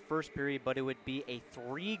score in the first period, but it would be a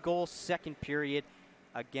 3-goal second period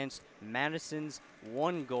against Madison's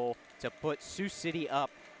 1 goal to put Sioux City up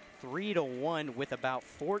 3-1 with about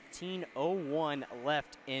 14:01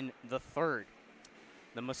 left in the third.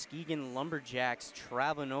 The Muskegon Lumberjacks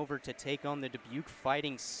traveling over to take on the Dubuque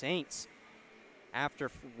Fighting Saints.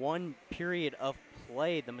 After 1 period of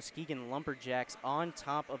play, the Muskegon Lumberjacks on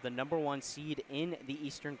top of the #1 seed in the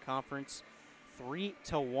Eastern Conference,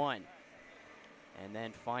 3-1. And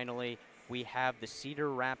then finally, we have the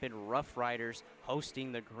Cedar Rapids Rough Riders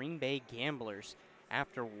hosting the Green Bay Gamblers.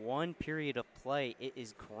 After 1 period of play, it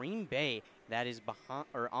is Green Bay that is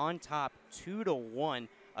on top 2-1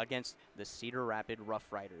 against the Cedar Rapids Rough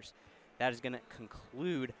Riders. That is going to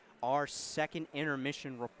conclude our second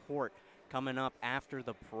intermission report. Coming up after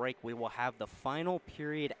the break, we will have the final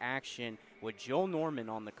period action with Joe Norman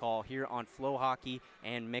on the call here on FloHockey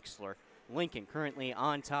and Mixler. Lincoln currently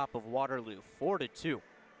on top of Waterloo, 4-2.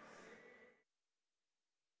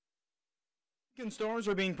 Lincoln Stars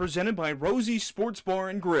are being presented by Rosie's Sports Bar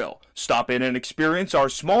and Grill. Stop in and experience our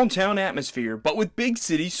small town atmosphere, but with big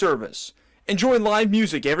city service. Enjoy live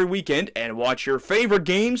music every weekend and watch your favorite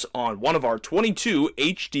games on one of our 22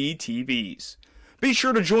 HD TVs. Be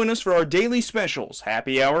sure to join us for our daily specials,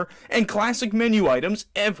 happy hour, and classic menu items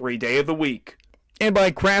every day of the week. And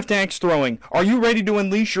by Craft Axe Throwing, are you ready to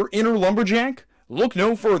unleash your inner lumberjack? Look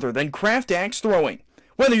no further than Craft Axe Throwing.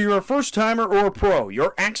 Whether you're a first-timer or a pro,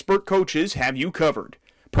 your expert coaches have you covered.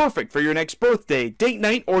 Perfect for your next birthday, date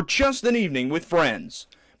night, or just an evening with friends.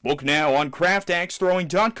 Book now on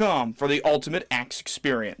craftaxethrowing.com for the ultimate axe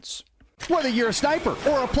experience. Whether you're a sniper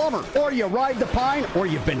or a plumber or you ride the pine or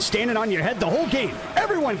you've been standing on your head the whole game,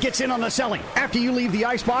 everyone gets in on the selling. After you leave the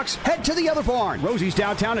icebox, head to the other barn. Rosie's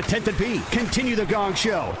downtown at 10th and P. Continue the gong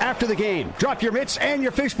show. After the game, drop your mitts and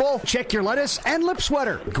your fishbowl, check your lettuce and lip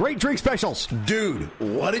sweater. Great drink specials. Dude,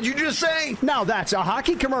 what did you just say? Now that's a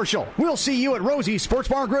hockey commercial. We'll see you at Rosie's Sports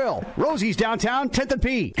Bar Grill. Rosie's downtown, 10th and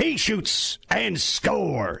P. He shoots and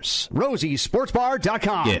scores.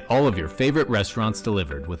 RosieSportsBar.com. Get all of your favorite restaurants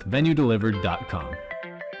delivered with VenueDelivered.com.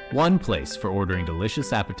 One place for ordering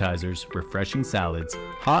delicious appetizers, refreshing salads,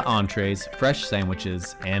 hot entrees, fresh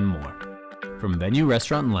sandwiches, and more. From Venue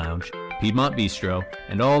Restaurant and Lounge, Piedmont Bistro,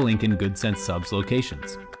 and all Lincoln Good Sense Subs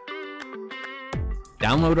locations.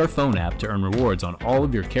 Download our phone app to earn rewards on all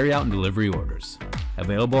of your carryout and delivery orders.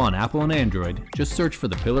 Available on Apple and Android, just search for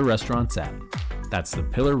the Pillar Restaurants app. That's the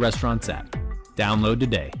Pillar Restaurants app. Download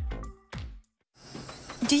today.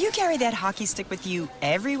 Do you carry that hockey stick with you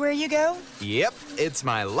everywhere you go? Yep, it's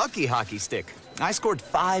my lucky hockey stick. I scored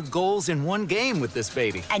 5 goals in one game with this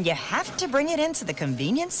baby. And you have to bring it into the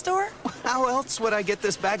convenience store? How else would I get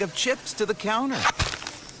this bag of chips to the counter?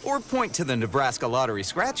 Or point to the Nebraska lottery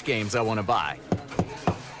scratch games I want to buy?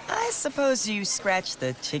 I suppose you scratch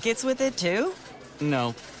the tickets with it too?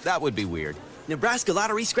 No, that would be weird. Nebraska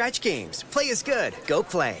lottery scratch games. Play is good. Go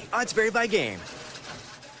play. Odds vary by game.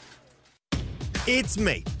 It's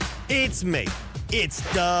me.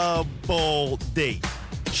 It's Double D.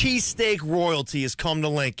 Cheesesteak royalty has come to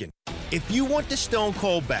Lincoln. If you want the Stone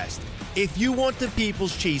Cold best, if you want the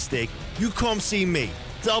people's cheesesteak, you come see me,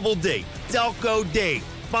 Double D, Delco Dave.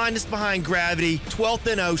 Find us behind Gravity,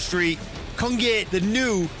 12th and O Street. Come get the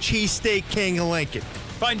new Cheesesteak King of Lincoln.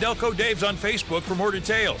 Find Delco Dave's on Facebook for more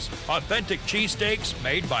details. Authentic cheesesteaks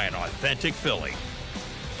made by an authentic Philly.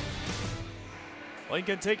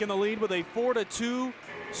 Lincoln taking the lead with a 4-2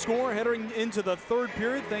 score heading into the third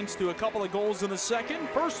period thanks to a couple of goals in the second.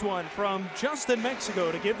 First one from Justin Mexico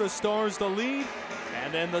to give the Stars the lead,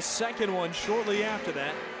 and then the second one shortly after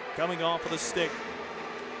that coming off of the stick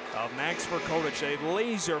of Max Verkovic. A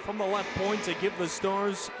laser from the left point to give the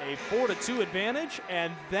Stars a 4-2 advantage,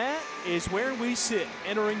 and that is where we sit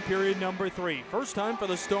entering period number 3. First time for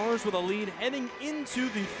the Stars with a lead heading into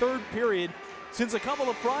the third period since a couple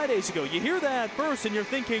of Fridays ago. You hear that at first and you're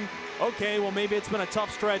thinking, okay, well maybe it's been a tough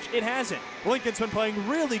stretch. It hasn't. Lincoln's been playing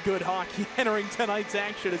really good hockey entering tonight's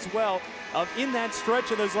action as well. In that stretch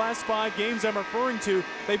of those last 5 games I'm referring to,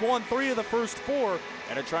 they've won 3 of the first 4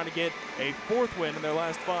 and are trying to get a 4th win in their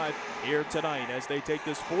last 5 here tonight as they take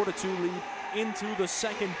this 4-2 lead into the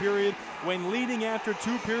second period. When leading after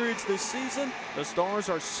 2 periods this season, the Stars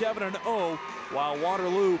are 7-0, while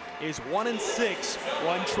Waterloo is 1-6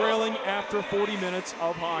 when trailing after 40 minutes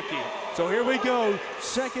of hockey. So here we go,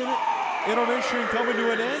 second intermission coming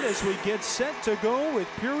to an end as we get set to go with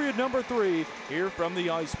period number 3 here from the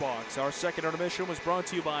Icebox. Our second intermission was brought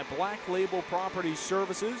to you by Black Label Property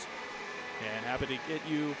Services, and happy to get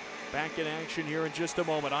you back in action here in just a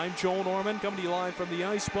moment. I'm Joel Norman coming to you live from the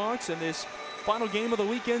Icebox, and this final game of the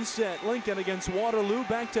weekend set, Lincoln against Waterloo,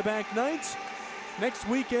 back-to-back nights. Next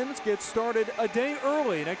weekend gets started a day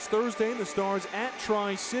early. Next Thursday, the Stars at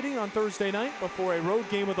Tri-City on Thursday night before a road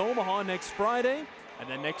game with Omaha next Friday. And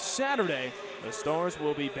then next Saturday, the Stars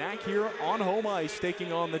will be back here on home ice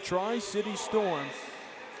taking on the Tri-City Storm.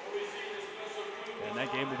 And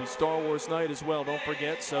that game will be Star Wars night as well, don't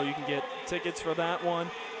forget. So you can get tickets for that one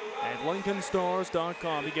at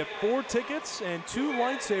LincolnStars.com. You get 4 tickets and 2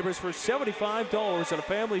 lightsabers for $75 at a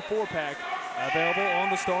family 4-pack available on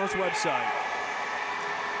the Stars website.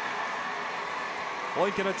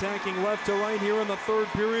 Lincoln attacking left to right here in the third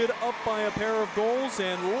period, up by a pair of goals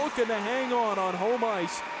and looking to hang on home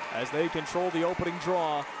ice as they control the opening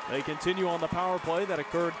draw. They continue on the power play that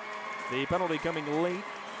occurred, the penalty coming late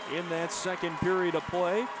in that second period of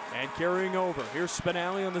play and carrying over. Here's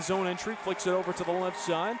Spinelli on the zone entry, flicks it over to the left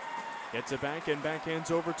side, gets it back and backhands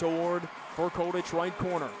over toward Verkovic, right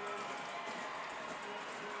corner.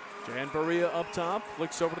 Jan Berea up top,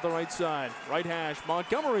 flicks over to the right side. Right hash,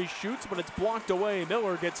 Montgomery shoots, but it's blocked away.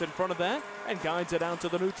 Miller gets in front of that and guides it out to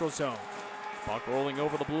the neutral zone. Puck rolling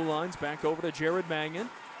over the blue lines, back over to Jared Mangan.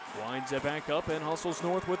 Winds it back up and hustles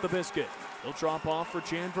north with the biscuit. He'll drop off for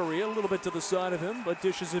Jan Berea, a little bit to the side of him, but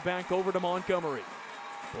dishes it back over to Montgomery.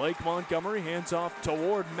 Blake Montgomery hands off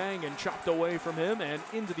toward Mangan, chopped away from him and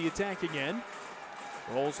into the attacking end.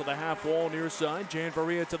 Rolls to the half wall near side. Jan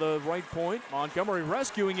Varia to the right point. Montgomery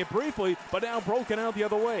rescuing it briefly, but now broken out the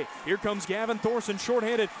other way. Here comes Gavin Thorson,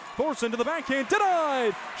 shorthanded. Thorson to the backhand,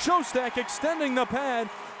 denied! Shostak extending the pad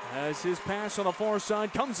as his pass on the far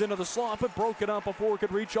side comes into the slot, but broken up before it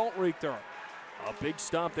could reach Altrichter. A big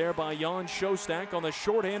stop there by Jan Shostak on the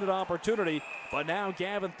shorthanded opportunity, but now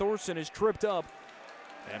Gavin Thorson is tripped up,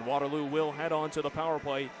 and Waterloo will head on to the power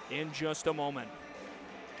play in just a moment.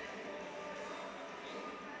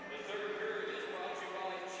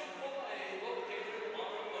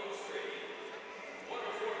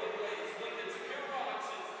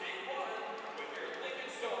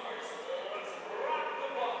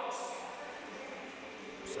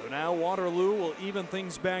 So now Waterloo will even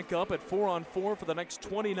things back up at 4-on-4 for the next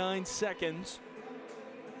 29 seconds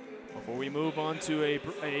before we move on to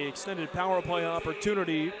a extended power play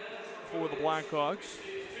opportunity for the Blackhawks.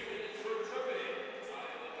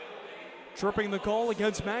 Tripping the call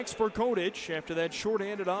against Max Verkodich after that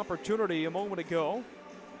shorthanded opportunity a moment ago.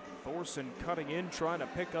 Thorson cutting in, trying to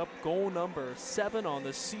pick up goal number 7 on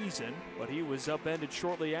the season, but he was upended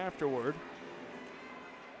shortly afterward.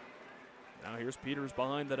 Now here's Peters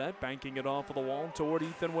behind the net, banking it off of the wall toward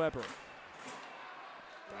Ethan Weber.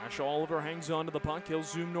 Dash Oliver hangs on to the puck. He'll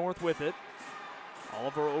zoom north with it.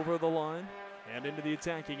 Oliver over the line and into the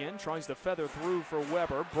attacking end. Tries to feather through for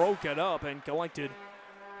Weber. Broke it up and collected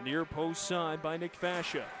near post side by Nick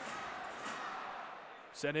Fascia.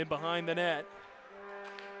 Sent in behind the net.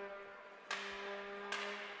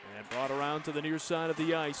 And brought around to the near side of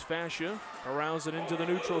the ice. Fascia corrals it into the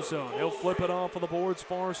neutral zone. He'll flip it off of the board's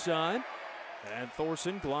far side. And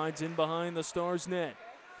Thorson glides in behind the Stars net.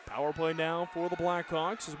 Power play now for the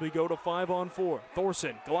Blackhawks as we go to 5-on-4.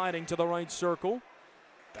 Thorson gliding to the right circle.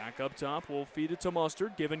 Back up top, we'll feed it to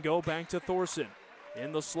Mustard. Give and go back to Thorson.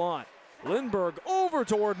 In the slot. Lindberg over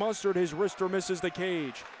toward Mustard. His wrister misses the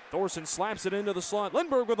cage. Thorson slaps it into the slot.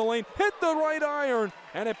 Lindberg with the lane. Hit the right iron.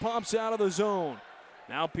 And it pops out of the zone.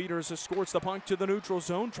 Now Peters escorts the puck to the neutral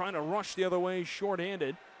zone. Trying to rush the other way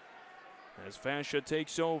shorthanded as Fascia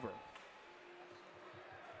takes over.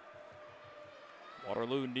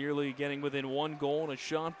 Waterloo nearly getting within 1 goal and a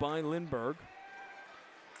shot by Lindberg.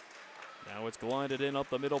 Now it's glided in up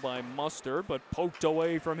the middle by Mustard, but poked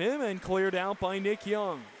away from him and cleared out by Nick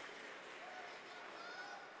Young.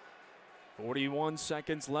 41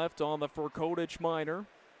 seconds left on the Verkodich minor.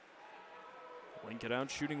 Link it out,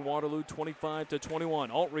 shooting Waterloo 25-21.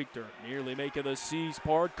 Altrichter nearly making the C's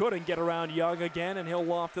part. Couldn't get around Young again, and he'll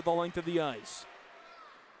loft it the length of the ice.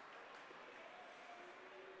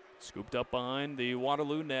 Scooped up behind the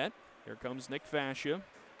Waterloo net. Here comes Nick Fascia.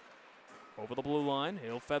 Over the blue line.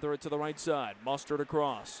 He'll feather it to the right side. Mustard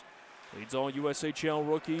across. Leads all USHL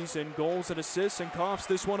rookies in goals and assists and coughs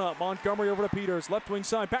this one up. Montgomery over to Peters. Left wing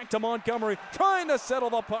side. Back to Montgomery. Trying to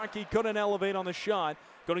settle the puck. He couldn't elevate on the shot.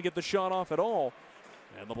 Couldn't get the shot off at all.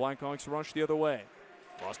 And the Blackhawks rush the other way.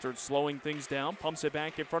 Mustard slowing things down. Pumps it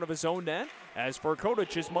back in front of his own net as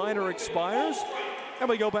Verkodich's minor expires. And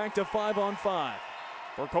we go back to 5-on-5.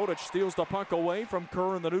 Verkodich steals the puck away from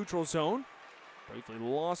Kerr in the neutral zone. Briefly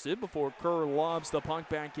lost it before Kerr lobs the puck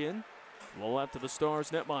back in. To the left of the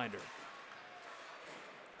Stars netminder.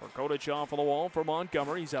 Verkodich off of the wall for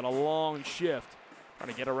Montgomery. He's had a long shift. Trying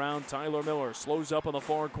to get around Tyler Miller. Slows up on the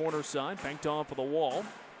far corner side. Banked off of the wall.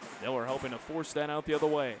 Miller helping to force that out the other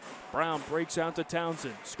way. Brown breaks out to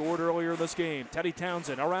Townsend. Scored earlier in this game. Teddy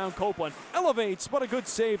Townsend around Copeland. Elevates, but a good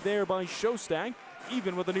save there by Shostak,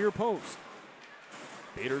 even with the near post.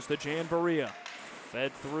 Peters to Jan Varia.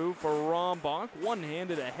 Fed through for Rombach.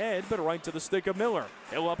 One-handed ahead, but right to the stick of Miller.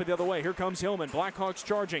 Hill up it the other way. Here comes Hillman. Blackhawks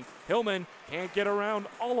charging. Hillman can't get around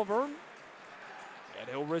Oliver. And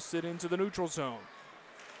he'll wrist it into the neutral zone.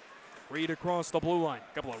 Reed across the blue line.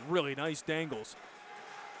 A couple of really nice dangles.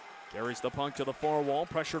 Carries the puck to the far wall.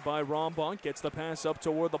 Pressured by Rombach. Gets the pass up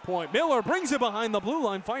toward the point. Miller brings it behind the blue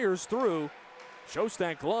line. Fires through.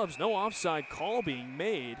 Shostak gloves. No offside call being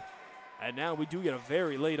made. And now we do get a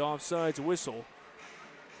very late offsides whistle.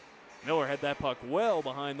 Miller had that puck well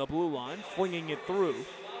behind the blue line, flinging it through.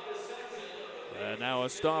 And now a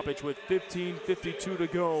stoppage with 15:52 to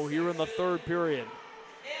go here in the third period.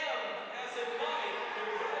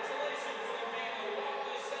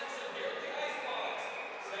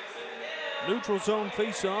 Neutral zone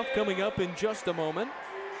face-off coming up in just a moment.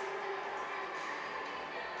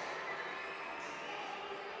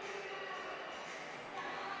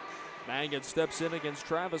 Mangan steps in against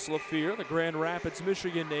Travis Lafleur, the Grand Rapids,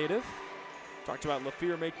 Michigan native. Talked about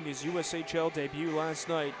LaFleur making his USHL debut last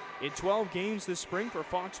night. In 12 games this spring for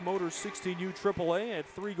Fox Motors 16U AAA, had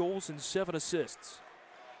 3 goals and 7 assists.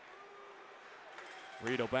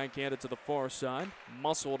 Reed will backhand it to the far side.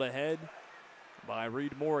 Muscled ahead by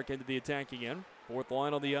Reed Morick into the attacking end. Fourth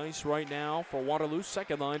line on the ice right now for Waterloo,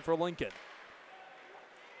 second line for Lincoln.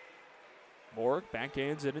 Morick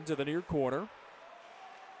backhands it into the near corner.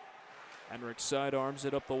 Henrik sidearms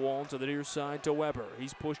it up the wall to the near side to Weber.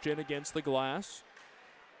 He's pushed in against the glass.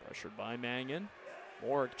 Pressured by Mangan.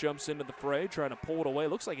 Morick jumps into the fray, trying to pull it away.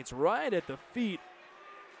 Looks like it's right at the feet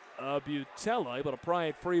of Butella, able to pry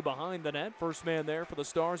it free behind the net. First man there for the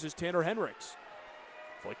Stars is Tanner Henriks.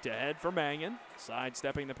 Flicked ahead for Mangan.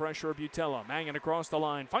 Sidestepping the pressure of Butella. Mangan across the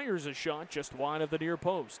line. Fires a shot just wide of the near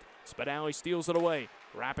post. Spadali steals it away.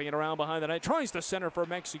 Wrapping it around behind the net. Tries to center for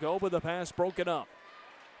Mexico, but the pass broken up.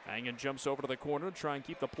 Mangan jumps over to the corner to try and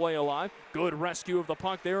keep the play alive. Good rescue of the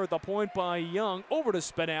puck there at the point by Young. Over to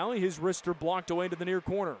Spadali. His wrister blocked away to the near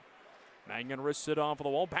corner. Mangan wrists it off of the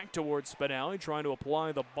wall. Back towards Spadali, trying to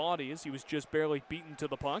apply the body as he was just barely beaten to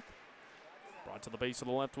the puck. Brought to the base of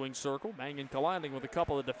the left wing circle. Mangan colliding with a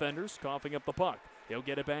couple of defenders, coughing up the puck. He'll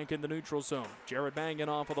get it back in the neutral zone. Jared Mangan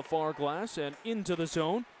off of the far glass and into the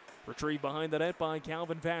zone. Retrieved behind the net by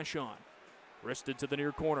Calvin Vachon. Wristed to the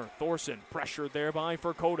near corner. Thorson pressured there by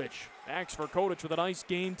Furkodich. Acts Furkodich with a nice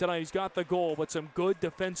game tonight. He's got the goal, but some good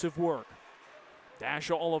defensive work.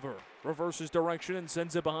 Dash Oliver reverses direction and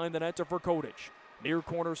sends it behind the net to Furkodich. Near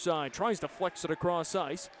corner side. Tries to flex it across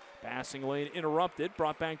ice. Passing lane interrupted.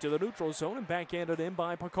 Brought back to the neutral zone and backhanded in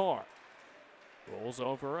by Picard. Rolls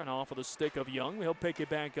over and off of the stick of Young. He'll pick it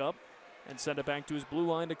back up and send it back to his blue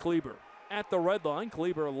line to Kleber. At the red line,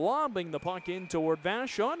 Kleber lobbing the puck in toward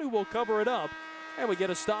Vachon, who will cover it up. And we get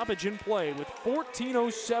a stoppage in play with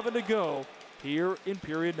 14:07 to go here in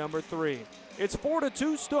period number 3. It's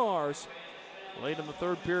 4-2 Stars. Late in the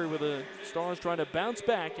third period with the Stars trying to bounce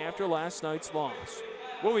back after last night's loss.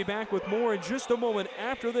 We'll be back with more in just a moment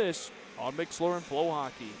after this on Mixlr and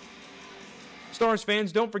FloHockey. Stars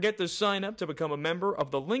fans, don't forget to sign up to become a member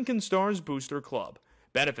of the Lincoln Stars Booster Club.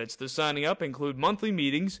 Benefits to signing up include monthly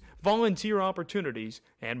meetings, volunteer opportunities,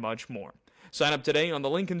 and much more. Sign up today on the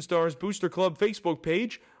Lincoln Stars Booster Club Facebook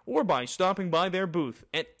page or by stopping by their booth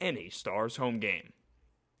at any Stars home game.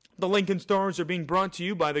 The Lincoln Stars are being brought to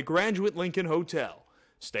you by the Graduate Lincoln Hotel.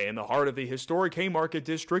 Stay in the heart of the historic Haymarket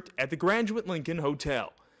District at the Graduate Lincoln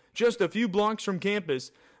Hotel. Just a few blocks from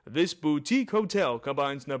campus, this boutique hotel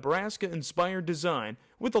combines Nebraska-inspired design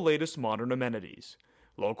with the latest modern amenities.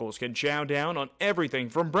 Locals can chow down on everything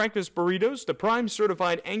from breakfast burritos to prime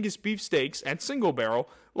certified Angus beef steaks at Single Barrel,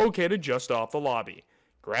 located just off the lobby.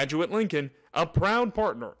 Graduate Lincoln, a proud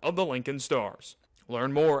partner of the Lincoln Stars.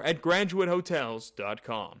 Learn more at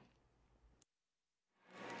graduatehotels.com.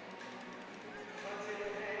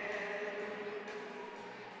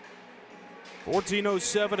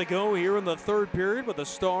 $14:07 to go here in the third period, with the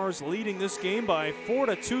Stars leading this game by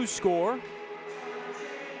 4-2 score.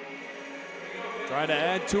 Trying to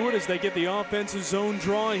add to it as they get the offensive zone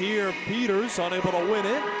draw here. Peters unable to win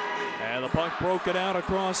it. And the puck broken out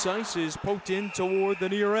across ice is poked in toward the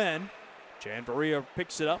near end. Janvaria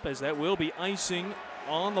picks it up as that will be icing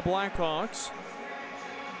on the Blackhawks.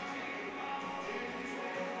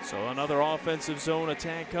 So another offensive zone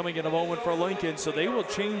attack coming in a moment for Lincoln, so they will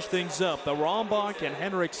change things up. The Rombach and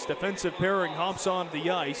Henriks defensive pairing hops onto the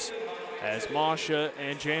ice as Masha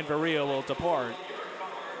and Janvaria will depart.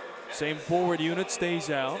 Same forward unit stays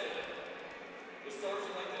out.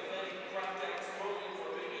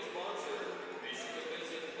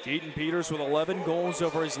 Keaton Peters with 11 goals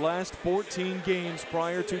over his last 14 games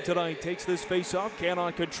prior to tonight. Takes this face-off,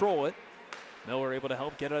 cannot control it. Miller able to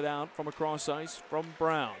help get it out from across ice from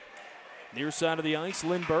Brown. Near side of the ice,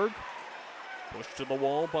 Lindbergh. Pushed to the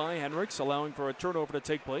wall by Henriks, allowing for a turnover to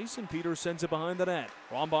take place, and Peters sends it behind the net.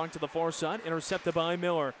 Rombach to the far side, intercepted by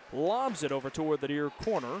Miller. Lobs it over toward the near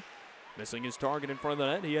corner. Missing his target in front of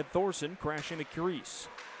the net, he had Thorson crashing the crease.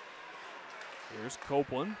 Here's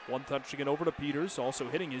Copeland, one touching it over to Peters. Also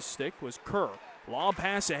hitting his stick was Kerr. Lob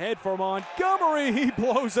pass ahead for Montgomery. He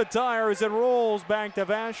blows the tires and rolls back to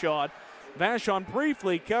Vachon. Vachon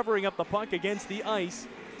briefly covering up the puck against the ice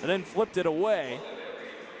and then flipped it away.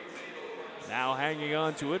 Now hanging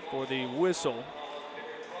on to it for the whistle.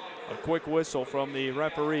 A quick whistle from the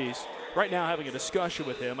referees. Right now having a discussion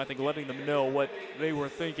with him, I think letting them know what they were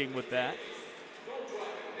thinking with that.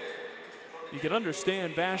 You can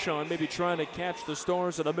understand Vachon maybe trying to catch the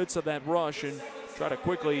Stars in the midst of that rush and try to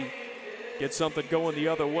quickly get something going the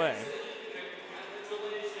other way.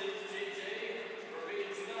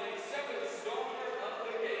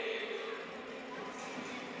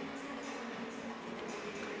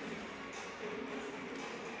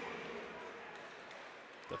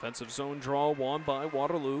 Defensive zone draw won by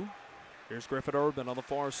Waterloo. Here's Griffin Urban on the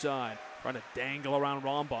far side, trying to dangle around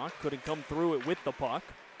Rombach. Couldn't come through it with the puck.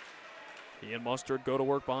 He and Mustard go to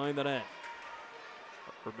work behind the net.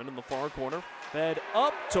 Urban in the far corner, fed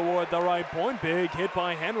up toward the right point. Big hit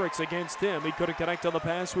by Henricks against him. He couldn't connect on the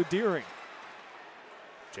pass with Deering.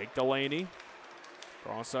 Jake Delaney,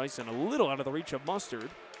 cross ice and a little out of the reach of Mustard.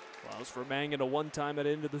 Allows for Mangan to one-time it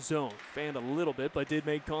into the zone. Fanned a little bit, but did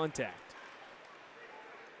make contact.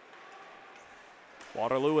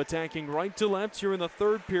 Waterloo attacking right to left here in the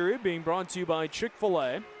third period, being brought to you by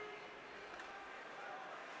Chick-fil-A.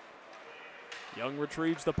 Young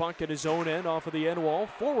retrieves the puck at his own end off of the end wall.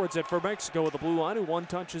 Forwards it for Mexico with the blue line, who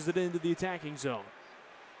one-touches it into the attacking zone.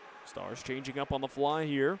 Stars changing up on the fly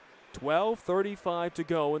here. 12:35 to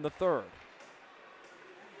go in the third.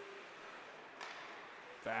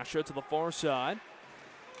 Fascia to the far side.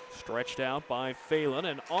 Stretched out by Phelan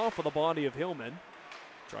and off of the body of Hillman.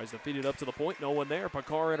 Tries to feed it up to the point, no one there.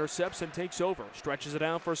 Pakar intercepts and takes over. Stretches it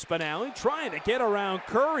out for Spinelli, trying to get around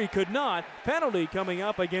Curry, could not. Penalty coming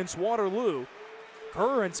up against Waterloo.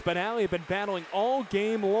 Kerr and Spinelli have been battling all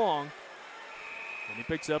game long. And he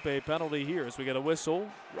picks up a penalty here as we get a whistle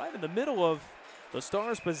right in the middle of the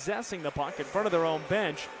Stars possessing the puck in front of their own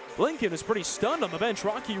bench. Lincoln is pretty stunned on the bench.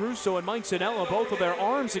 Rocky Russo and Mike Zanella, both with their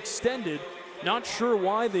arms extended. Not sure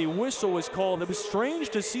why the whistle was called. It was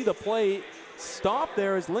strange to see the play stop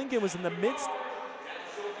there as Lincoln was in the midst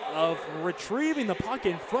of retrieving the puck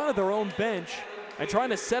in front of their own bench and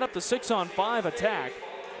trying to set up the 6-on-5 attack.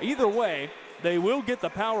 Either way, they will get the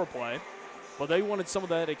power play, but they wanted some of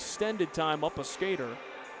that extended time up a skater.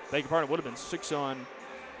 Beg your pardon, it would have been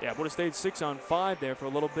would have stayed 6-on-5 there for a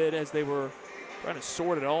little bit as they were trying to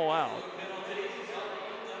sort it all out.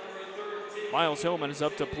 Miles Hillman is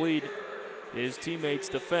up to plead his teammates'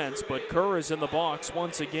 defense, but Kerr is in the box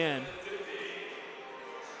once again.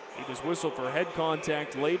 He was whistled for head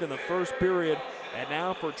contact late in the first period, and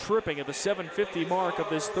now for tripping at the 7:50 mark of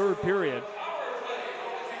this third period.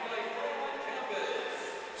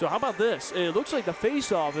 So how about this? It looks like the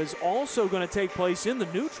faceoff is also going to take place in the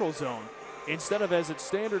neutral zone instead of, as its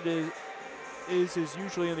standard is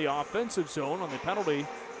usually in the offensive zone on the penalty.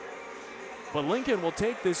 But Lincoln will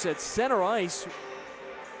take this at center ice.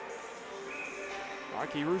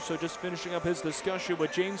 Rocky Russo just finishing up his discussion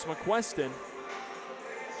with James McQueston.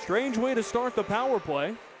 Strange way to start the power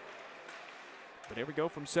play. But here we go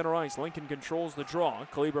from center ice. Lincoln controls the draw.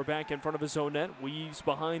 Kleber back in front of his own net. Weaves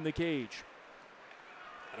behind the cage.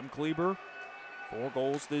 Adam Kleber, 4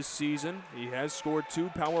 goals this season. He has scored 2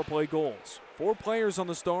 power play goals. 4 players on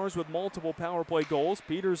the Stars with multiple power play goals.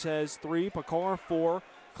 Peters has 3, Pakar 4,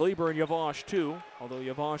 Kleber and Yavash 2, although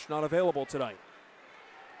Yavash not available tonight.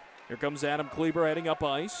 Here comes Adam Kleber heading up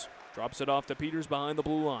ice. Drops it off to Peters behind the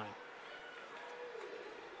blue line.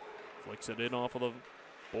 Flicks it in off of the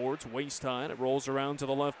boards, waist high, and it rolls around to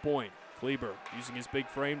the left point. Kleber using his big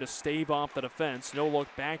frame to stave off the defense. No look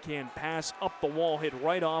backhand pass up the wall, hit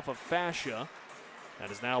right off of Fascia. That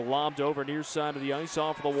is now lobbed over near side of the ice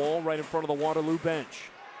off of the wall right in front of the Waterloo bench.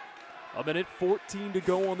 1:14 to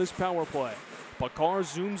go on this power play. Pakar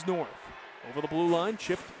zooms north. Over the blue line,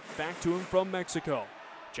 chipped back to him from Mexico.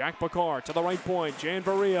 Jack Pakar to the right point. Jan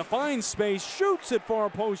Varia finds space, shoots it far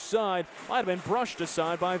post side. Might have been brushed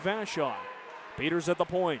aside by Vashon. Peters at the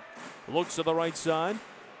point. Looks to the right side.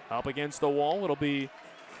 Up against the wall. It'll be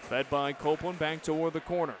fed by Copeland back toward the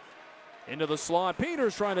corner. Into the slot.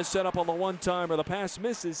 Peters trying to set up on the one-timer. The pass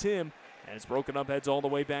misses him. And it's broken up, heads all the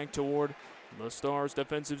way back toward the Stars'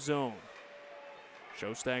 defensive zone.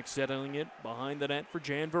 Shostak settling it behind the net for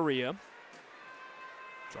Jan Varia.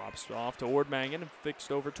 Drops off toward Mangan and fixed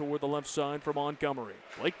over toward the left side for Montgomery.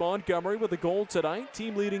 Blake Montgomery with a goal tonight.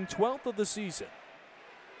 Team leading 12th of the season.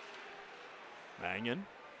 Mangan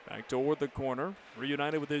back toward the corner.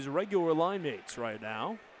 Reunited with his regular line mates right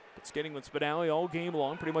now. But skating with Spinelli all game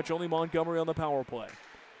long. Pretty much only Montgomery on the power play.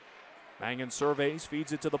 Mangan surveys,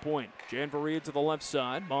 feeds it to the point. Jan Varia to the left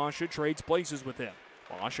side. Masha trades places with him.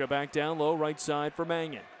 Masha back down low, right side for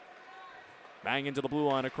Mangan. Mangan to the blue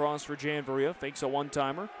line across for Jan Varia. Fakes a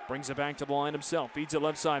one-timer. Brings it back to the line himself. Feeds it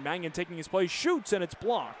left side. Mangan taking his place. Shoots and it's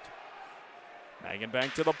blocked. Mangan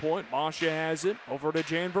back to the point. Masha has it. Over to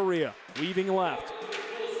Jan Varia. Weaving left.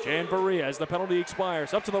 Jan Varia as the penalty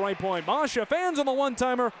expires. Up to the right point. Masha fans on the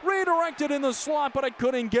one-timer. Redirected in the slot, but it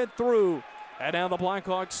couldn't get through. And now the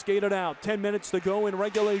Blackhawks skated out. 10 minutes to go in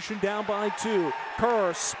regulation, down by 2.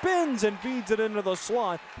 Kerr spins and feeds it into the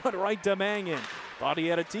slot, but right to Mangan. Thought he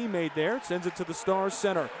had a teammate there. Sends it to the Stars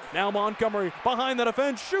center. Now Montgomery behind the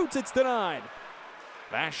defense. Shoots. It's denied.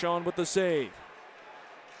 Vashon with the save.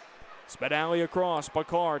 Spinelli across.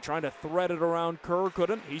 Bakar trying to thread it around Kerr.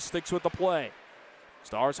 Couldn't. He sticks with the play.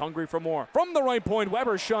 Stars hungry for more. From the right point,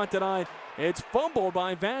 Weber's shot denied. It's fumbled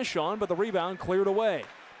by Vachon, but the rebound cleared away.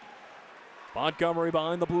 Montgomery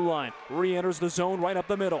behind the blue line. Re-enters the zone right up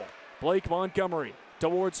the middle. Blake Montgomery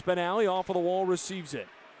towards Spinelli. Off of the wall, receives it.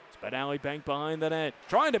 Spinelli banked behind the net.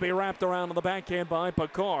 Trying to be wrapped around on the backhand by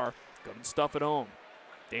Bakar. Couldn't stuff it home.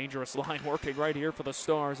 Dangerous line working right here for the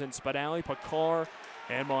Stars. And Spinelli, Bakar,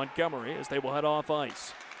 and Montgomery as they will head off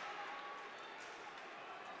ice.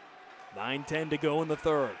 9:10 to go in the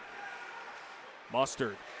third.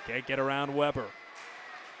 Mustard can't get around Weber.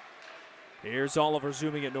 Here's Oliver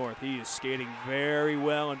zooming it north. He is skating very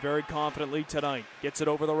well and very confidently tonight. Gets it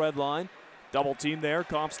over the red line. Double team there.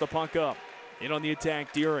 Coughs the puck up. In on the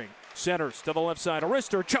attack, Deering. Centers to the left side.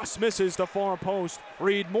 Arister just misses the far post.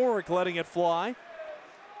 Reed Morick letting it fly.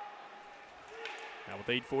 Now with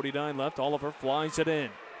 8:49 left, Oliver flies it in.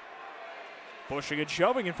 Pushing and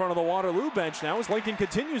shoving in front of the Waterloo bench now as Lincoln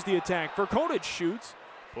continues the attack. Verkonich shoots.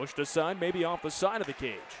 Pushed aside, maybe off the side of the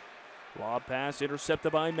cage. Lob pass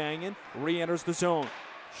intercepted by Mangan. Re-enters the zone.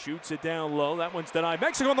 Shoots it down low. That one's denied.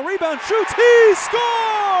 Mexico on the rebound. Shoots. He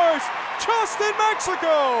scores! Justin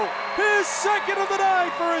Mexico! His second of the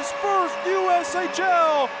night for his first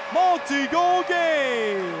USHL multi-goal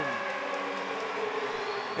game.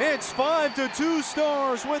 It's 5-2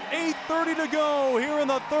 Stars with 8:30 to go here in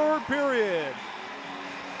the third period.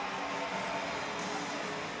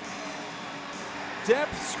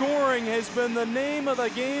 Depth scoring has been the name of the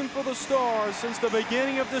game for the Stars since the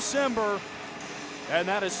beginning of December. And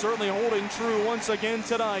that is certainly holding true once again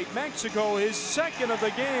tonight. Mexico, his second of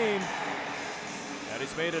the game. That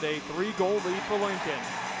has made it a 3-goal lead for Lincoln.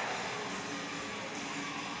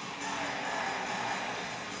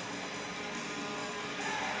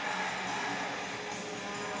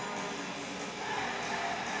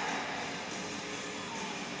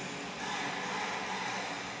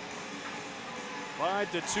 A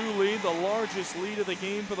 5-2 lead, the largest lead of the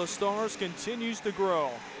game for the Stars, continues to grow.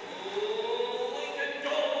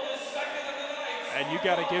 And you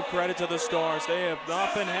got to give credit to the Stars. They have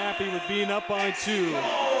not been happy with being up by 2.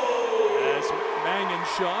 As Mangan's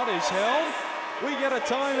shot is held, we get a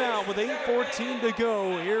timeout with 8:14 to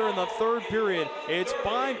go here in the third period. It's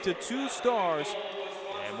 5-2 Stars.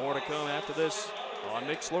 And more to come after this on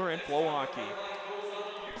Mixler and FloHockey.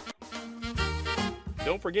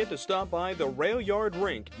 Don't forget to stop by the Rail Yard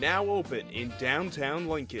Rink, now open in downtown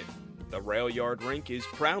Lincoln. The Rail Yard Rink is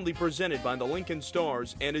proudly presented by the Lincoln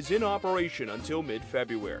Stars and is in operation until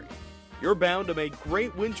mid-February. You're bound to make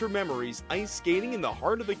great winter memories ice skating in the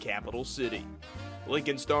heart of the capital city.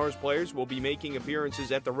 Lincoln Stars players will be making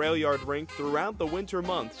appearances at the Rail Yard Rink throughout the winter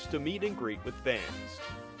months to meet and greet with fans.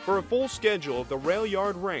 For a full schedule of the Rail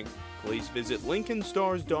Yard Rink, please visit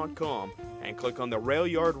LincolnStars.com and click on the Rail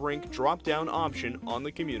Yard Rink drop-down option on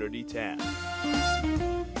the Community tab.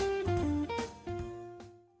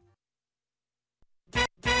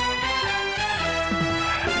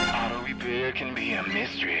 Auto repair can be a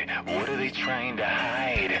mystery. What are they trying to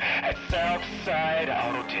hide? At Southside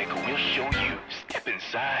Auto Tech, we'll show you. Step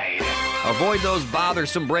inside. Avoid those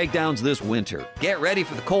bothersome breakdowns this winter. Get ready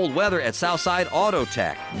for the cold weather at Southside Auto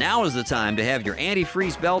Tech. Now is the time to have your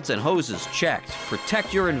antifreeze belts and hoses checked.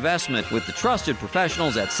 Protect your investment with the trusted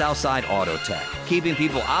professionals at Southside Auto Tech. Keeping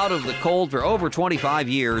people out of the cold for over 25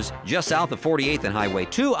 years, just south of 48th and Highway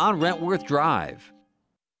 2 on Rentworth Drive.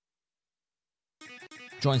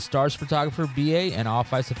 Join Stars photographer BA and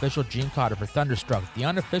off-ice official Gene Cotter for Thunderstruck, the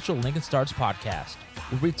unofficial Lincoln Stars podcast,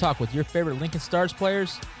 where we talk with your favorite Lincoln Stars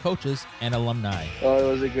players, coaches, and alumni. Oh,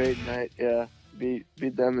 it was a great night, yeah. Beat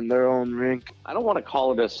them in their own rink. I don't want to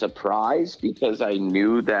call it a surprise because I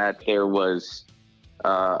knew that there was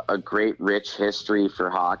a great, rich history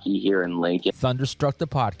for hockey here in Lincoln. Thunderstruck the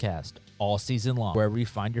podcast, all season long, wherever you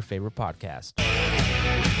find your favorite podcast.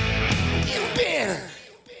 You've been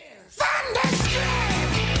Thunderstruck!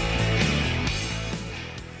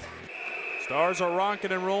 Stars are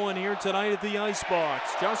rocking and rolling here tonight at the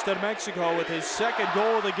Icebox. Justin Mexico with his second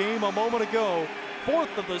goal of the game a moment ago.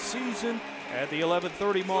 4th of the season at the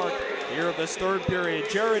 11:30 mark here of this third period.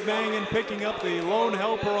 Jared Mangan picking up the lone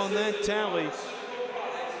helper on that tally.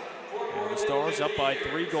 And the Stars up by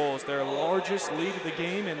 3 goals. Their largest lead of the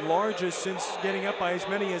game and largest since getting up by as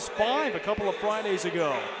many as 5 a couple of Fridays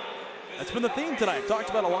ago. That's been the theme tonight. I've talked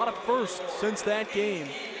about a lot of firsts since that game.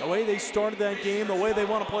 The way they started that game, the way they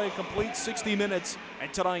want to play a complete 60 minutes.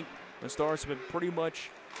 And tonight, the Stars have been pretty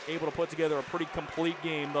much able to put together a pretty complete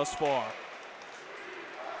game thus far.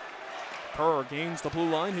 Kerr gains the blue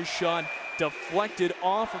line. His shot deflected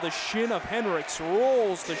off of the shin of Henriks.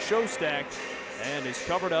 Rolls to Shostak. and is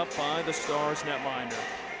covered up by the Stars netminder.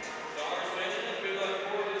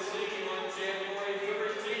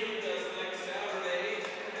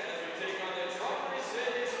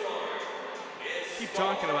 Keep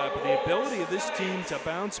talking about it, but the ability of this team to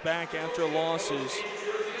bounce back after losses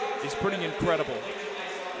is pretty incredible.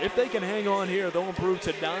 If they can hang on here, they'll improve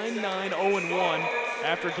to 9-9-0-1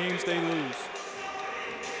 after games they lose.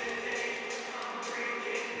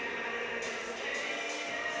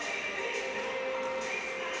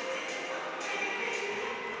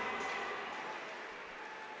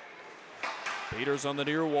 Peters on the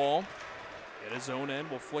near wall. At his own end,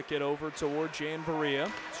 will flick it over toward Jan Varia.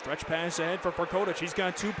 Stretch pass ahead for Frkotic. He's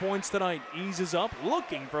got 2 points tonight. Eases up,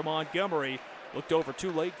 looking for Montgomery. Looked over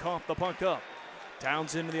too late, coughed the puck up.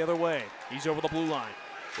 Townsend the other way. He's over the blue line.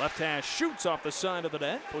 Left hash shoots off the side of the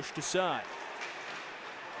net, pushed aside.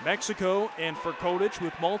 Mexico and Frkotic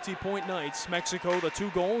with multi-point nights. Mexico, the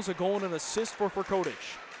 2 goals, a goal and an assist for Frkotic.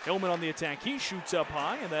 Hillman on the attack. He shoots up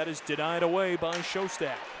high, and that is denied away by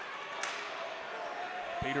Shostak.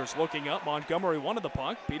 Peters looking up. Montgomery wanted the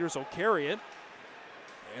puck. Peters will carry it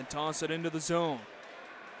and toss it into the zone.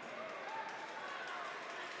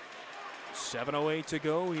 7:08 to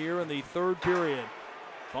go here in the third period.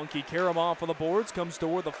 Funky Karamov on the boards, comes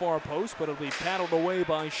toward the far post, but it'll be paddled away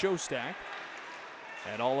by Shostak.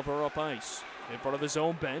 And Oliver up ice in front of his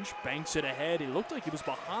own bench, banks it ahead. He looked like he was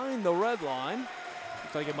behind the red line.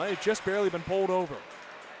 Looks like it might have just barely been pulled over.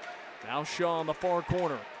 Now Shaw on the far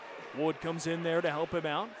corner. Wood comes in there to help him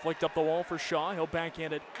out. Flicked up the wall for Shaw. He'll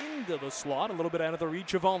backhand it into the slot, a little bit out of the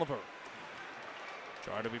reach of Oliver.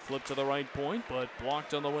 Trying to be flipped to the right point, but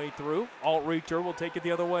blocked on the way through. Alt-Richter will take it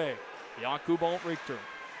the other way. Jakub Alt-Richter.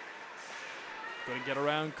 Going to get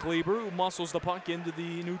around Kleber, who muscles the puck into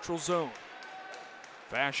the neutral zone.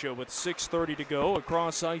 Fascia with 6:30 to go.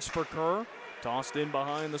 Across ice for Kerr. Tossed in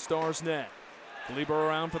behind the Stars net. Kleber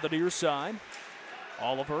around for the near side.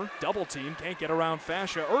 Oliver, double team, can't get around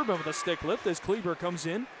Fascia. Urban with a stick lift as Kleber comes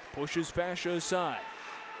in, pushes Fascia aside.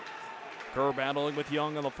 Kerr battling with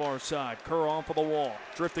Young on the far side. Kerr off of the wall,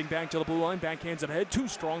 drifting back to the blue line, backhands it ahead, too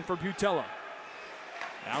strong for Butella.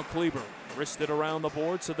 Now Kleber, wristed around the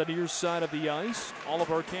boards to the near side of the ice.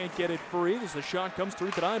 Oliver can't get it free as the shot comes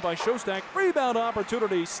through, denied by Shostak. Rebound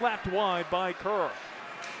opportunity, slapped wide by Kerr.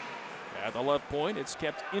 At the left point, it's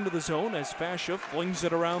kept into the zone as Fascia flings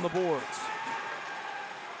it around the boards.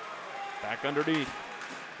 Back underneath.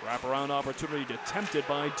 Wraparound opportunity attempted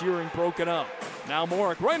by Deering, broken up. Now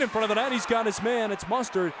Morick right in front of the net. He's got his man. It's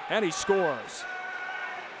Mustard, and he scores.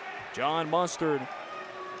 John Mustard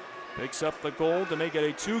picks up the goal to make it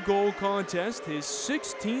a 2-goal contest, his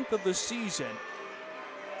 16th of the season.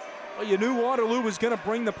 Well, you knew Waterloo was going to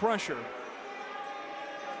bring the pressure.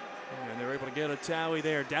 And they're able to get a tally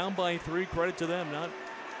there. Down by 3, credit to them, not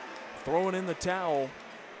throwing in the towel.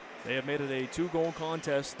 They have made it a 2-goal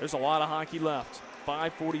contest. There's a lot of hockey left.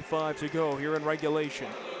 5:45 to go here in regulation.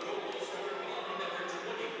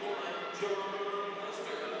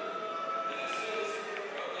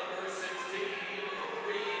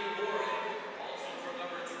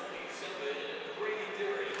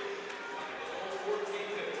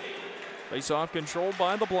 Face-off controlled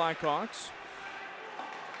by the Blackhawks.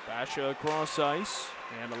 Fascia across ice.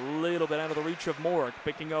 And a little bit out of the reach of Morick,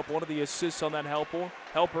 picking up one of the assists on that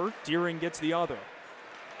helper. Deering gets the other.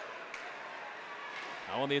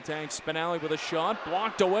 Now on the attack, Spinelli with a shot,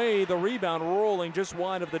 blocked away. The rebound rolling just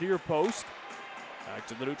wide of the near post. Back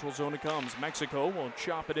to the neutral zone it comes. Mexico will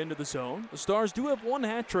chop it into the zone. The Stars do have 1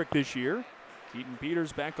 hat trick this year. Keaton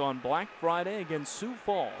Peters back on Black Friday against Sioux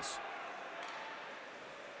Falls.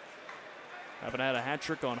 Haven't had a hat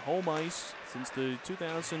trick on home ice since the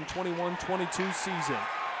 2021-22 season.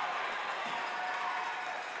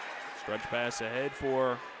 Stretch pass ahead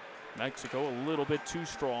for Mexico, a little bit too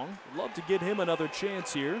strong. Love to get him another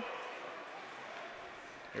chance here.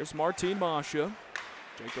 Here's Martin Masha.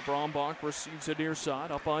 Jacob Brombach receives it near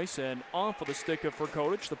side, up ice and off of the stick of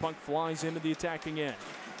Frkotic. The puck flies into the attacking end.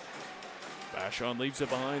 Vashon leaves it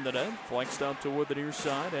behind the net, flexed out toward the near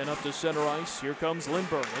side and up to center ice. Here comes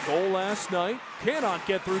Lindbergh. A goal last night. Cannot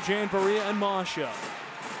get through Jan Varia and Masha.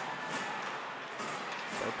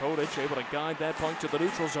 Frkotic able to guide that puck to the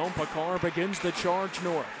neutral zone. Pakar begins the charge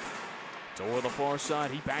north. Toward the far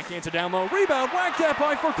side, he backhands it down low. Rebound whacked at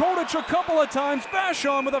by Frkotic a couple of times.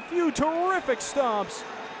 Vashon with a few terrific stops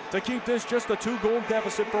to keep this just a 2-goal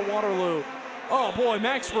deficit for Waterloo. Oh boy,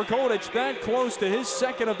 Max Frkotic that close to his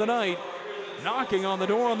second of the night. Knocking on the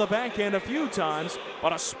door on the backhand a few times,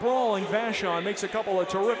 but a sprawling Vashon makes a couple of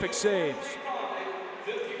terrific saves.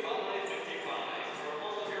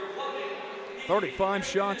 35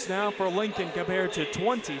 shots now for Lincoln compared to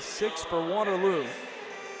 26 for Waterloo.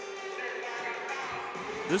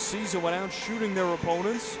 This season without shooting their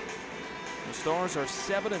opponents, the Stars are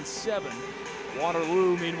 7-7.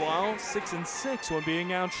 Waterloo, meanwhile, 6-6 when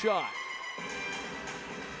being outshot.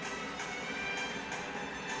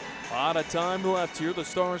 A lot of time left here. The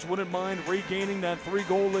Stars wouldn't mind regaining that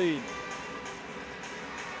 3-goal lead.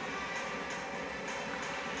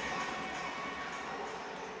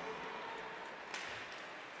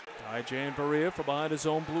 Jan Varia from behind his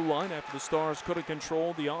own blue line after the Stars couldn't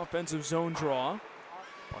control the offensive zone draw.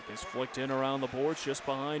 Puck is flicked in around the boards just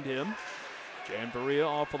behind him. Jan Varia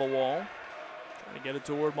off of the wall. Trying to get it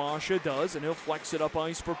toward Masha, does, and he'll flex it up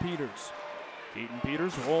ice for Peters. Keaton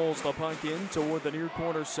Peters rolls the puck in toward the near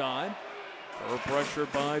corner side. They're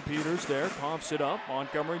pressured by Peters there, coughs it up.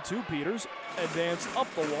 Montgomery to Peters, advanced up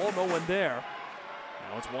the wall, no one there.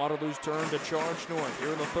 Now it's Waterloo's turn to charge north.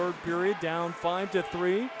 Here in the third period, down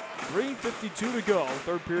 5-3. 3:52 to go.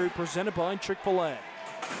 Third period presented by Chick-fil-A.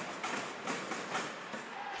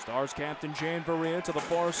 Stars captain Jan Varia to the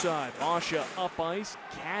far side. Masha up ice,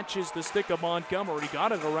 catches the stick of Montgomery.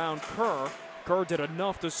 Got it around Kerr. Kerr did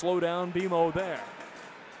enough to slow down BMO there.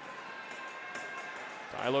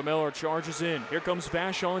 Tyler Miller charges in. Here comes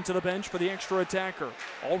Vachon to the bench for the extra attacker.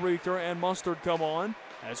 Ulrichter and Mustard come on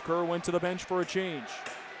as Kerr went to the bench for a change.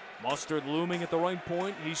 Mustard looming at the right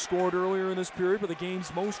point. He scored earlier in this period with the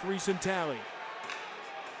game's most recent tally.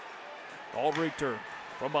 Ulrichter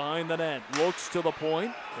from behind the net looks to the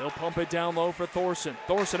point. He'll pump it down low for Thorson.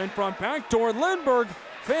 Thorson in front, backdoor. Lindberg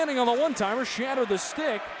fanning on the one-timer, shattered the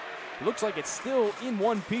stick. It looks like it's still in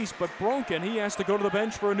one piece, but broken. He has to go to the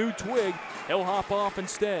bench for a new twig. He'll hop off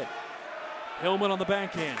instead. Hillman on the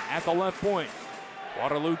backhand at the left point.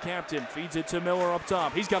 Waterloo captain feeds it to Miller up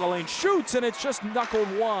top. He's got a lane, shoots, and it's just knuckled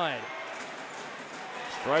wide.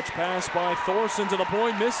 Stretch pass by Thorson to the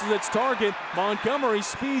point, misses its target. Montgomery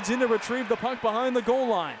speeds in to retrieve the puck behind the goal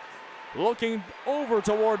line. Looking over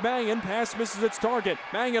toward Mangan, pass misses its target.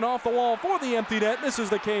 Mangan off the wall for the empty net, misses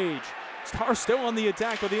the cage. Stars still on the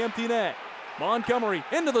attack with the empty net. Montgomery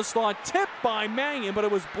into the slot, tipped by Mangan, but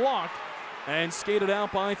it was blocked and skated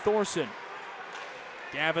out by Thorson.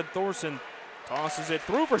 Gavin Thorson tosses it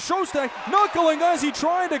through for Shostak, knuckling as he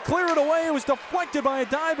tried to clear it away. It was deflected by a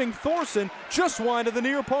diving Thorson just wide of the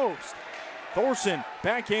near post. Thorson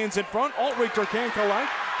backhands in front. Ulrichter can't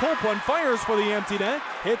collect. Polpun fires for the empty net,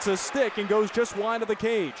 hits a stick and goes just wide of the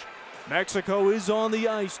cage. Mexico is on the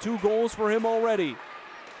ice. 2 goals for him already.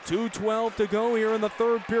 2:12 to go here in the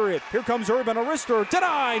third period. Here comes Urban Arister,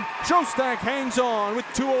 denied. Shostak hangs on with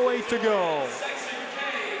 2:08 to go.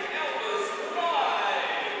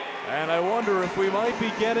 And I wonder if we might be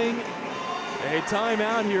getting a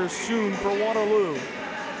timeout here soon for Waterloo.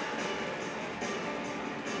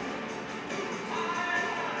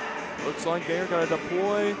 Looks like they're going to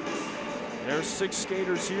deploy their 6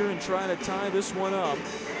 skaters here and try to tie this one up.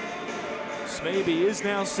 Smaby is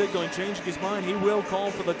now signaling, changing his mind. He will call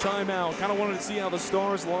for the timeout. Kind of wanted to see how the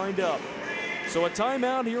Stars lined up. So a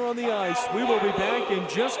timeout here on the ice. We will be back in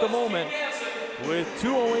just a moment with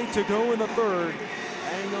 2:08 to go in the third.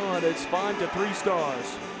 Hang on, it's 5-3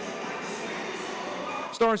 Stars.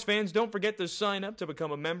 Stars fans, don't forget to sign up to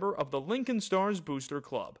become a member of the Lincoln Stars Booster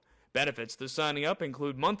Club. Benefits to signing up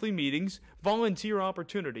include monthly meetings, volunteer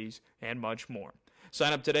opportunities, and much more.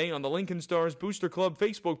 Sign up today on the Lincoln Stars Booster Club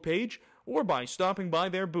Facebook page or by stopping by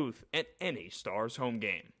their booth at any Stars home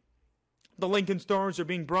game. The Lincoln Stars are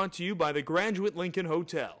being brought to you by the Graduate Lincoln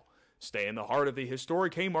Hotel. Stay in the heart of the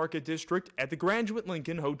historic Haymarket District at the Graduate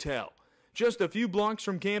Lincoln Hotel. Just a few blocks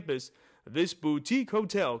from campus, this boutique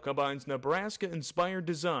hotel combines Nebraska-inspired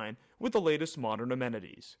design with the latest modern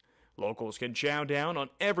amenities. Locals can chow down on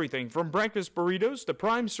everything from breakfast burritos to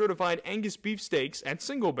prime certified Angus beef steaks at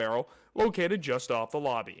Single Barrel, located just off the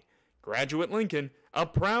lobby. Graduate Lincoln, a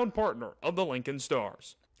proud partner of the Lincoln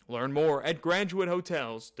Stars. Learn more at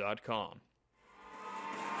graduatehotels.com.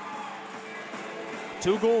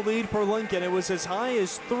 2-goal lead for Lincoln. It was as high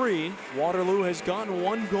as 3. Waterloo has gotten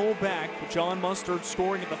 1 goal back. John Mustard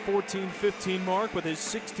scoring at the 14-15 mark with his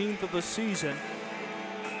 16th of the season.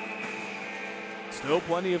 Still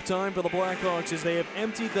plenty of time for the Blackhawks as they have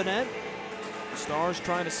emptied the net. The Stars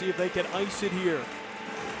trying to see if they can ice it here.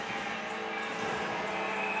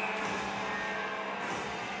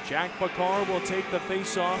 Jack Bakar will take the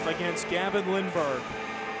face-off against Gavin Lindberg.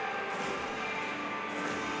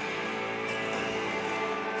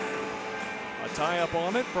 A tie-up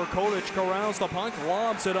on it for Kodic. Corrals the puck,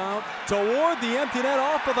 lobs it out toward the empty net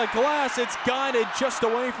off of the glass. It's guided just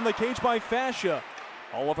away from the cage by Fascia.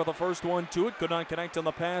 Oliver the first one to it, could not connect on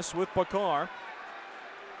the pass with Bakar.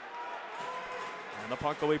 And the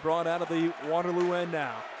puck will be brought out of the Waterloo end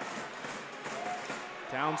now.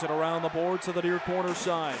 Townsend around the boards to the near corner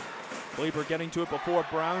side. Kleber getting to it before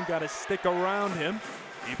Brown got his stick around him,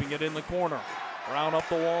 keeping it in the corner. Brown up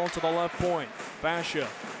the wall to the left point. Fascia,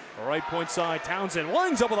 right point side. Townsend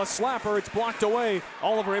lines up with a slapper. It's blocked away.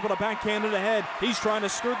 Oliver able to backhand it ahead. He's trying to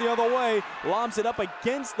skirt the other way. Lobs it up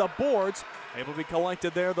against the boards. Able to be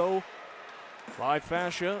collected there, though, by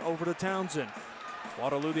Fascia over to Townsend.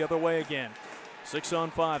 Waterloo the other way again.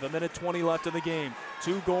 6-on-5, a minute 20 left in the game.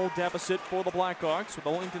 2-goal deficit for the Blackhawks, with the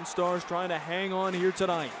Lincoln Stars trying to hang on here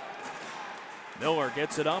tonight. Miller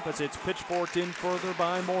gets it up as it's pitchforked in further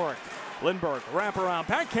by Morick. Lindbergh, wraparound,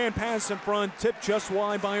 backhand pass in front, tipped just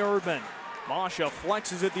wide by Erdman. Masha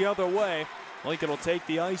flexes it the other way. Lincoln will take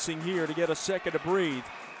the icing here to get a second to breathe,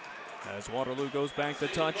 as Waterloo goes back to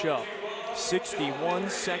touch up. 61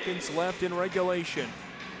 seconds left in regulation.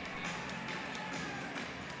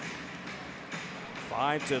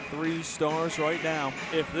 5-3 Stars right now.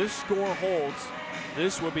 If this score holds,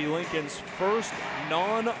 this would be Lincoln's first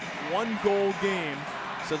non-one-goal game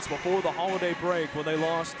since before the holiday break, when they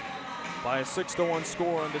lost by a 6-1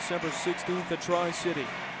 score on December 16th at Tri-City.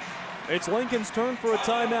 It's Lincoln's turn for a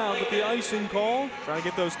timeout with the icing call. Trying to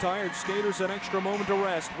get those tired skaters an extra moment to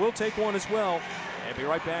rest. We'll take one as well, and be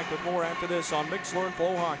right back with more after this on Mixler and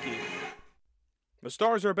FloHockey. The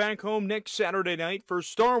Stars are back home next Saturday night for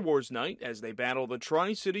Star Wars night as they battle the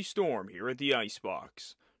Tri-City Storm here at the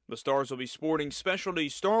Icebox. The Stars will be sporting specialty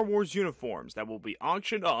Star Wars uniforms that will be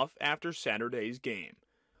auctioned off after Saturday's game.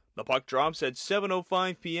 The puck drops at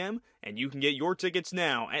 7:05 p.m., and you can get your tickets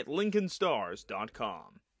now at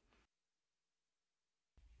LincolnStars.com.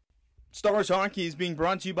 Stars Hockey is being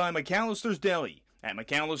brought to you by McAllister's Deli. At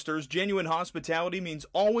McAllister's, genuine hospitality means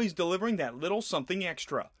always delivering that little something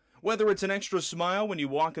extra. Whether it's an extra smile when you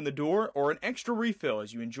walk in the door or an extra refill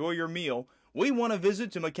as you enjoy your meal, we want to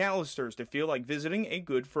visit to McAllister's to feel like visiting a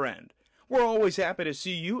good friend. We're always happy to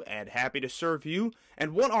see you and happy to serve you,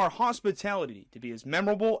 and want our hospitality to be as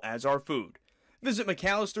memorable as our food. Visit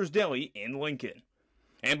McAllister's Deli in Lincoln.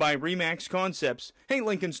 And by RE/MAX Concepts. Hey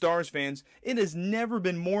Lincoln Stars fans, it has never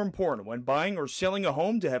been more important when buying or selling a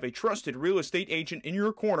home to have a trusted real estate agent in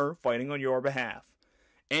your corner fighting on your behalf.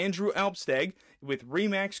 Andrew Alpsteg with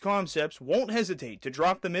RE/MAX Concepts won't hesitate to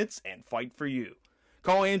drop the mitts and fight for you.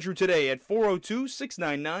 Call Andrew today at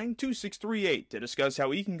 402-699-2638 to discuss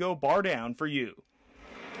how he can go bar down for you.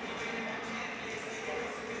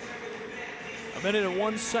 A minute and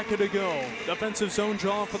 1 second to go. Defensive zone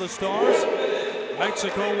draw for the Stars.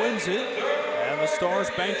 Mexico wins it, and the Stars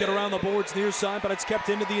bank it around the boards near side, but it's kept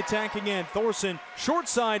into the attack again. Thorson, short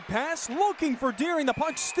side pass, looking for Deering. The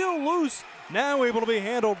puck still loose, now able to be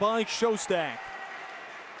handled by Shostak.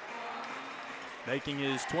 Making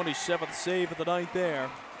his 27th save of the night there.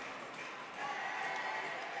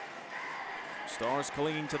 Stars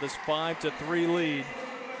clinging to this 5-3 lead.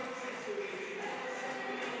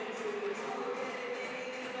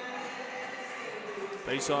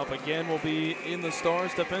 Face-off again will be in the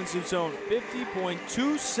Stars' defensive zone.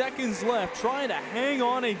 50.2 seconds left, trying to hang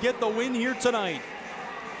on and get the win here tonight.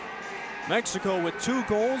 Mexico with 2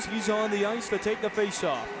 goals. He's on the ice to take the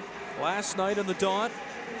face-off. Last night in the dot,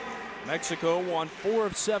 Mexico won 4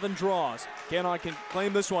 of 7 draws. Cannot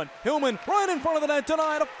claim this one. Hillman right in front of the net,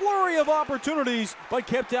 denied. A flurry of opportunities, but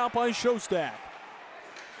kept out by Shostak.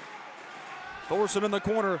 Thorson in the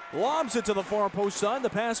corner, lobs it to the far post side. The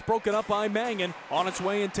pass broken up by Mangan. On its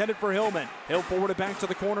way, intended for Hillman. He'll forward it back to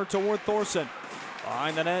the corner toward Thorson.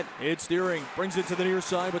 Behind the net, it's Deering. Brings it to the near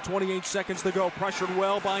side with 28 seconds to go. Pressured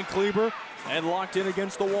well by Kleber and locked in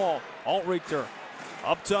against the wall. Altrichter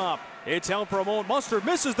up top. It's held for a moment. Mustard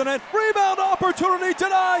misses the net. Rebound opportunity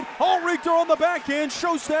denied. Altrichter on the backhand.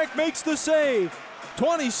 Shostak makes the save.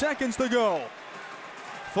 20 seconds to go.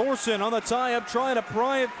 Thorson on the tie-up trying to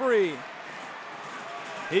pry it free.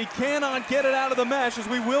 He cannot get it out of the mesh, as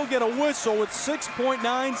we will get a whistle with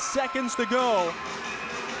 6.9 seconds to go.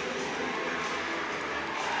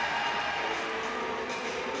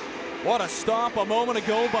 What a stop a moment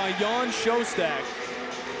ago by Jan Shostak.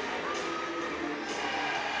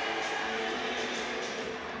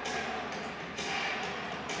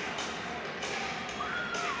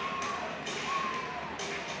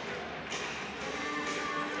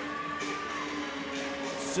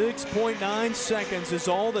 .9 seconds is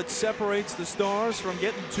all that separates the Stars from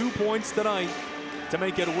getting 2 points tonight to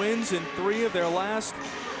make it wins in 3 of their last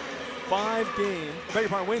 5 games.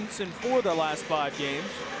 Wins in 4 of their last 5 games.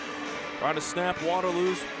 Trying to snap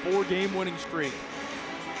Waterloo's 4-game winning streak.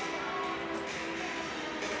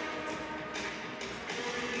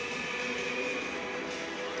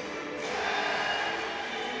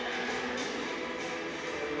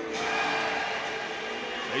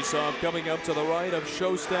 Face-off coming up to the right of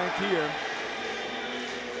Shostak here.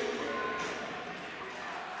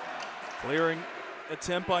 Clearing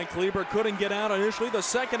attempt by Kleber, couldn't get out initially. The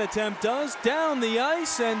second attempt does, down the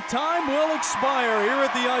ice, and time will expire here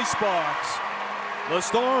at the Icebox. The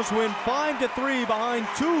Stars win 5-3 behind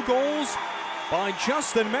 2 goals by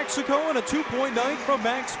Justin Mexico and a 2-point night from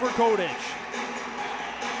Max Verkodich.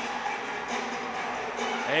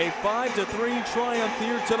 A 5-3 triumph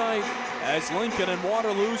here tonight as Lincoln and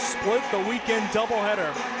Waterloo split the weekend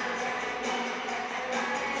doubleheader.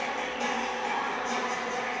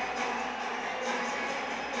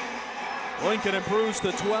 Lincoln improves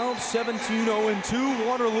to 12, 17-0-2.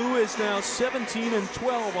 Waterloo is now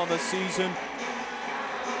 17-12 on the season.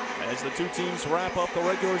 As the two teams wrap up the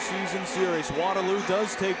regular season series, Waterloo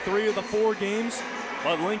does take 3 of the 4 games,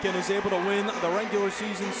 but Lincoln is able to win the regular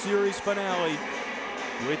season series finale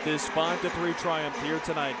with this 5-3 triumph here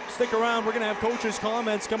tonight. Stick around, we're going to have coaches'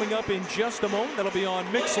 comments coming up in just a moment. That'll be on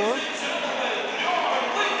Mixler.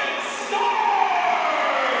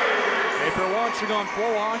 If you're watching on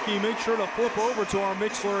FloHockey, make sure to flip over to our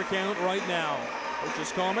Mixler account right now.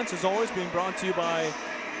 Coaches' comments, as always, being brought to you by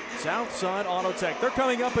Southside Auto Tech. They're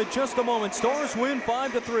coming up in just a moment. Stars win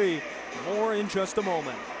 5-3. More in just a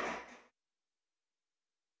moment.